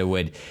and Amanda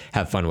would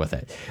have fun with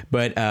it.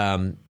 But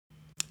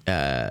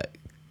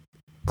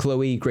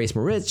Chloe Grace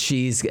Moretz,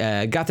 she's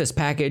got this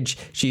package.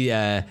 She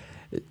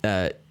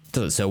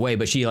doesn't so away,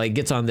 but she like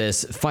gets on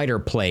this fighter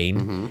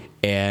plane,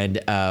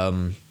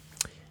 and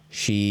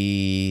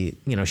she,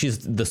 you know, she's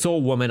the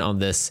sole woman on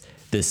this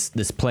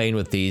plane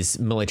with these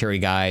military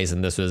guys,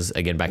 and this was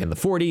again back in the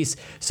 40s,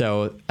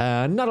 so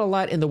not a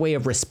lot in the way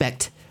of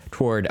respect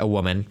toward a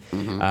woman.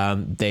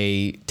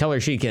 They tell her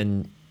she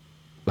can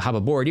hop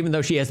aboard, even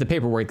though she has the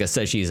paperwork that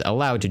says she's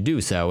allowed to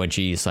do so, and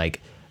she's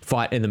like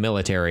fought in the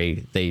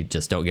military. They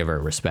just don't give her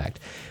respect.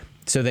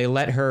 So they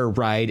let her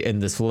ride in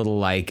this little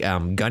like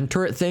gun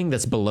turret thing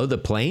that's below the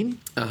plane.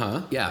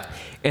 Yeah.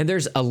 And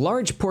there's a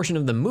large portion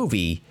of the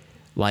movie,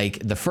 like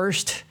the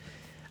first,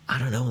 I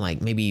don't know,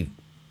 like maybe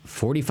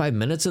 45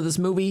 minutes of this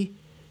movie,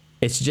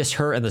 it's just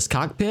her in this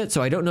cockpit.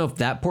 So I don't know if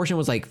that portion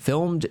was like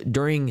filmed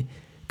during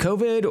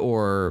COVID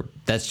or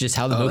that's just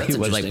how the movie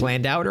was like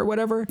planned out or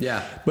whatever.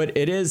 Yeah. But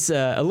it is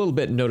a little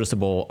bit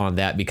noticeable on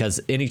that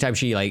because anytime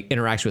she like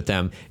interacts with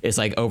them, it's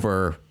like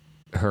over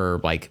her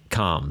like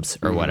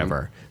comms or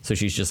whatever. So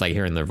she's just like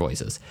hearing their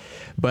voices.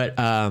 But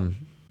I'm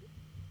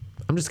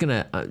just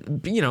gonna,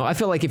 I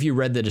feel like if you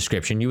read the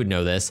description, you would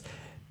know this.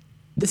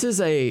 This is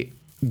a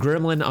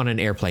Gremlin on an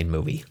airplane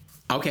movie.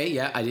 Okay,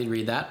 yeah, I did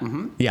read that.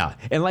 Yeah,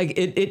 and like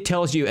it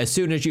tells you as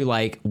soon as you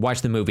like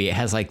watch the movie, it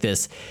has like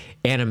this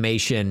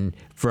animation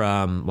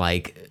from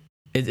like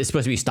it's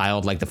supposed to be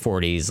styled like the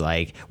 40s,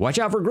 like watch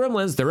out for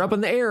gremlins, they're up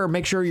in the air,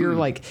 make sure you're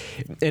like,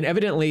 and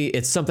evidently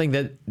it's something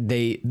that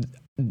they,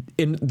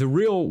 in the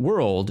real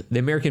world, the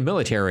American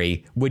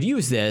military would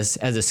use this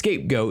as a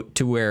scapegoat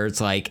to where it's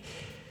like,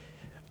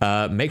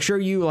 make sure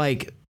you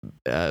like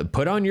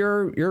put on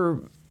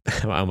your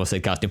I almost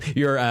said costume,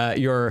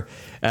 your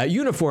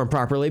uniform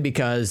properly,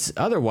 because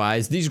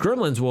otherwise these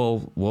gremlins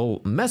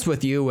will mess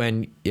with you,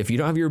 and if you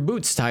don't have your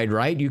boots tied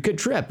right, you could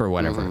trip or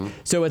whatever.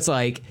 So it's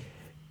like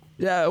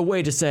a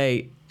way to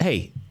say,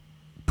 hey,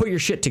 put your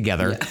shit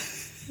together.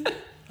 Yeah.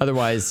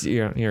 Otherwise,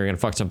 you're gonna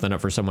fuck something up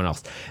for someone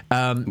else.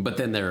 But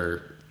then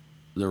they're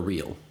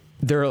real.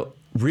 They're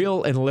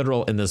real and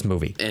literal in this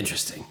movie.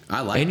 Interesting.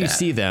 I like that. And you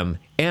see them.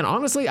 And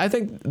honestly, I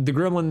think the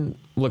gremlin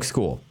looks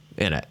cool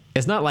in it.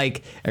 It's not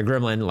like a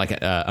gremlin, like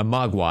a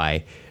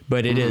mogwai,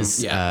 but it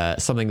is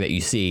something that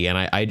you see. And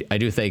I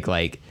do think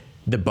like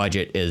the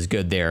budget is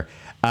good there.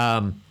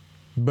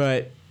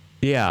 But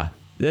yeah,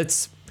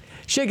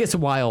 shit gets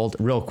wild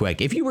real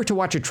quick. If you were to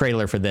watch a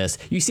trailer for this,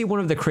 you see one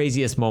of the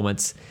craziest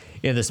moments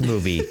in this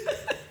movie.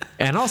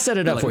 And I'll set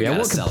it up for you.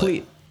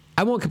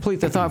 I won't complete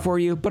the thought for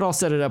you, but I'll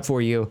set it up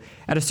for you.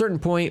 At a certain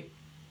point,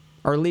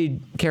 our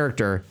lead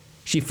character,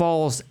 she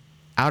falls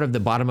out of the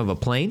bottom of a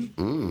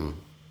plane.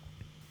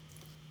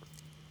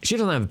 She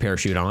doesn't have a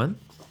parachute on.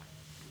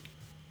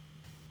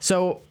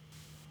 So,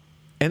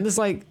 and this,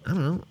 like, I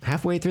don't know,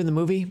 halfway through the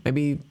movie,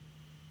 maybe,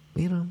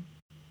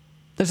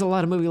 there's a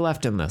lot of movie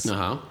left in this.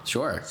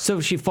 Sure.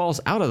 So she falls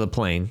out of the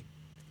plane,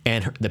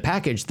 and the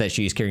package that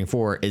she's carrying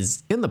for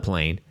is in the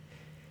plane.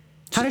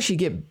 How does she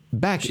get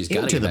back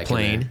into the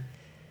plane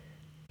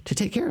to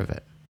take care of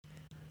it?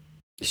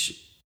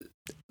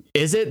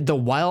 Is it the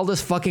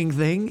wildest fucking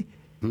thing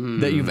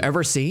that you've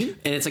ever seen?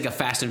 And it's like a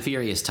Fast and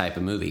Furious type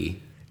of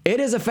movie. It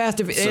is a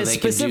Fast and Furious.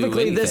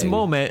 Specifically, this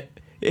moment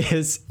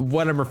is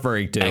what I'm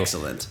referring to.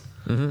 Excellent.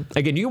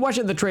 Again, you can watch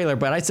it in the trailer,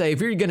 but I'd say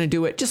if you're going to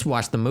do it, just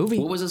watch the movie.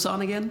 What was this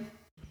on again?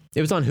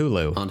 It was on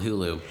Hulu. On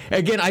Hulu.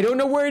 Again, I don't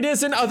know where it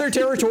is in other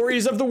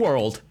territories of the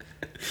world,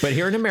 but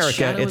here in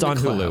America, it's on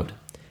Hulu.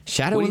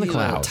 Shadow in the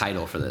Cloud. What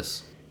title for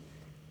this?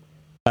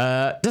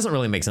 Doesn't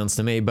really make sense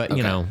to me, but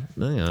you know,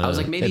 I was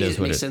like, maybe it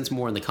makes sense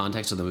more in the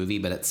context of the movie,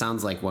 but it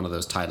sounds like one of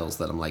those titles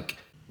that I'm like,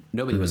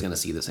 nobody was going to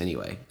see this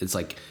anyway. It's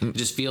like, it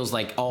just feels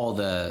like all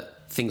the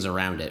things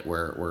around it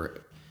we're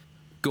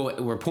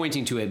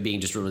pointing to it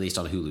being just released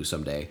on Hulu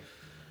someday.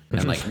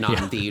 And like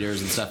not in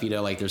theaters and stuff,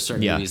 like there's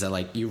certain movies that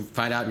like you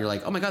find out and you're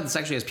like, oh my God, this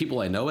actually has people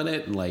I know in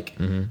it and like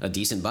a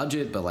decent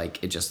budget, but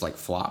like it just like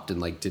flopped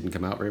and like didn't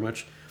come out very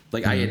much.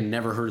 Like I had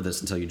never heard of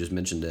this until you just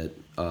mentioned it.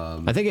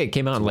 I think it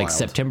came out in like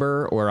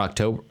September or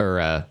October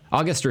or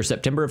August or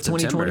September of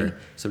 2020.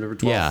 September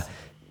 12th. Yeah.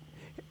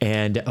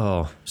 And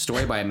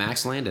story by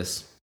Max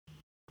Landis.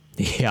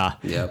 Yeah,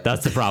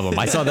 that's the problem.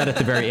 I saw that at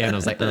the very end. I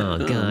was like, oh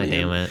God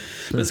damn it.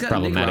 It's got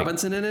problematic. Nick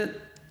Robinson in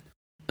it.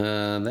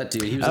 That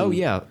dude. He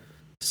was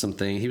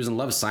something. He was in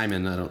Love,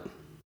 Simon. I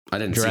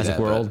didn't Jurassic see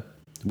that, World.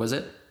 Was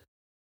it?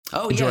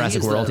 Oh yeah,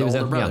 Jurassic World. He was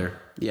older brother.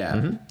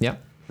 Yeah. Yeah.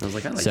 I was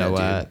like, I like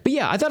that dude. But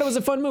yeah, I thought it was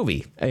a fun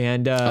movie,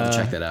 and I'll have to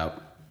check that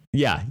out.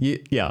 Yeah.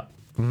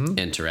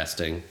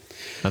 Interesting.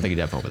 I think you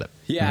definitely with it.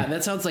 Yeah,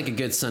 that sounds like a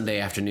good Sunday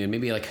afternoon.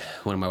 Maybe like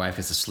when my wife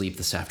is asleep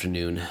this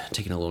afternoon,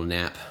 taking a little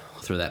nap,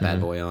 throw that bad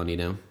boy on,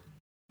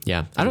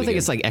 Yeah, I don't think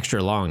it's like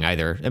extra long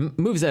either. It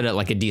moves at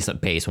like a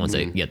decent pace once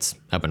it gets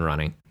up and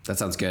running. That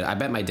sounds good. I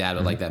bet my dad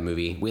would like that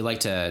movie. We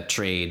like to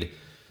trade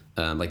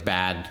like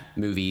bad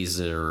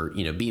movies or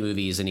B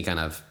movies, any kind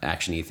of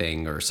actiony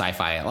thing or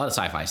sci-fi. A lot of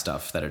sci-fi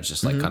stuff that are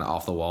just like kind of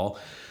off the wall.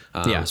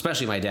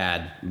 Especially my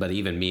dad, but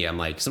even me, I'm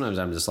like, sometimes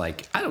I'm just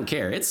like, I don't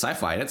care. It's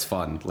sci-fi. It's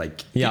fun.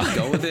 Like, you just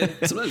go with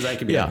it. Sometimes that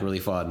can be like really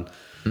fun.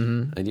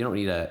 And you don't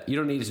need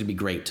it to be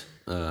great.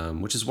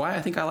 Which is why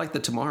I think I like the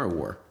Tomorrow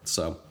War.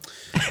 So,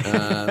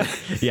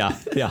 yeah.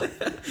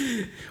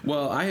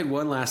 Well, I had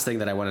one last thing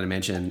that I wanted to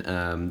mention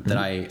that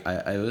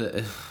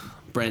I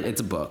Brent,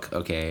 it's a book,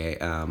 okay.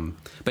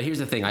 But here's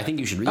the thing: I think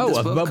you should read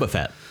this book. Boba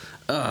Fett.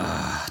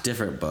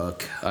 Different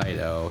book. I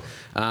know.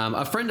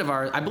 A friend of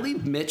ours, I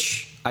believe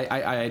Mitch.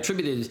 I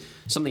attributed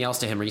something else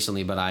to him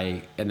recently, but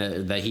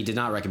that he did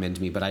not recommend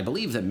to me. But I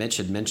believe that Mitch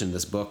had mentioned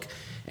this book,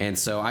 and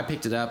so I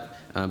picked it up.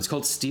 It's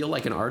called Steal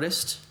Like an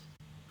Artist.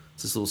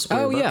 It's this little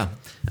square book. Yeah.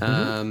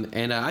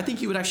 And I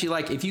think you would actually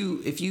like if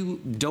you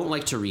don't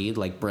like to read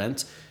like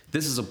Brent.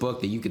 This is a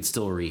book that you could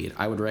still read.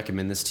 I would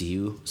recommend this to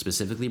you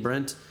specifically,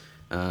 Brent.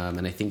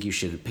 And I think you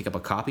should pick up a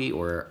copy,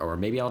 or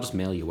maybe I'll just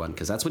mail you one,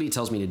 because that's what he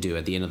tells me to do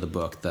at the end of the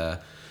book.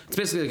 It's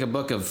basically like a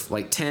book of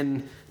like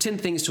 10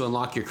 things to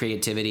unlock your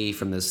creativity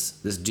from this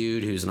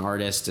dude who's an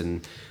artist,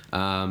 and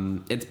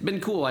it's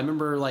been cool. I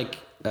remember like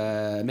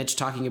Mitch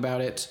talking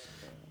about it,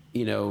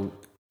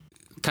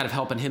 kind of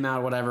helping him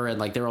out or whatever, and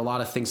like there were a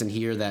lot of things in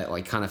here that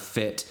like kind of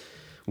fit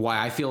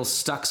why I feel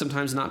stuck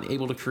sometimes not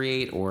able to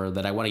create, or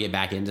that I want to get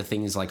back into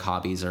things like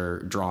hobbies or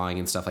drawing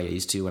and stuff like I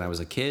used to when I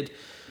was a kid.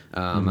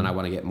 And I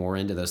want to get more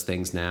into those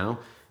things now.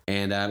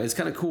 And it's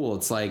kind of cool.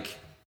 It's like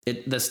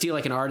the Steal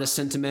Like an Artist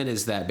sentiment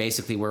is that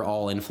basically we're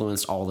all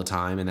influenced all the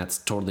time, and that's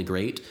totally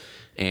great.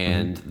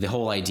 And the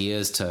whole idea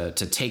is to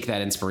take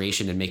that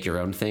inspiration and make your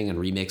own thing and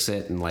remix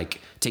it and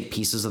like take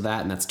pieces of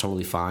that, and that's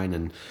totally fine.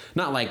 And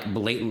not like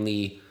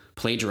blatantly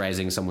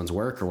plagiarizing someone's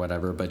work or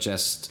whatever, but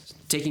just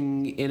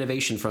taking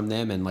innovation from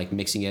them and like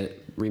remixing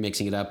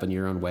it up in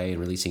your own way and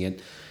releasing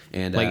it.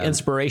 And Like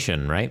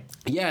inspiration, right?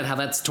 yeah, and how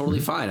that's totally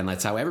fine, and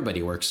that's how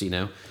everybody works,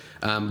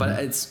 But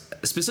it's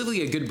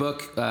specifically a good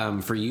book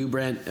for you,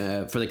 Brent,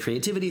 for the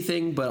creativity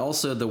thing, but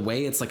also the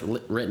way it's like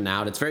written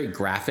out. It's very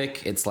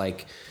graphic. It's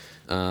like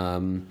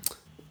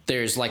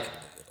there's like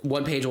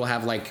one page will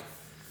have like,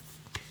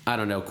 I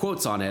don't know,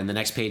 quotes on it, and the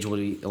next page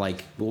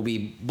will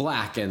be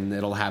black, and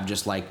it'll have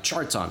just like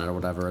charts on it or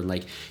whatever. And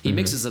like he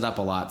mixes it up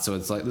a lot, so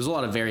it's like there's a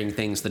lot of varying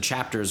things. The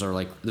chapters are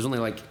like there's only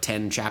like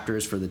 10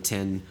 chapters for the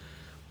 10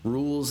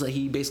 rules that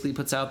he basically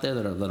puts out there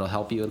that'll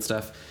help you and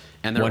stuff.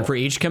 And one for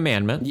each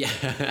commandment. Yeah.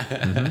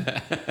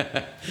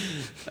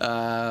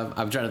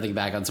 I'm trying to think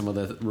back on some of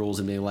the rules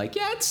and being like,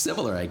 yeah, it's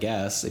similar, I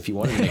guess. If you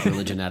want to make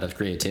religion out of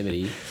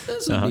creativity,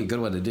 this would be a good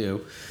one to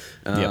do.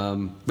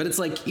 But it's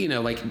like,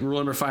 like rule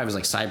number 5 is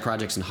like side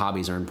projects and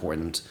hobbies are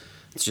important.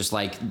 It's just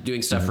like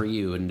doing stuff for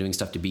you and doing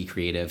stuff to be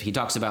creative. He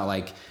talks about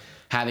like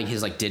having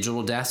his like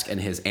digital desk and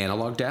his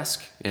analog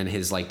desk, and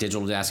his like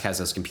digital desk has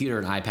his computer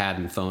and iPad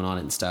and phone on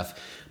it and stuff,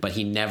 but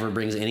he never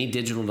brings any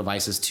digital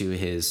devices to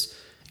his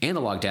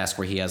analog desk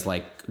where he has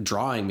like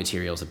drawing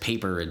materials and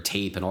paper and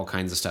tape and all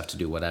kinds of stuff to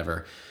do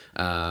whatever.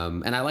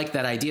 And I like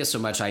that idea so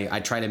much. I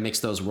try to mix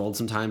those worlds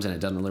sometimes, and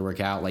it doesn't really work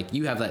out. Like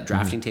you have that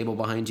drafting table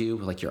behind you,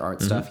 like your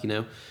art stuff,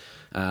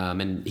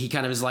 and he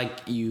kind of is like,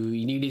 you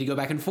need to go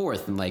back and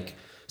forth, and like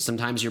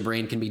sometimes your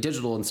brain can be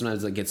digital, and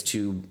sometimes it gets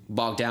too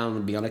bogged down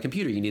and be on a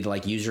computer. You need to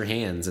like use your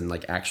hands and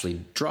like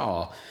actually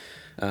draw.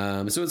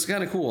 So it's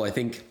kind of cool. I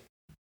think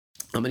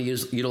I'm going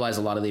to utilize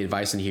a lot of the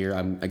advice in here.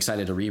 I'm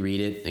excited to reread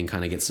it and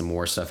kind of get some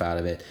more stuff out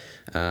of it.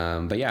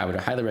 But yeah, I would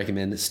highly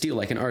recommend Steal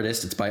Like an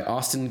Artist. It's by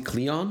Austin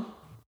Kleon.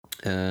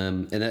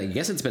 And I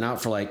guess it's been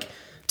out for like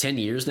 10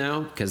 years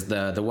now, because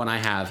the one I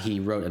have, he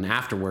wrote an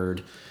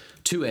afterword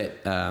to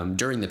it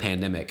during the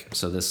pandemic.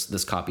 So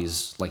this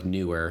copy's like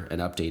newer and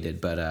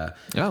updated. But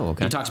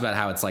he talks about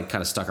how it's like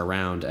kind of stuck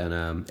around,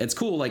 and it's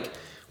cool. Like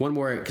one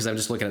more, because I'm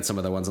just looking at some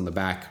of the ones on the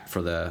back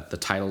for the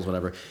titles,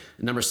 whatever.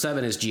 Number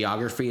 7 is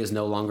Geography is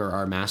no longer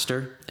our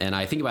master. And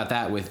I think about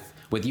that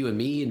with you and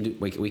me,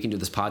 and we can do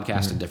this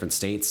podcast in different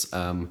states.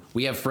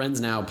 We have friends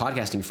now,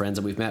 podcasting friends,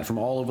 that we've met from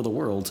all over the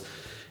world.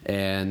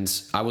 And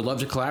I would love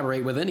to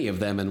collaborate with any of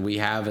them. And we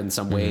have in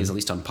some ways, at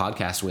least on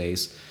podcast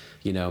ways,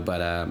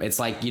 but it's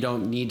like, you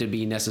don't need to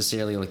be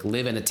necessarily like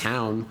live in a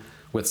town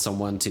with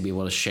someone to be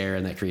able to share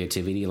in that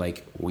creativity.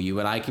 Like you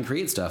and I can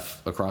create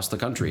stuff across the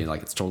country, and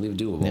like it's totally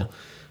doable. Yeah.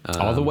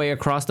 All the way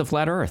across the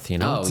flat Earth,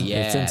 Oh,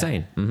 it's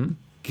insane.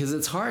 Because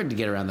it's hard to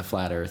get around the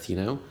flat Earth,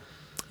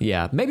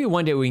 Yeah, maybe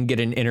one day we can get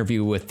an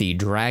interview with the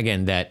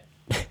dragon that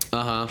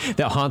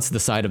that haunts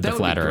the side of the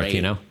flat Earth.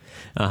 Great.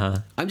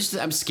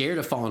 I'm scared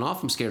of falling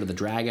off. I'm scared of the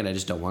dragon. I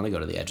just don't want to go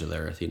to the edge of the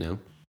Earth.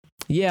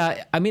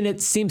 Yeah, I mean,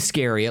 it seems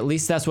scary. At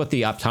least that's what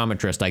the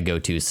optometrist I go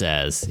to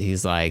says.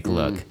 He's like,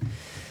 look,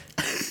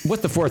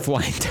 what's the fourth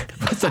line?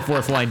 What's the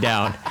fourth line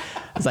down?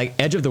 It's like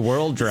edge of the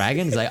world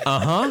dragon. He's like,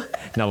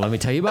 now let me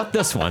tell you about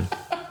this one.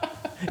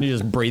 And he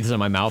just breathes in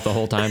my mouth the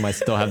whole time. I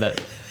still have that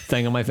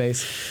thing on my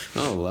face.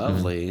 Oh,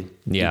 lovely.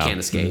 Yeah. You can't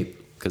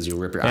escape because you'll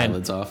rip your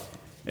eyelids off.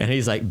 And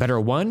he's like, better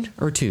 1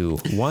 or 2?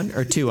 1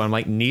 or 2? I'm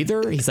like,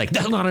 neither. He's like,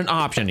 that's not an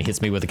option. He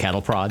hits me with a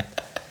cattle prod.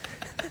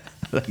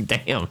 Like,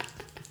 damn.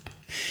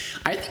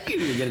 I think you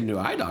need to get a new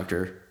eye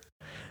doctor.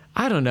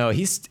 I don't know.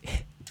 He's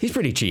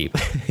pretty cheap.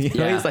 He's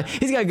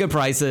got good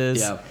prices.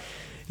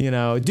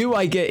 Yeah. Do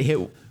I get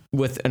hit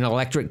with an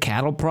electric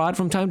cattle prod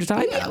from time to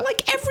time? Yeah,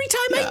 like every time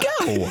I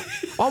go.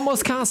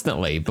 Almost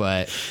constantly,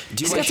 but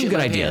he's got some good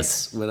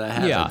ideas. When that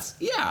happens.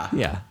 Yeah.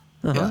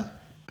 Yeah.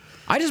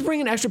 I just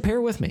bring an extra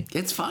pair with me.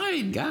 It's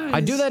fine, guys.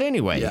 I do that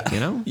anyway,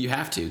 You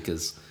have to,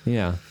 because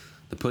the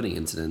pudding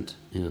incident,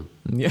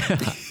 Yeah.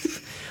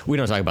 We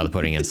don't talk about the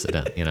pudding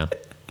incident,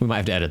 We might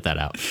have to edit that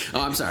out.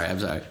 Oh, I'm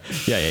sorry.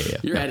 Yeah.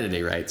 You're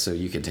editing, right? So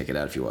you can take it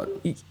out if you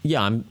want.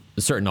 Yeah, I'm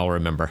certain I'll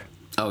remember.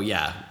 Oh,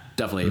 yeah.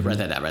 Definitely. Write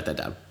that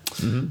down.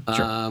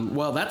 Sure.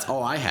 Well, that's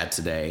all I had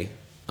today.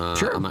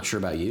 Sure. I'm not sure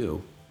about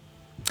you.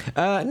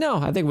 No,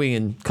 I think we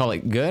can call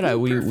it good.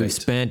 We've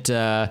spent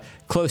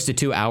close to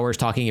 2 hours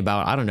talking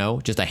about, I don't know,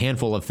 just a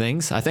handful of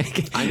things, I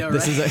think. I know,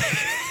 this right?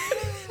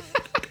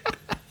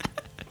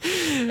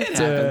 It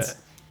happens.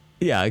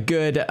 Yeah, a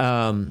good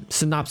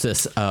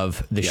synopsis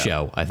of the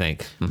show, I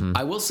think.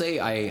 I will say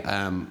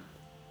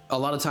a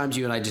lot of times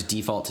you and I just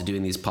default to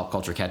doing these pop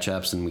culture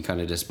catch-ups, and we kind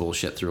of just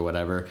bullshit through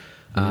whatever.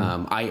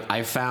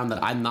 I found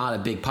that I'm not a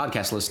big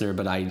podcast listener,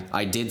 but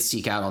I did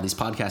seek out all these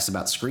podcasts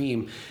about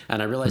Scream,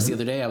 and I realized the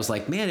other day, I was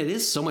like, man, it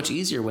is so much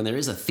easier when there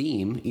is a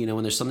theme,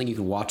 when there's something you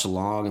can watch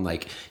along and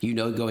like,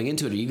 going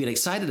into it, or you get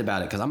excited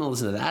about it because I'm going to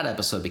listen to that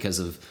episode because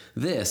of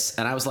this.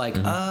 And I was like,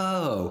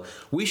 oh,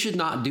 we should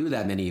not do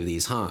that many of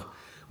these, huh?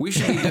 We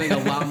should be doing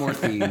a lot more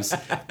themes,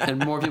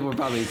 and more people would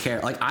probably care.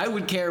 Like, I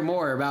would care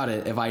more about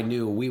it if I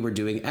knew we were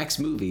doing X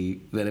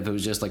movie than if it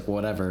was just like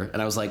whatever. And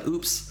I was like,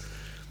 oops,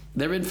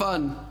 They've been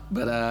fun,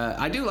 but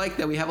I do like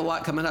that we have a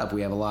lot coming up.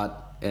 We have a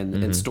lot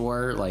in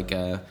store, like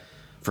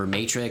for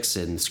Matrix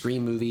and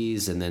Scream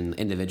movies, and then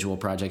individual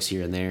projects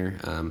here and there.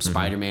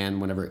 Spider-Man,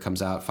 whenever it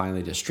comes out,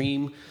 finally to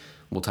stream,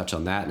 we'll touch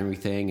on that and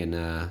everything.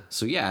 And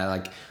so yeah,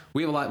 like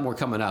we have a lot more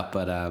coming up,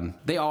 but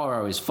they all are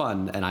always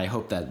fun, and I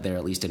hope that they're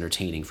at least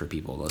entertaining for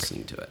people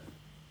listening to it.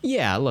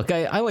 Yeah, look,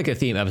 I like a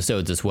theme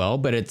episodes as well,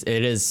 but it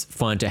is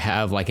fun to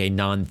have like a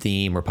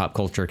non-theme or pop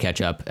culture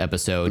catch-up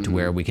episode to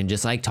where we can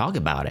just like talk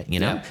about it, you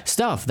know? Yeah.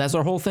 Stuff, that's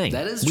our whole thing.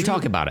 That is we true.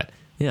 talk about it.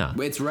 Yeah.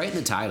 It's right in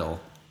the title.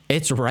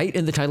 It's right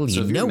in the title. So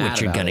you if know you're what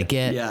mad you're about going to it,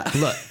 get. yeah.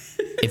 Look,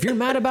 if you're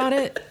mad about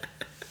it,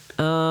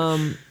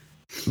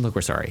 look,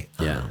 we're sorry.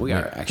 Yeah, we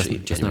are actually.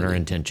 That's not our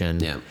intention.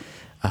 Yeah.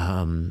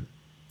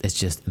 It's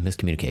just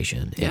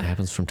miscommunication. Yeah. It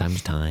happens from time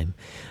to time.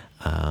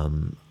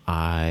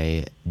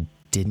 I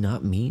did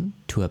not mean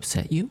to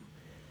upset you.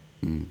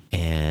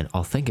 And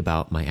I'll think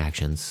about my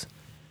actions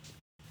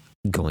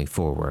going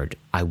forward.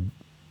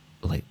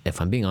 Like, if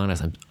I'm being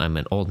honest, I'm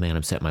an old man.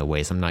 I'm set in my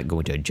ways. I'm not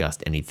going to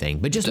adjust anything.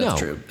 But just know,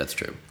 True. That's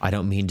true. I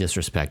don't mean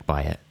disrespect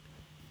by it.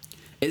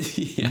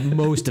 Yeah.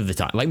 Most of the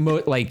time,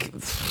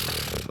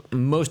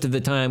 most of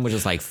the time, which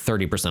is like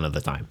 30% of the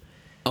time.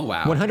 Oh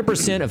wow.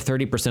 100% of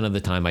 30% of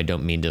the time, I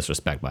don't mean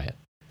disrespect by it.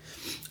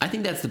 I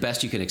think that's the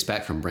best you can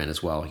expect from Brent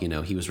as well. You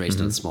know, he was raised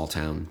in a small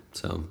town,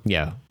 so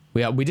Yeah,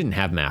 we didn't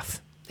have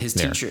math. his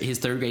there. teacher, his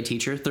third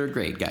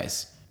grade,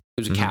 guys,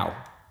 it was a cow.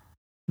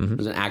 It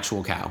was an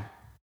actual cow.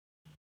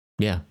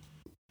 Yeah,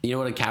 You know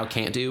what a cow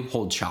can't do?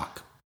 Hold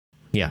chalk.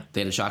 yeah.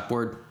 They had a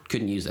chalkboard,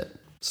 couldn't use it.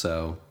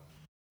 So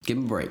give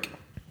him a break.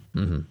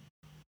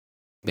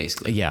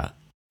 Basically. Yeah,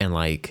 and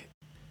like,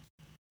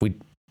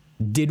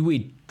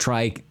 we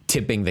try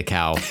tipping the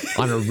cow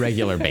on a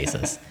regular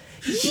basis?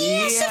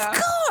 Yes,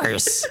 of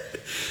course.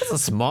 It's a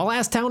small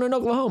ass town in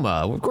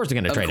Oklahoma. Of course,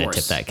 they're going to try to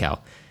tip that cow.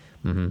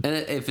 And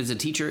if it's a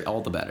teacher,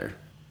 all the better.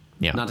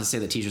 Yeah, Not to say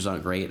that teachers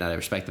aren't great and I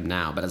respect them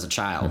now, but as a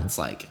child, it's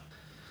like,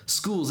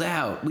 school's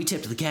out, we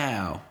tipped the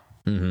cow.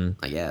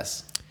 I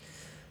guess.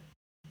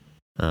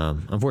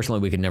 Unfortunately,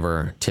 we could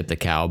never tip the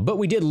cow, but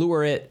we did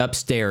lure it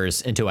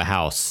upstairs into a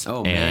house.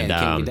 Oh man, and, it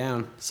can't get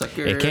down.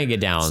 Sucker. it can't get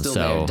down, Still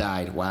so- there,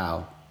 died.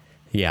 Wow.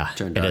 Yeah,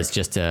 Turned it dark. is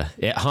just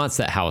it haunts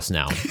that house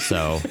now.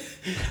 So,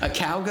 A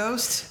cow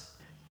ghost?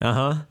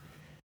 uh-huh.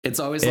 It's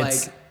always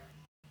It's- like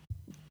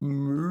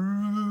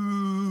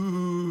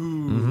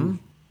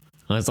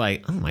I was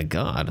like, oh my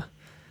God.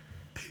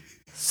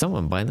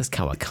 Someone buy this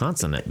cow a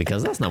consonant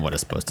because that's not what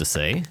it's supposed to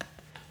say.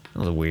 That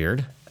was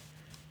weird.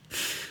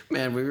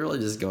 man, we really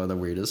just go on the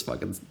weirdest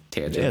fucking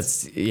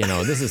tangents. It's,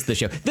 this is the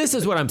show. This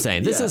is what I'm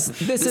saying. This Yeah. is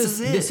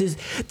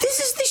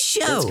This the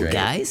show, That's great.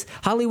 guys.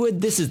 Hollywood,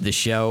 this is the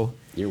show.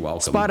 You're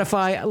welcome.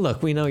 Spotify,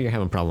 look, we know you're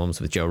having problems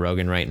with Joe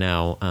Rogan right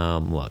now.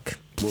 Look,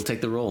 We'll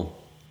take the role.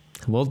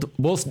 we'll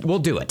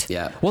do it.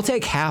 Yeah. We'll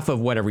take half of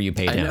whatever you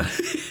paid him.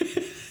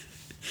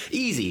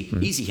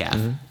 Easy half.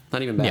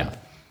 Not even bad. Yeah.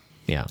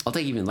 Yeah. I'll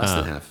take even less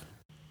than half.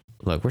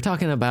 Look, we're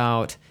talking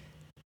about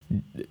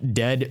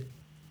dead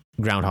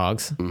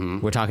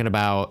groundhogs. We're talking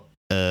about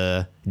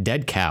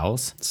dead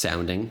cows.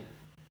 Sounding,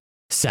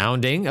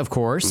 of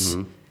course.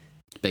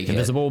 Big hit.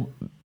 Invisible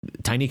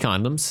tiny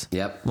condoms.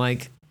 Yep.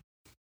 Like,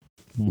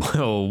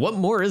 whoa, what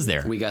more is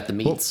there? We got the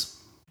meats.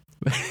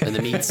 And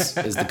the meats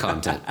is the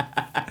content.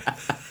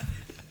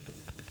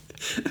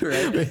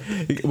 Right?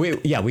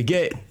 We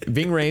get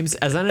Ving Rhames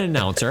as an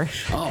announcer.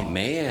 Oh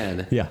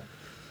man. Yeah.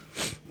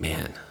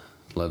 Man.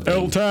 Love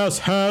Ving. LTAS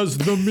has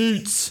the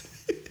meats.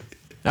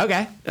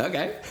 Okay.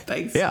 Okay.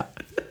 Thanks. Yeah.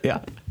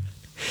 Yeah.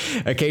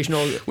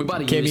 Occasional We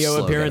bought a used cameo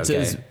slogan,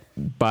 appearances okay?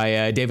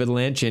 by David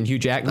Lynch and Hugh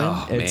Jackman.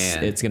 Oh,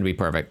 man. It's going to be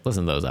perfect.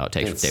 Listen to those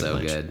outtakes It's from David so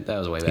Lynch. good. That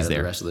was way better than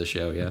there. the rest of the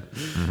show, yeah.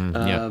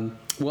 Yeah.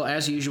 Well,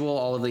 as usual,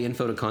 all of the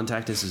info to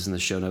contact us is in the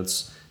show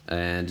notes.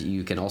 And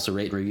you can also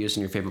rate and review us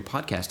in your favorite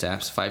podcast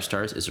apps. 5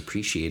 stars is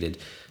appreciated.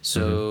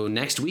 So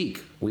next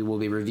week, we will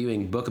be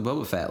reviewing Book of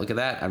Boba Fett. Look at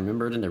that. I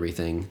remembered and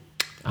everything.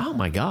 Oh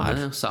my I God.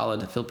 know,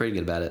 solid. I feel pretty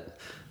good about it.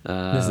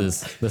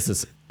 This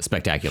is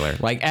spectacular.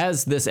 Like,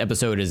 as this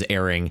episode is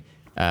airing,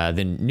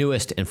 the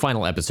newest and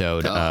final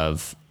episode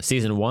of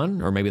season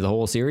 1, or maybe the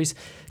whole series,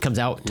 comes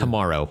out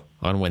tomorrow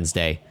on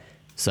Wednesday.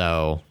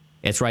 So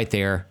it's right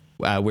there.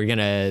 We're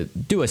gonna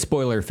do a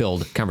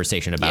spoiler-filled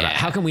conversation about it. Yeah.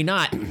 How can we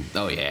not?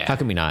 Oh, yeah. How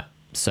can we not?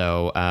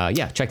 So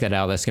check that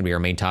out. That's gonna be our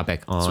main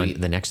topic on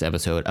Sweet. the next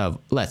episode of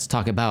Let's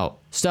Talk About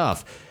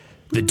Stuff.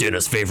 The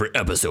Dennis' favorite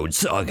episode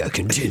saga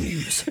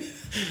continues.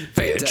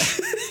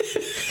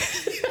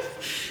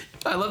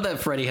 I love that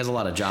Freddy has a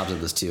lot of jobs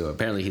in this, too.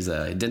 Apparently, he's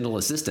a dental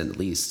assistant, at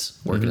least,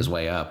 working his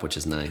way up, which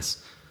is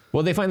nice.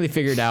 Well, they finally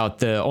figured out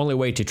the only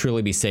way to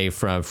truly be safe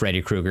from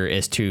Freddy Krueger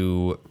is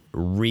to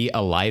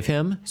re-alive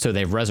him. So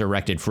they've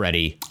resurrected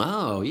Freddy,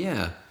 Oh,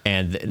 yeah.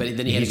 and But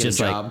then he had to get a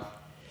job.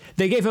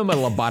 they gave him a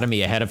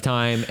lobotomy ahead of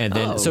time, and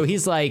then Oh. so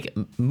he's like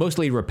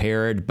mostly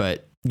repaired,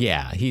 but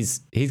yeah, he's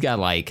got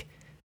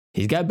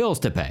bills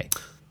to pay.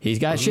 He's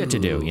got shit to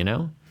do, you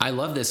know. I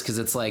love this because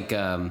it's like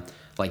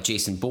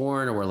Jason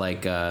Bourne, or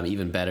like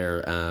even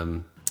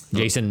better,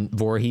 Jason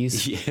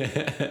Voorhees.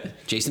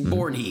 Jason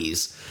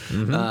Voorhees.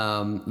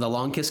 The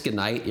Long Kiss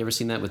Goodnight. You ever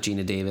seen that with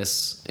Gina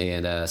Davis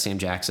and Sam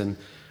Jackson?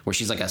 Where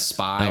she's like a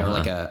spy or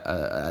like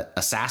a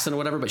assassin or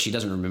whatever, but she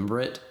doesn't remember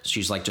it.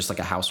 She's like just like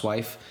a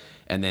housewife,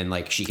 and then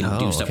like she can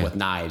do stuff with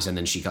knives, and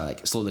then she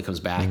like slowly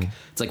comes back.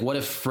 It's like, what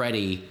if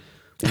Freddy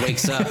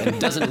wakes up and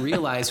doesn't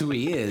realize who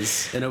he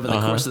is, and over the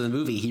course of the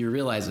movie he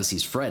realizes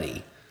he's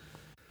Freddy,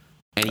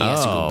 and he has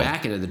to go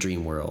back into the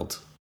dream world.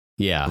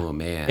 Yeah. Oh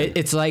man.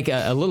 It's like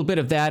a little bit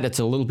of that. It's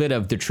a little bit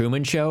of the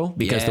Truman Show,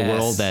 because the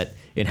world that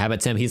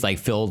inhabits him, he's like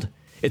filled.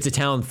 It's a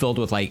town filled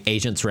with like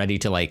agents ready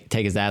to like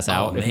take his ass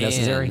out if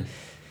necessary.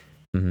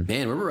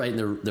 Man, we're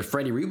writing the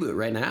Freddy reboot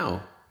right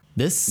now.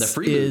 This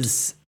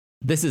is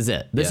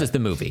it. This is the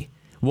movie.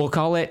 We'll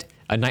call it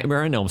A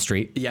Nightmare on Elm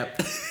Street.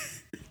 Yep.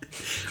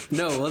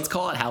 No, let's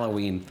call it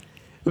Halloween.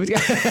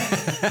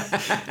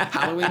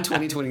 Halloween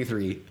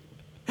 2023.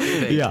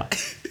 Yeah,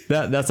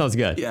 that sounds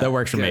good. Yeah, that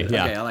works for me.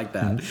 Yeah, okay, I like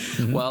that.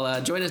 Well,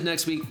 join us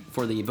next week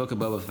for the Book of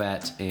Boba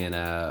Fett,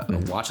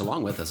 and watch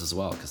along with us as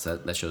well, because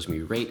that show's gonna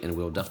be great, and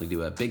we'll definitely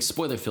do a big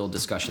spoiler-filled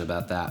discussion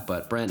about that.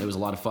 But Brent, it was a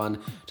lot of fun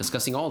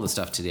discussing all the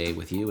stuff today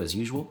with you as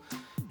usual,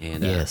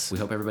 and we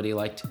hope everybody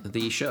liked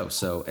the show.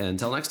 So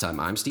until next time,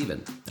 I'm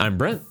Steven. I'm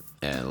Brent,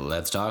 and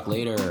let's talk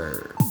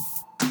later.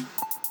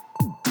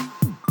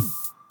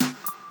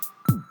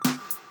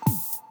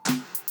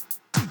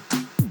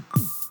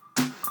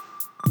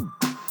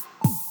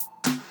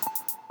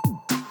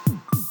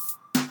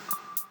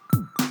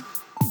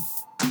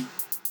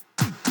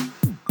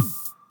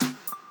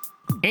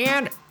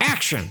 and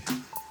action.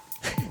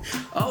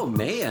 Oh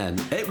man,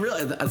 it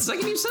really. The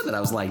second you said that, I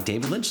was like,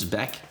 David Lynch is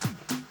back.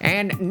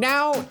 And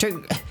now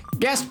to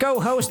guest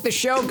co-host the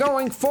show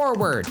going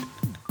forward,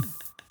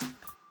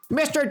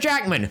 Mr.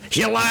 Jackman.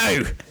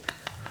 Hello.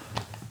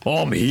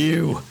 I'm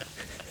Hugh.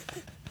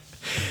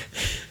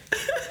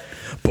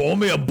 Pour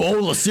me a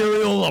bowl of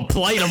cereal on a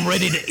plate. I'm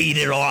ready to eat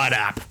it right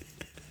up.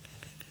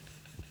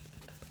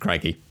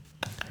 Crikey.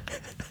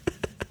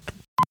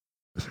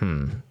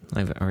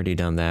 I've already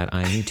done that.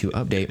 I need to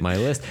update my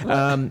list.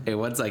 Hey,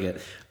 1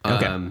 second.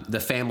 Okay. The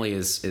family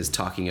is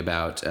talking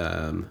about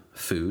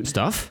food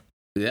Stuff?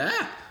 Yeah.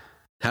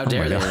 How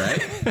dare they,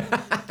 right?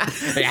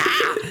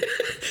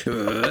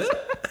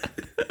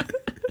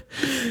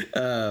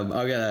 I'm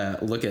gonna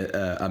look at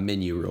a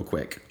menu real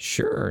quick.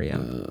 Sure, yeah.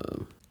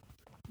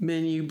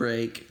 Menu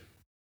break.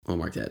 I'll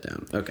mark that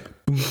down. Okay.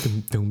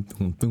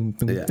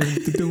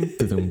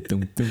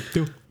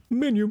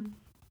 Menu.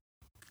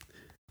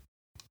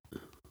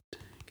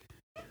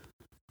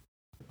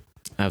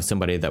 I have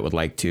somebody that would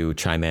like to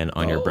chime in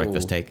on your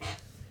breakfast take.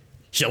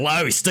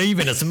 Hello,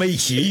 Stephen. It's me,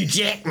 Hugh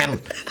Jackman.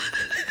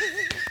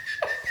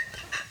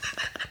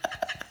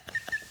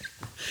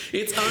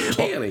 It's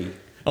uncanny.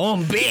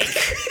 I'm back.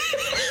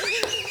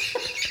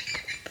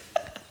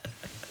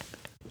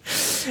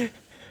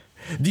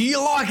 Do you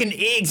like an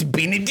eggs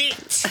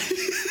Benedict?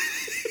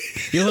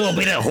 A little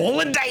bit of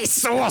holiday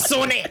sauce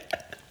on it.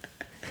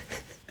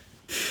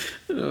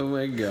 Oh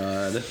my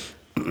god.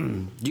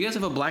 Do you guys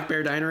have a Black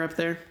Bear Diner up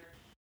there?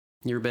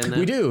 You ever been there?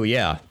 We do,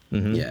 yeah.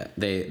 Mm-hmm. Yeah,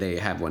 they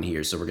have one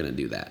here, so we're gonna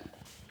do that.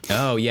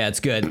 Oh yeah, it's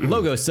good.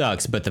 Logo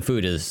sucks, but the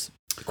food is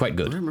quite I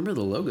good. don't remember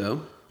the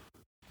logo.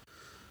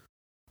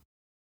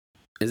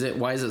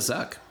 Why does it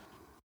suck?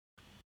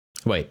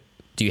 Wait,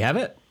 do you have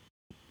it?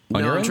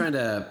 No, I'm trying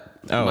to.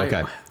 Oh,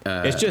 okay.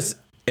 It's just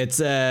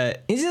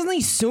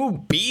like so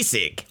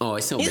basic. Oh,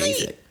 it's so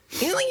basic.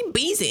 It's like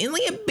basic. It's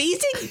like a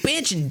basic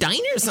bitch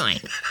diner sign.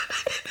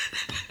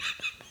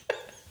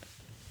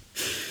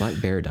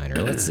 Black Bear Diner.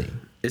 Let's see.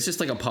 It's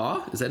just like a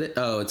paw? Is that it?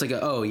 Oh, it's like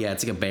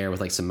a bear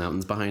with like some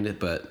mountains behind it,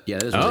 but yeah,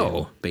 that is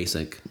really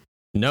basic.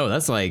 No,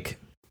 that's like,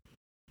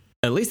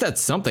 at least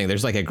that's something.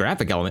 There's like a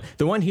graphic element.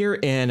 The one here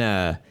in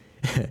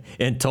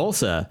in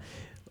Tulsa,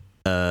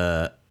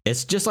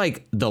 it's just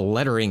like the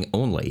lettering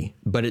only,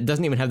 but it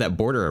doesn't even have that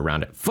border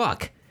around it.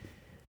 Fuck.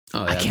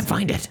 Oh, I can't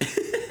find it.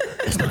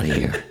 It's not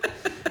here.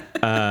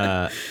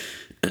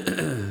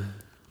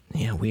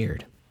 Yeah,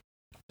 weird.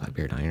 Black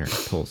Bear Diner,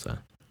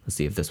 Tulsa. Let's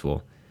see if this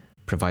will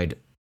provide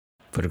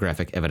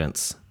photographic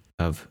evidence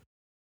of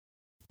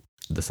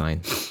the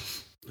sign.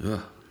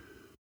 Ugh.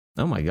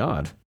 Oh my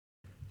god.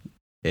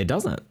 It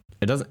doesn't.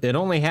 It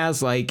only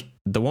has like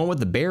the one with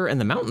the bear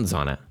and the mountains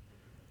on it.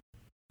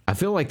 I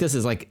feel like this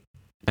is like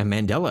a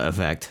Mandela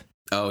effect.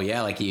 Oh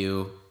yeah, like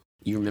you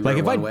remember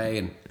like one way,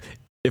 and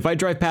if I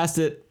drive past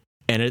it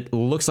and it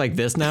looks like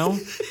this now,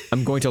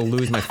 I'm going to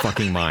lose my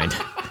fucking mind.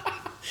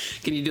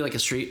 Can you do like a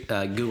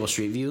Google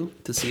Street View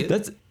to see it?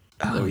 That's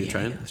what you're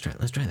trying? Let's try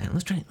that.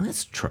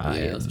 Let's try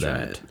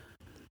it.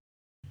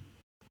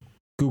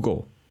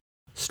 Google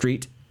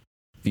Street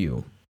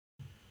View.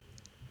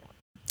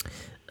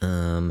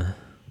 I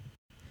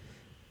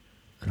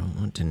don't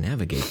want to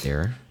navigate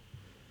there.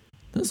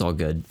 This is all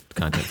good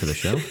content for the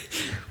show.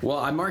 Well,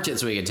 I marked it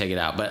so we can take it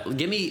out, but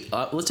give me.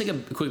 Let's take a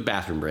quick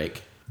bathroom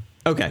break.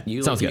 Okay,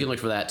 sounds good. You can look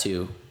for that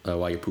too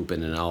while you're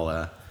pooping, and I'll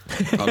go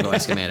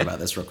ask Amanda about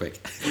this real quick.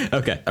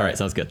 Okay, all right,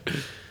 sounds good.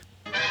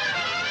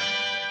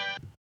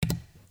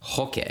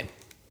 Okay.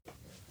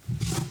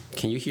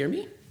 Can you hear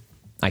me?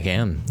 I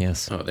can,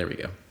 yes. Oh, there we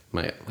go.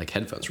 My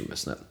headphones were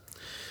messing up.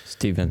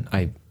 Steven,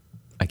 I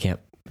can't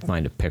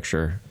find a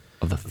picture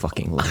of the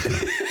fucking logo.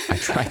 I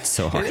tried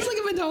so hard. It's like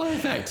a Mandela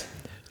effect.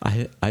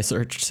 I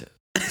searched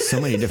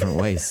so many different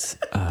ways.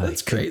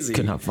 That's crazy.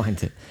 Could not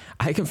find it.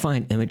 I can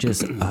find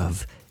images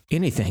of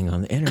anything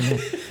on the internet.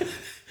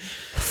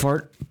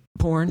 Fart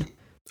porn.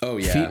 Oh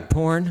yeah. Feet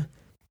porn.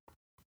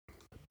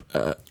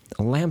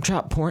 Lamb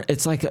chop porn.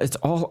 It's like it's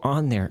all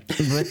on there,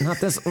 but not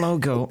this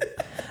logo.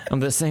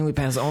 I'm just saying we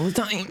pass all the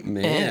time.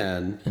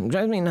 Man, it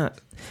drives me nuts.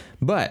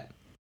 But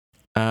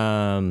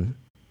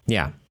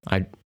yeah,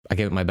 I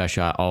give it my best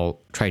shot.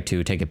 I'll try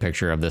to take a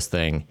picture of this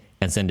thing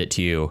and send it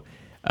to you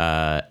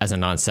as a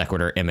non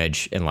sequitur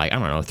image in like, I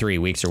don't know, 3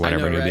 weeks or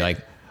whatever. And you'll be like,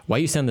 why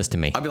you send this to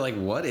me? I'll be like,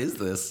 what is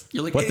this?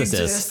 You're like, what it this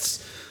exists.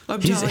 Is? I'm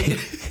telling you.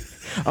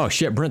 Oh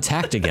shit, Brent's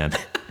hacked again.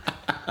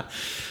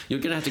 You're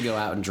gonna have to go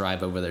out and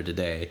drive over there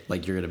today.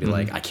 Like you're gonna be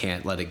like, I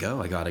can't let it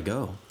go. I gotta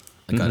go.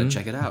 I gotta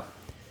check it out.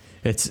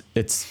 It's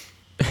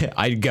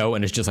I'd go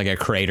and it's just like a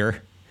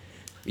crater.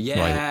 Yeah.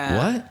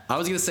 Like, what? I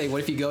was gonna say,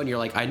 what if you go and you're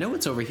like, I know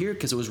it's over here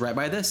because it was right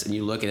by this, and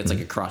you look and it's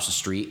like across the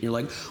street, and you're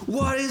like,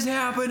 what is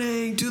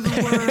happening to the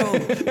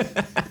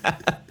world?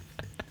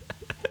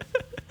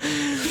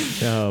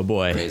 Oh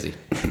boy, Crazy.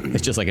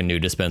 It's just like a new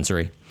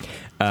dispensary.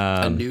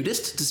 A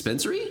nudist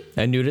dispensary?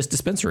 A nudist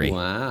dispensary.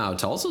 Wow,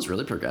 Tulsa's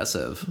really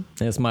progressive.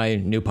 It's my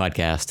new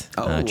podcast.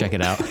 Oh. Check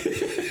it out.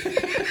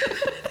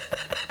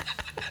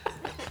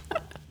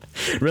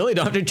 Really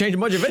don't have to change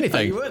much of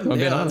anything. You wouldn't. I'm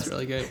being Yeah, honest.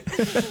 that's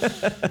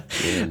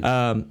really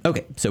good.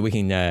 Okay, so we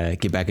can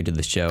get back into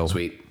the show.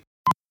 Sweet.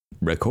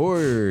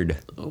 Record.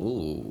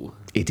 Oh.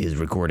 It is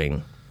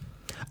recording.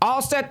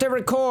 All set to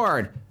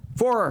record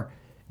for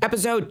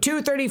episode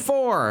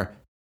 234,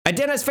 a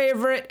Dennis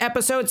favorite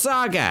episode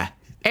saga,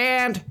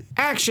 and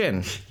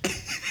action.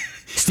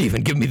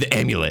 Steven, give me the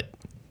amulet.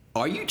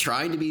 Are you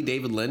trying to be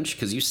David Lynch?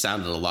 Because you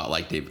sounded a lot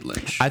like David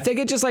Lynch. I think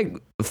it just like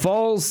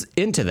falls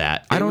into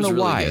that. I don't know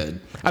really why.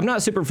 good. I'm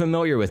not super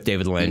familiar with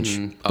David Lynch,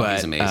 but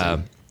he's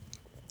amazing.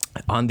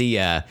 On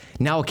the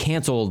now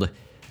canceled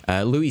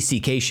Louis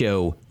C.K.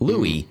 show,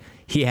 Louis,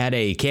 he had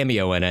a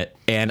cameo in it,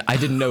 and I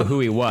didn't know who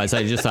he was.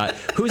 I just thought,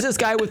 who's this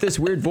guy with this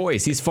weird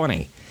voice? He's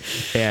funny,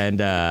 and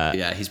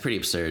yeah, he's pretty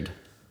absurd.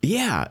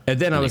 yeah. And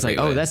then I was like,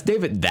 great oh, way. that's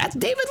David. That's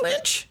David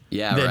Lynch.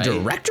 Yeah, the right.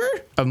 director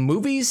of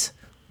movies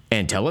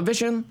and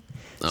television.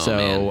 Oh,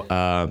 So,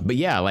 but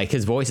yeah, like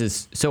his voice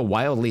is so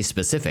wildly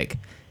specific,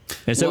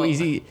 and so Well,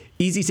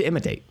 easy to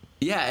imitate.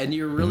 Yeah, and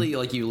you're really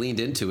like you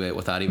leaned into it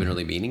without even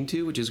really meaning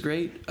to, which is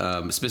great.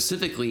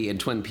 Specifically in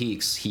Twin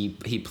Peaks, he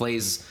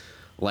plays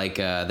like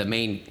the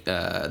main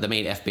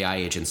FBI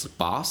agent's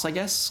boss, I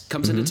guess,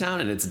 comes into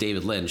town, and it's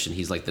David Lynch, and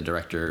he's like the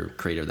director,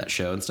 creator of that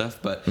show and stuff.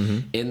 But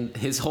in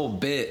his whole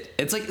bit,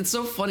 it's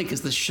so funny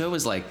because the show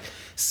is like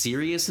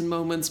serious in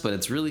moments, but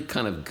it's really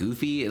kind of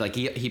goofy. Like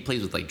he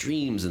plays with like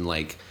dreams and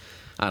like,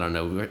 I don't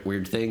know,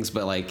 weird things,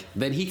 but like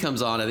then he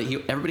comes on and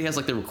everybody has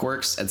like their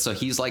quirks, and so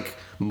he's like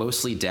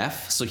mostly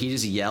deaf, so he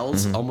just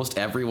yells almost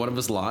every one of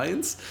his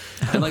lines,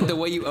 and like the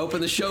way you open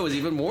the show is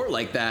even more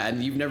like that,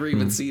 and you've never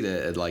even seen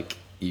it, and like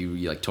you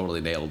like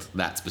totally nailed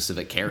that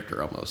specific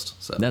character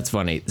almost. So That's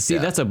funny. See,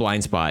 that's a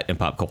blind spot in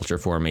pop culture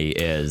for me.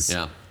 Is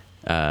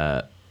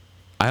I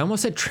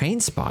almost said Train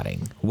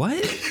Spotting. What?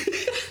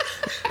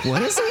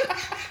 What is it?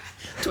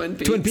 Twin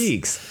Peaks. Twin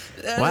Peaks.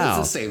 Wow.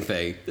 It's the same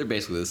thing. They're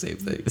basically the same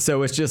thing.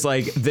 So it's just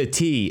like the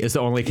T is the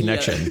only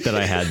connection that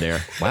I had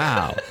there.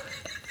 Wow.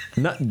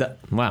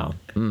 Wow.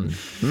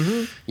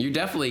 You're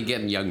definitely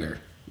getting younger.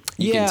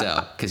 You Yeah, can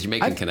tell because you're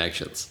making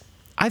connections.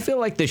 I feel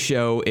like the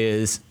show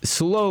is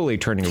slowly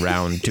turning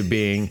around to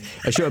being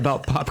a show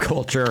about pop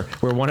culture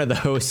where one of the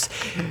hosts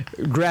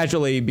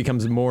gradually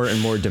becomes more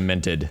and more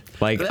demented.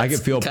 Like That's I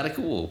could feel kind of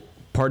cool.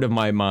 part of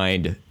my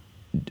mind.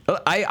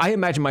 I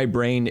imagine my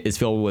brain is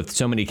filled with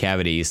so many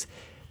cavities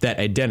that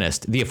a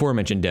dentist, the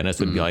aforementioned dentist,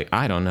 would be like,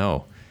 I don't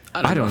know.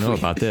 I don't know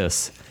about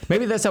this.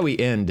 Maybe that's how we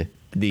end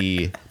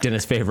the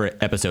dentist favorite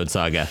episode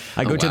saga.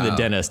 I go to the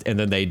dentist and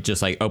then they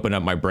just like open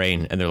up my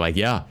brain and they're like,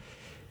 yeah,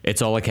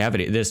 it's all a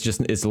cavity.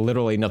 It's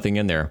literally nothing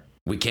in there.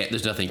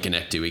 There's nothing to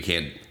connect to. We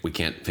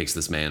can't fix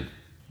this man.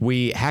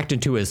 We hacked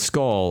into his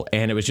skull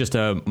and it was just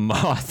a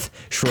moth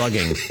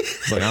shrugging.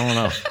 It's like, I don't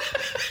know.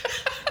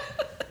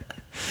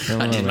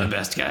 I did my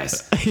best,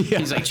 guys.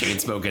 He's like chain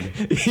smoking.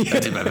 I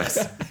did my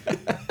best.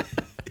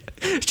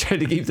 Trying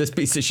to keep this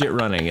piece of shit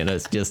running, and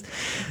it's just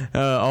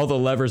all the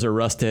levers are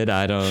rusted.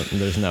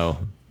 There's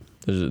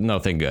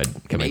nothing good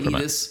coming from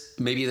it.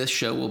 Maybe this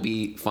show will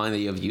be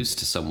finally of use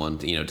to someone,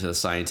 to the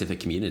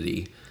scientific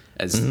community,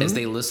 as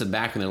they listen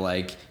back and they're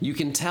like, you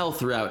can tell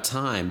throughout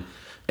time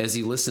as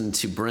you listen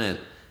to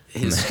Brent,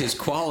 his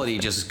quality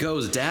just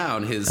goes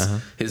down.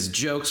 His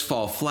jokes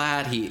fall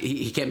flat.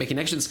 He can't make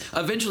connections.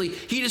 Eventually,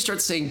 he just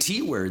starts saying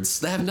T words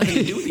that have nothing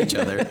to do with each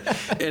other,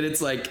 and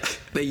it's like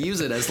they use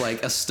it as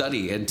like a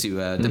study into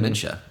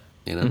dementia.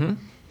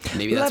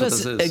 Maybe that's what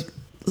this is.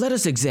 Let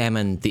us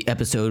examine the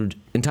episode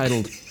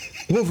entitled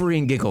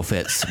 "Wolverine Giggle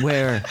Fits,"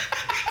 where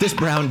this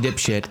brown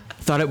dipshit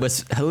thought it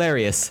was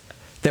hilarious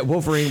that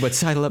Wolverine would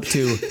sidle up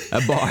to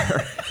a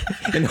bar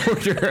and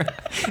order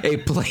a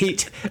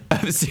plate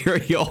of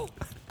cereal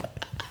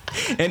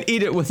and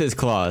eat it with his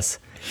claws.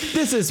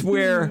 This is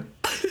where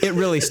it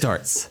really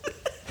starts.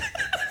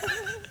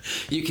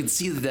 You can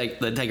see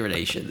the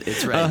degradation.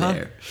 It's right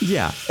there.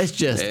 Yeah,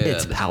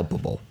 it's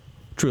palpable.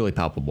 Truly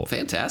palpable.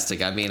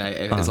 Fantastic. I mean,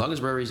 as long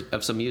as we're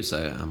of some use,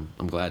 I'm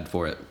glad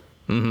for it.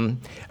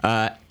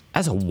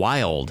 As a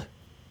wild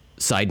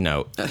side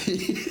note,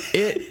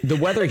 the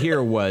weather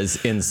here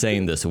was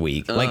insane this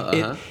week.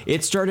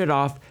 It started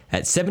off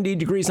at 70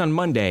 degrees on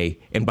Monday,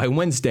 and by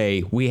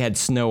Wednesday we had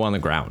snow on the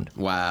ground.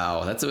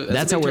 Wow,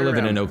 that's how we're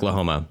living in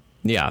Oklahoma.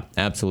 Yeah,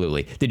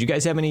 absolutely. Did you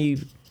guys have any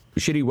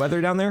shitty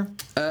weather down there?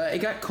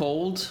 It got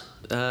cold,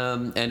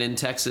 and in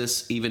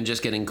Texas, even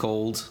just getting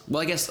cold.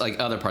 Well, I guess like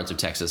other parts of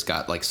Texas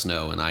got like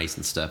snow and ice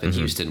and stuff. In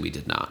Houston, we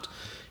did not.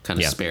 Kind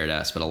of spared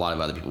us, but a lot of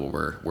other people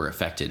were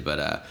affected.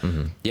 But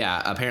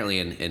yeah, apparently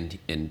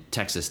in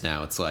Texas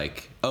now, it's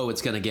like, oh,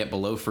 it's gonna get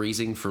below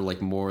freezing for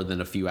like more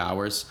than a few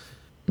hours.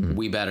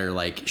 We better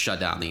like shut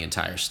down the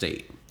entire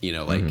state. You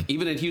know, like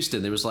even in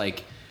Houston, there was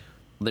like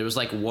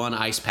one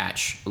ice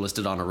patch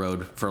listed on a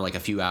road for like a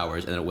few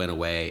hours, and then it went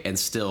away, and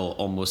still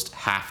almost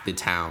half the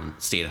town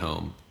stayed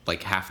home.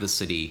 Like half the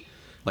city,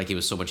 like it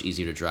was so much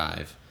easier to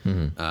drive.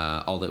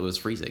 All that was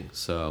freezing,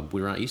 so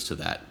we were not used to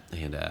that,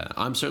 and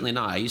I'm certainly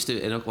not.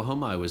 In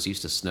Oklahoma, I was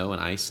used to snow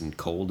and ice and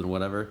cold and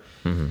whatever.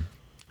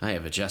 I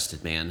have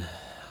adjusted, man.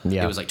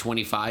 It was like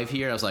 25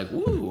 here. I was like,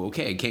 woo,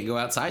 okay, can't go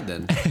outside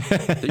then.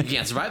 You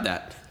can't survive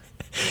that.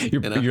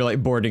 You're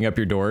like boarding up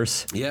your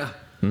doors. Yeah.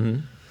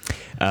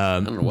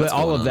 But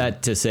all of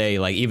that to say,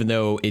 like, even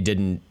though it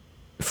didn't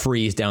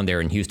freeze down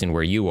there in Houston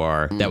where you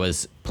are, that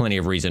was plenty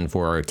of reason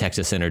for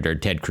Texas Senator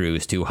Ted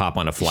Cruz to hop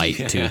on a flight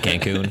to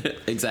Cancun.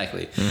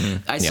 Exactly.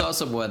 I saw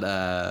someone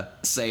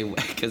say,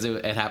 because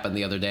it happened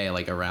the other day,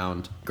 like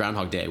around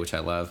Groundhog Day, which I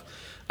love,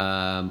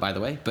 by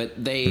the way,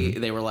 but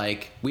they were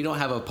like, we don't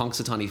have a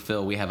Punxsutawney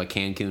Phil, we have a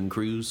Cancun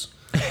cruise.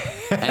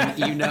 And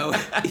you know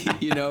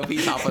if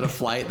he's hopping a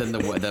flight, then the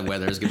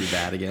weather is gonna be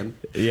bad again.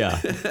 Yeah,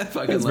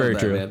 That's very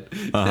true.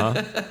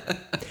 Man.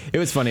 It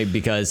was funny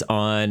because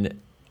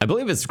I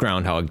believe it's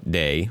Groundhog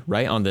Day,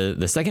 right? On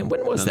the second.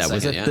 When was that?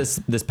 Was it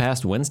this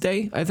past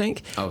Wednesday? I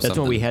think. That's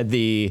when we had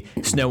the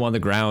snow on the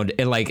ground,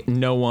 and like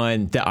no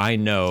one that I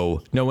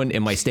know, no one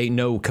in my state,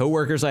 no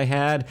coworkers I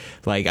had,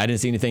 like I didn't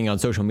see anything on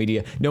social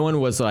media. No one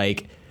was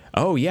like,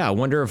 oh yeah, I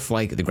wonder if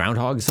like the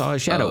groundhog saw a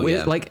shadow.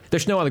 Like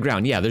there's snow on the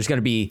ground. Yeah, there's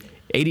gonna be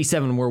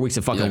 87 more weeks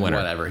of fucking winter.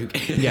 Whatever.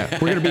 Yeah,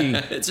 we're gonna be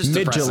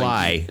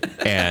mid-July,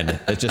 and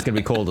it's just gonna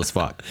be cold as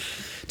fuck.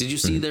 Did you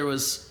see there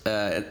was?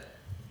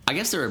 I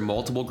guess there are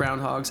multiple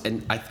groundhogs,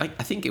 and I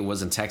think it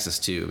was in Texas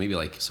too, maybe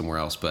like somewhere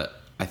else. But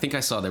I think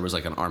I saw there was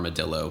like an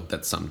armadillo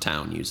that some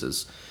town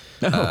uses.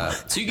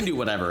 So you can do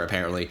whatever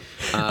apparently.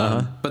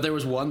 But there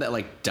was one that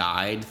like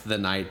died the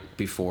night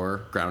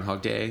before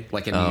Groundhog Day,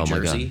 like in New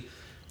Jersey,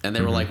 and they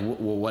were like, "Well,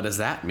 what does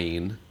that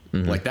mean?"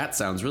 Like that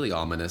sounds really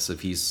ominous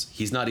if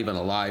he's not even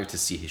alive to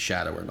see his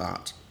shadow or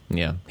not.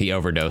 Yeah, he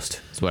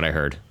overdosed. That's what I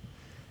heard.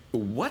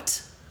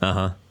 What?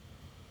 Man,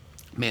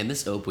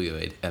 this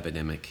opioid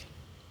epidemic.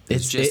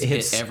 It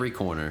hits every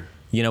corner.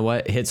 You know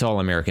what? It hits all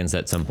Americans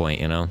at some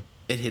point, you know?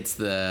 It hits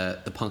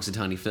the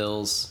Punxsutawney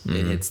Phils.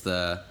 It hits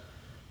the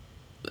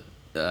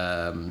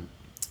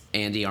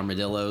Andy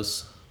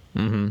Armadillos.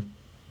 It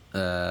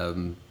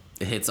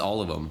hits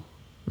all of them.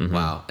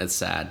 Wow, it's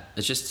sad.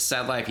 It's just a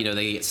sad life. You know,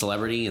 they get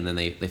celebrity and then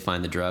they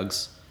find the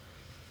drugs.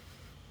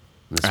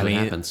 That's what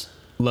happens.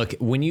 Look,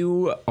 when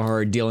you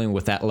are dealing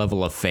with that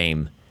level of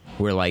fame,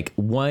 where like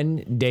one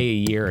day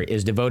a year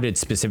is devoted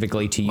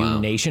specifically to you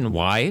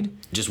nationwide.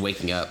 Just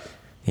waking up.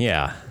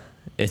 Yeah.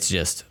 It's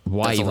just,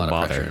 why even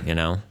bother, you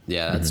know?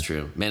 Yeah, that's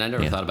true. Man, I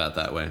never thought about it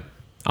that way.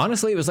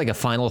 Honestly, it was like a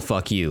final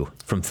fuck you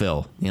from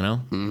Phil, you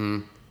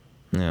know?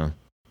 Yeah.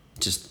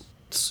 Just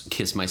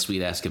kiss my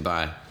sweet ass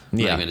goodbye. I'm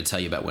not going to tell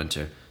you about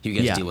winter. You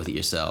guys deal with it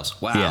yourselves.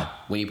 Wow. Yeah.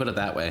 When you put it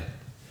that way.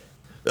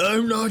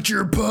 I'm not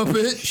your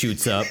puppet.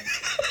 Shoots up.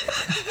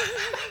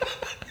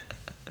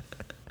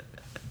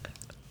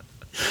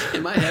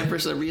 In my head, for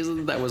some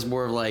reason, that was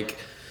more of like,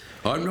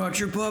 I'm not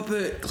your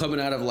puppet, coming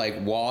out of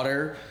like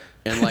water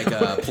and like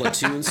a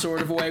platoon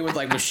sort of way with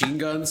like machine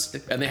guns,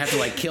 and they have to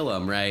like kill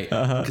him, right?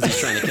 Because he's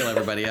trying to kill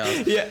everybody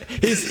else. Yeah,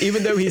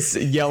 even though he's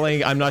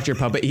yelling, I'm not your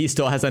puppet, he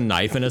still has a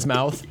knife in his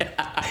mouth.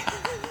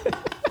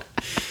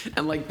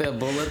 And like the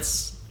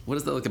bullets, what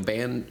is that, like a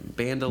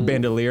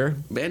bandolier?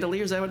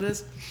 Bandolier, is that what it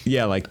is?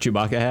 Yeah, like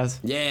Chewbacca has.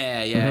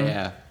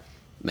 Yeah.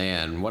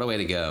 Man, what a way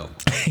to go.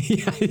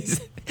 Yeah,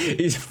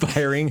 he's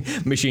firing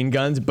machine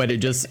guns, but it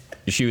just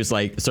shoots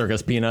like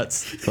circus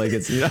peanuts. Like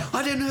it's, you know.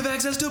 I didn't have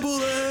access to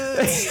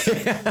bullets.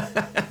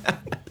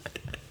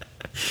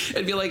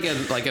 It'd be like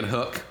in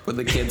Hook, when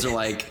the kids are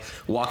like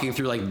walking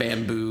through like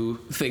bamboo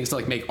things to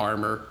like make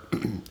armor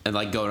and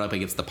like going up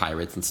against the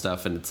pirates and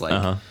stuff, and it's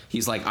like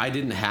he's like, I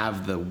didn't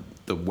have the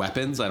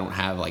weapons. I don't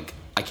have like,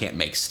 I can't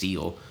make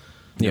steel.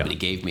 Nobody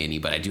gave me any,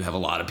 but I do have a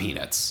lot of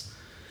peanuts.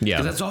 Yeah,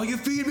 because that's all you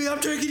feed me. I'm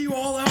taking you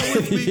all out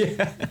with me.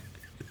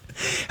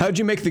 How'd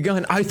you make the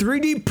gun? I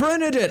 3D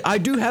printed it. I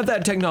do have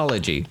that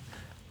technology.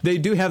 They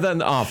do have that in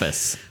the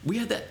office. We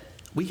had that.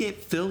 We gave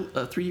Phil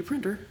a 3D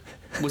printer.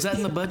 Was that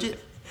in the budget?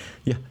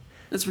 Yeah.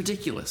 That's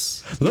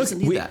ridiculous. He Look, doesn't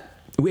need that.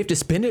 we have to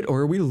spend it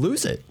or we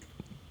lose it.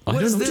 I What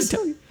don't is know what this? to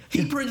tell you.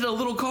 He printed a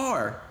little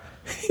car.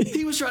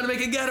 He was trying to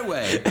make a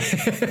getaway.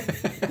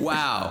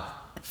 Wow.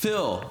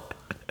 Phil,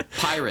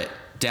 pirate,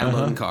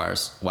 downloading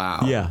cars.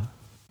 Wow. Yeah.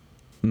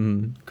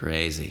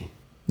 Crazy.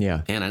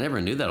 Yeah. And I never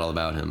knew that all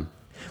about him.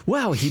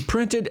 Wow, he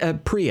printed a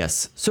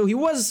Prius. So he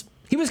was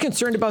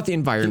concerned about the He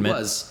environment.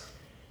 was.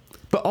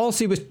 But also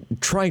he was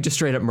trying to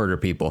straight up murder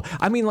people.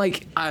 I mean,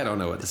 like, I don't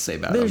know what to say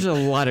about there's him. a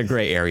lot of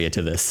gray area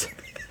to this.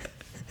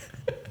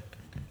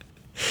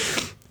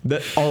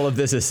 That all of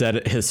this is said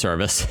at his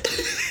service.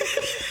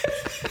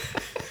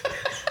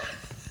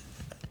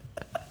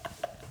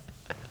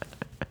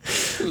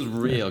 It was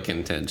real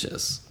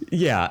contentious.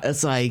 Yeah,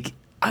 it's like,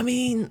 I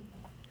mean,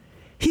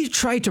 he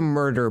tried to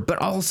murder, but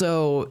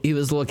also he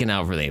was looking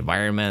out for the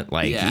environment.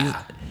 Like,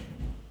 Yeah.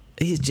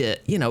 he's just,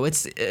 you know,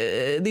 it's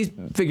these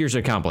figures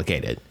are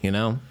complicated, you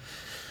know?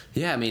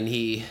 Yeah, I mean,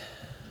 he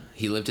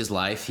lived his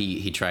life.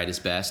 He tried his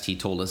best. He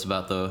told us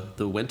about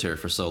the winter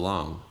for so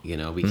long. You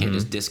know, we can't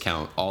just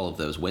discount all of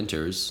those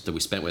winters that we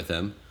spent with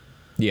him.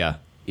 Yeah.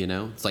 You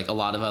know, it's like a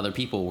lot of other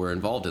people were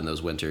involved in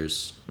those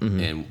winters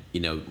and,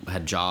 you know,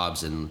 had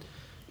jobs and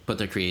put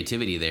their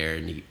creativity there.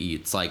 And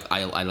it's like,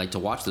 I like to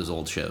watch those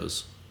old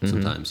shows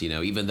sometimes, you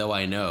know, even though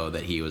I know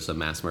that he was a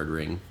mass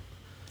murdering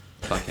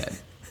fuckhead.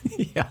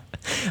 Yeah.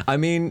 I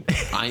mean,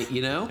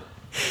 You know,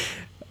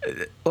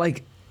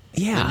 like,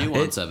 yeah. the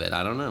nuance of it.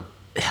 I don't know.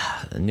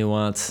 The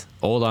nuance.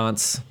 Old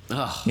aunts,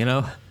 Ugh. you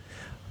know?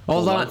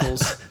 Old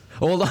uncles.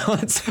 Old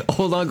aunts,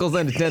 old uncles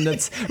in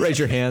attendance. Raise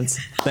your hands.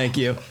 Thank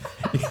you.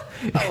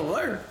 Oh,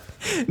 Lord.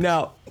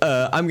 Now,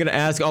 I'm going to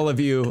ask all of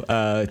you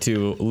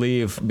to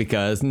leave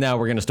because now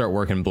we're going to start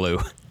working blue.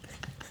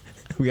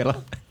 we got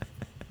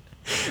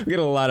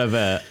a lot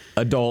of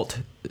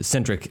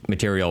adult-centric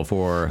material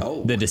for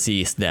the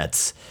deceased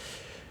that's...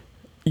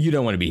 You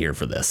don't want to be here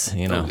for this,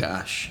 you know? Oh,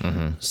 gosh.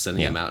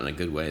 Sending him out in a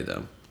good way,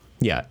 though.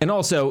 Yeah, and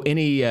also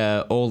any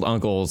old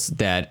uncles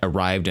that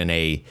arrived in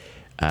a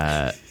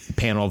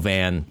panel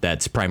van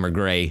that's primer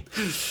gray.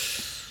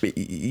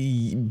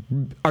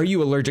 Are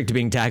you allergic to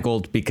being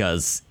tackled?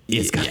 Because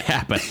it's gonna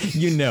happen.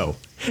 You know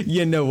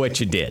what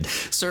you did.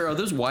 Sir, are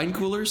those wine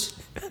coolers?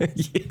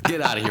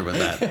 Get out of here with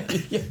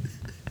that.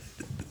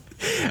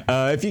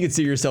 If you could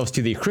see yourselves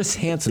to the Chris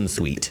Hansen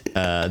suite,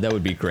 that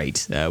would be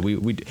great.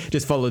 We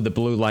just follow the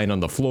blue line on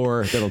the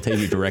floor. That'll take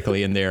you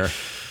directly in there.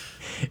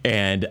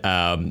 And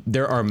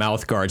there are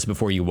mouth guards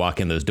before you walk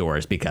in those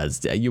doors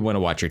because you want to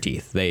watch your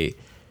teeth.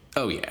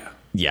 Oh, yeah.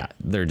 Yeah,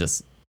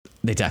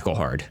 they tackle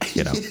hard,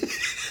 you know.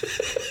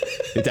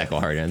 They tackle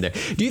hard in there.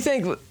 Do you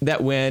think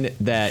that when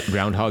that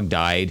groundhog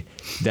died,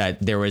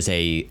 that there was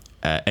an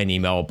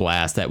email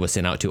blast that was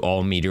sent out to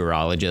all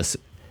meteorologists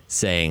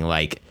saying,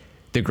 like,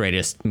 the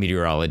greatest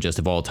meteorologist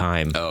of all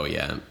time? Oh,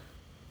 yeah.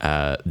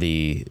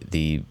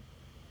 The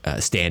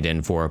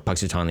stand-in for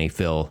Punxsutawney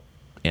Phil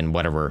in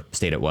whatever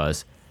state it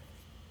was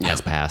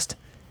has passed.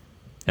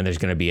 And there's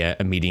going to be a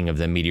meeting of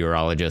the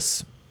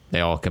meteorologists.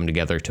 They all come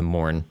together to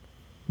mourn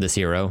this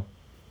hero.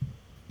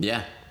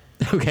 Yeah.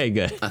 Okay,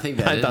 good. I think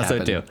that I did thought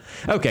happen. so too.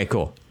 Okay,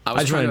 cool. I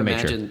was just trying to wanted make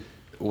sure. imagine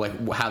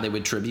like how they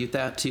would tribute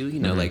that to, you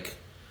know, like,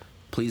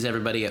 please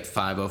everybody at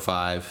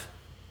 5:05,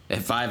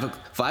 at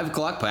 5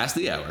 o'clock past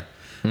the hour,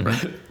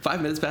 right?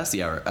 5 minutes past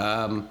the hour.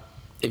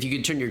 If you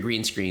could turn your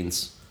green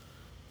screens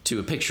to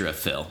a picture of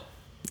Phil,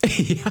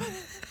 Yeah.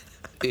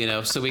 you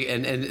know, so we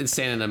and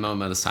stand in a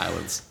moment of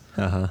silence.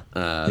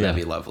 That'd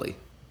be lovely.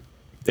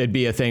 It'd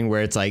be a thing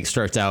where it's like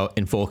starts out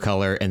in full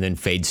color and then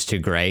fades to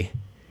gray.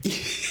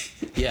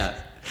 Yeah.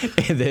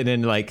 And then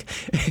in like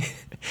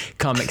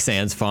Comic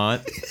Sans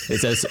font, it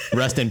says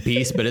rest in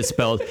peace, but it's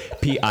spelled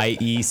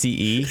Piece.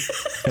 And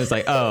it's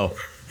like, oh,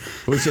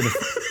 we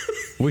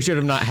should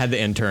have not had the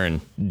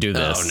intern do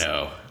this.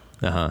 Oh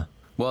no.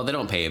 Well, they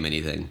don't pay him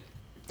anything.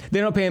 They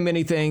don't pay him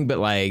anything, but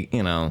like,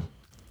 you know,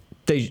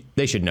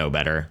 they should know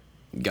better.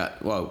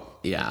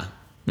 Yeah.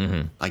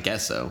 I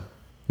guess so.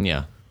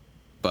 Yeah.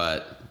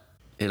 But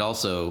it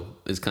also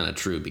is kind of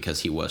true because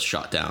he was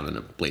shot down in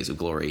a blaze of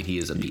glory. He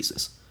is a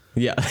Beezus.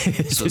 Yeah.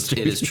 It's So just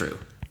it is true.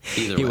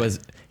 Either He way.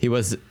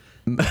 was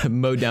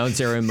mowed down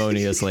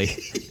ceremoniously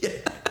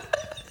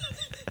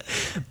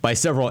by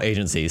several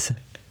agencies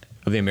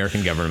of the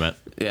American government.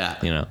 Yeah.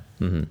 You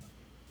know.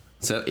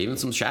 So even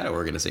some shadow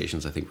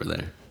organizations, I think, were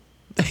there.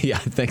 Yeah, I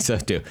think so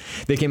too.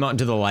 They came out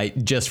into the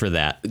light just for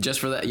that. Just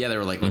for that. Yeah, they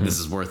were like, this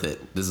is worth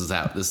it. This is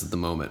out. This is the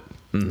moment.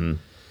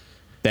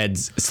 They had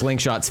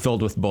slingshots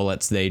filled with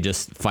bullets. They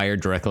just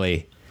fired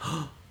directly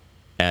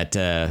at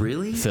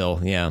Really? Phil.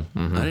 Yeah.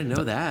 I didn't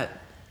know that.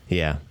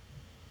 Yeah.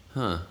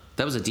 Huh.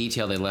 That was a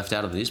detail they left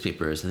out of the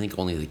newspapers. I think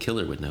only the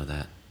killer would know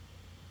that.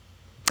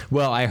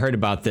 Well, I heard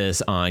about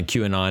this on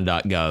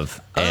QAnon.gov.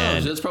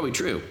 And so that's probably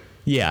true.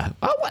 yeah.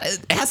 Oh,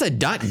 it has a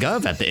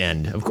 .gov at the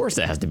end. Of course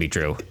it has to be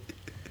true.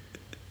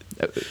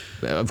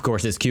 Of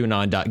course, it's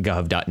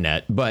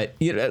QAnon.gov.net, but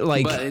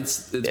like, but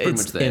it's pretty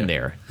much there. In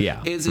there.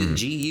 Yeah. Is it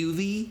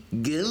GUV?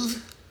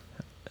 Give?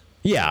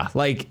 Yeah,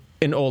 like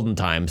in olden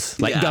times,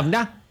 like Yeah.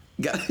 Governor.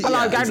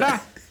 Hello, Yeah, Governor.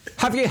 exactly.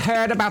 Have you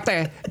heard about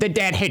the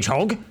dead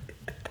hedgehog?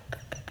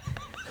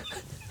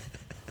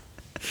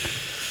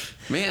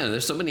 Man,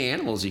 there's so many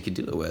animals you could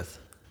do it with.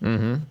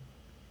 Mm-hmm.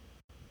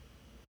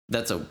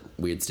 That's a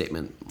weird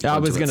statement. I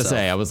was unto gonna itself.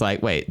 say, I was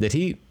like, wait, did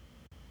he?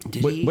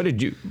 Did What, he? what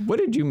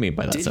did you mean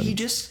by that? Did he sentence?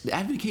 just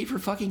advocate for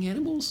fucking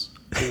animals?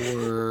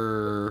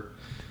 Or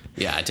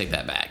yeah, I take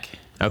that back.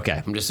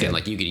 Okay, I'm just saying, good.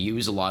 like, you could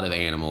use a lot of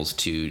animals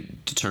to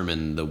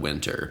determine the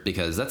winter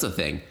because that's a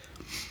thing,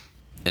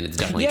 and it's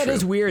definitely Yeah, true. it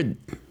is weird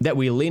that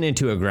we lean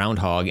into a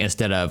groundhog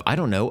instead of, I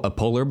don't know, a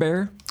polar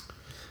bear.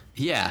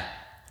 Yeah,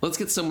 let's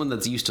get someone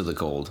that's used to the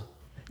cold.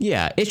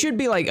 Yeah, it should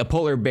be like a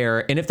polar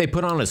bear, and if they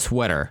put on a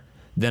sweater,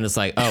 then it's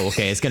like, oh,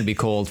 okay, it's gonna be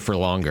cold for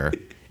longer,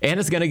 and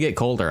it's gonna get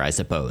colder, I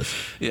suppose.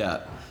 Yeah.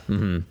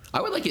 Mm-hmm.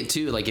 I would like it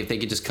too, like if they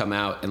could just come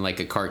out in like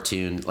a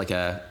cartoon, like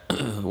a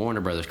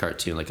Warner Brothers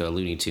cartoon, like a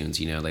Looney Tunes,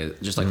 they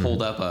just like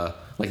hold up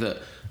like the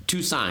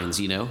two signs,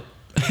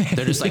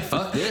 They're just like,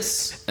 fuck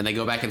this, and they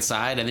go back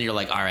inside, and then you're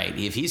like, all right,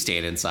 if he's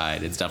staying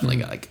inside, it's definitely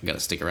gotta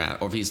stick around.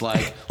 Or if he's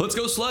like, let's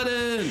go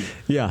sledding,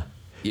 Yeah,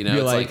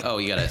 it's like, oh,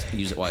 you gotta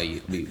use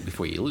it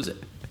before you lose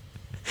it.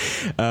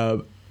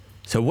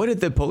 So what did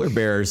the polar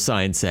bear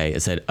sign say?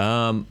 It said,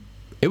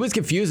 it was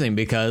confusing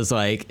because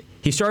like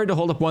he started to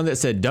hold up one that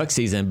said duck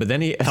season, but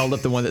then he held up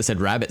the one that said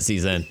rabbit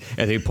season,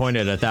 and he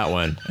pointed at that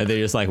one, and they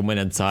just like went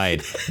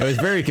inside. It was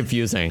very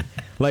confusing.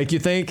 Like you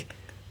think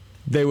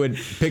they would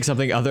pick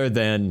something other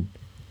than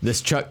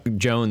this Chuck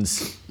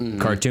Jones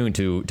cartoon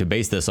to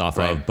base this off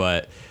Right. of,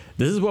 but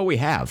this is what we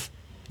have.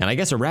 And I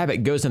guess a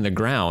rabbit goes in the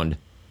ground,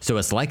 so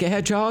it's like a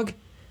hedgehog,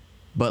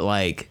 but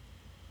like,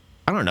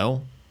 I don't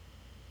know.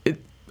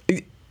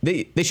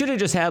 They should have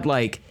just had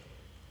like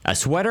a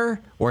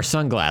sweater or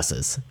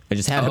sunglasses and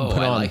just have him put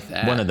I on like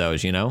that. one of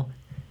those,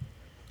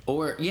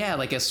 Or yeah,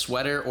 like a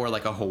sweater or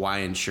like a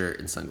Hawaiian shirt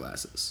and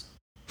sunglasses.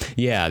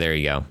 Yeah, there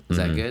you go. Is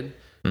that good?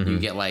 You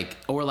get like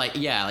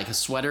a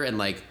sweater and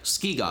like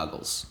ski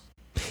goggles.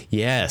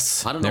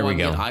 Yes. I don't there know we why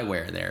go. we get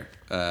eyewear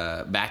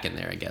there. Back in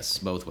there, I guess,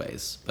 both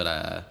ways.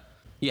 But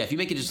yeah, if you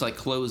make it just like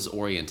clothes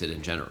oriented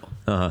in general.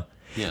 Uh-huh.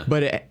 Yeah.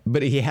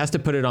 But he has to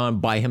put it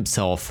on by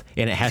himself,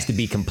 and it has to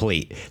be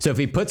complete. So if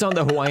he puts on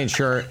the Hawaiian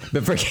shirt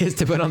but forgets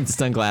to put on the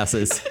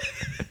sunglasses,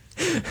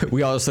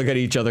 we all just look at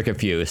each other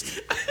confused.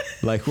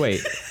 Like,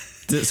 wait,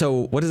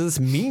 so what does this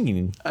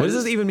mean? What does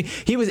this even mean?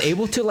 He was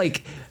able to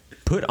like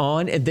put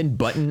on and then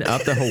button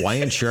up the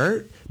Hawaiian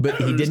shirt, but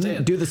he didn't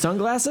understand. do the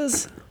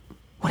sunglasses?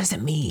 What does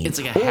it mean?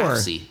 It's like a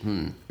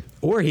half-C.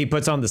 Or he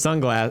puts on the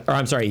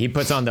he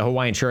puts on the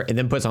Hawaiian shirt and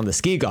then puts on the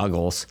ski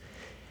goggles.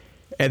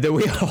 And then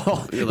we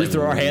all You're just like,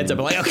 throw our hands up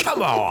and like, oh,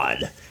 come on.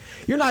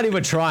 You're not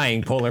even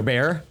trying, polar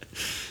bear.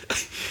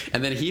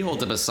 And then he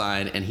holds up a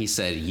sign and he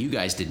said, you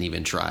guys didn't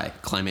even try.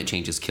 Climate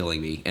change is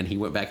killing me. And he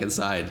went back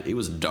inside. It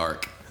was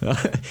dark.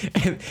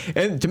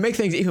 And to make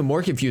things even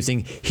more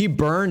confusing, he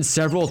burned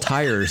several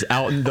tires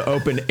out in the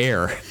open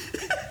air.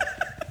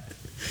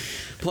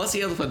 Plus,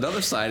 he has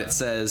another sign that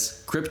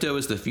says, crypto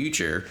is the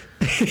future.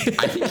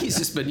 I think he's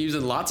just been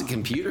using lots of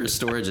computer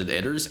storage and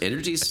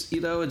energies,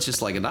 it's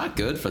just like not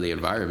good for the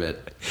environment.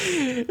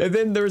 And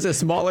then there's a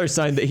smaller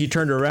sign that he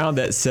turned around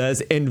that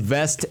says,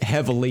 invest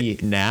heavily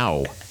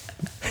now.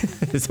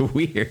 It's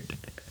weird.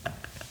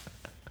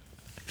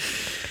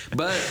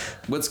 But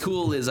what's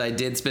cool is I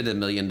did spend $1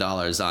 million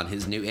on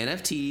his new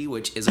NFT,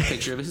 which is a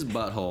picture of his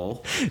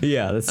butthole.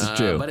 Yeah, this is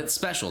true. But it's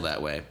special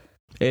that way.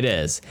 It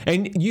is.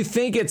 And you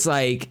think it's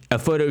like a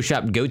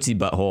photoshopped goatsy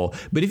butthole,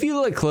 but if you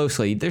look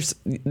closely,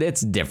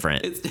 it's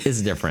different.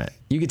 It's different.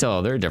 You can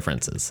tell there are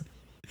differences.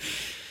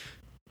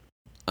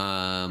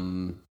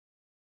 My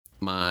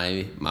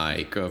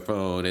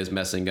microphone is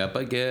messing up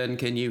again.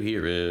 Can you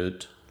hear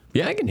it?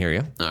 Yeah, I can hear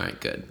you. All right,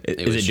 good.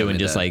 Is it doing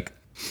just like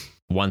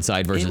one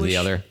side versus the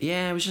other?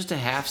 Yeah, it was just a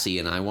half C,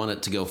 and I want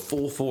it to go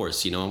full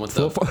force. I want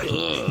Full the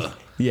force.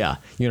 Yeah,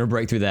 you're gonna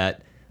break through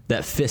that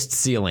fist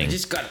ceiling. I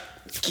just got to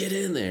get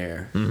in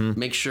there.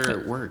 Make sure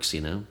it works.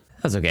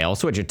 That's okay. I'll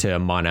switch it to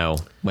mono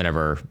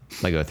whenever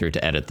I go through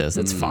to edit this.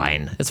 It's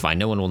fine. It's fine.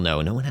 No one will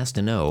know. No one has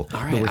to know.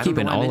 All right, But we're I don't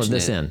keeping know why I all of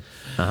this mentioned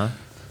in.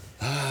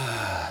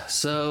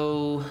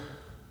 So,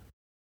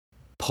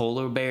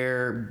 polar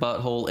bear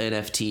butthole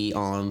NFT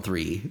on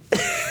 3.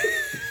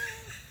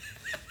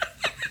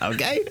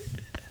 Okay.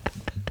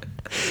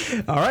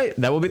 All right.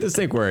 That will be the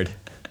sync word.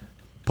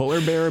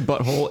 Polar bear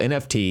butthole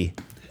NFT.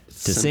 To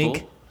Simple,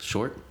 sync.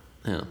 short.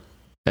 Yeah.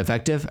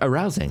 Effective.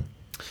 Arousing.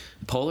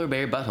 Polar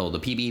bear butthole. The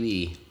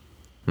PBB.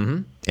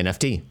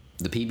 NFT.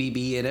 The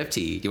PBB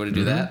NFT. You want to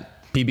do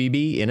that?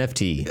 PBB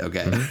NFT.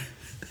 Okay.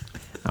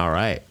 All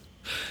right.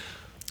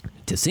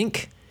 To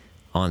sync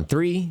on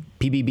 3.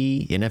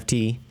 PBB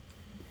NFT.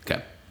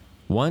 Okay.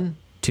 1,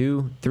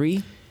 2,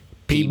 3.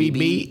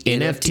 PBB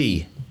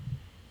NFT.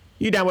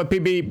 You down with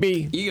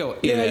PBB? You go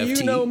Yeah, NFT.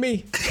 you know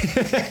me.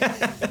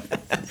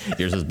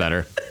 Yours is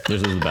better.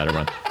 Yours is a better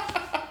one.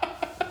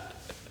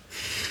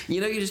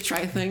 You just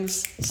try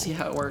things, see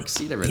how it works.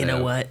 You never know. You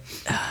know what?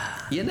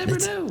 You never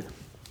know.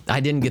 I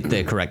didn't get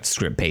the correct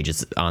script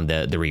pages on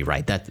the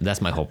rewrite.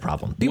 That's my whole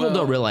problem. People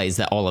don't realize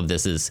that all of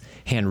this is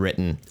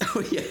handwritten.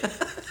 Oh, yeah.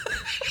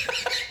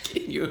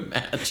 Can you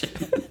imagine?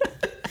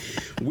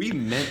 We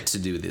meant to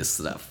do this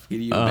stuff.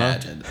 Can you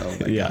imagine? Oh,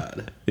 my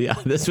God. Yeah,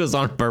 this was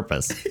on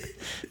purpose.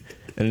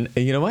 And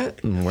you know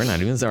what? We're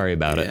not even sorry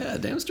about it. Yeah,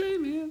 damn straight,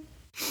 man.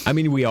 I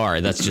mean, we are.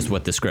 That's just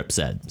what the script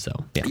said. So,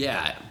 yeah.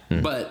 Yeah,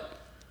 but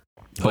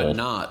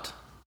not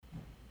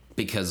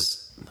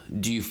because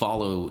do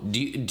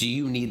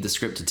you need the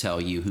script to tell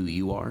you who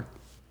you are?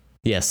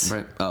 Yes.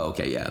 Right. Oh,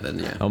 okay. Yeah, then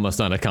yeah.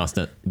 Almost on a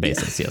constant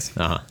basis, yes.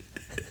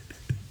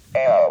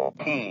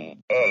 LP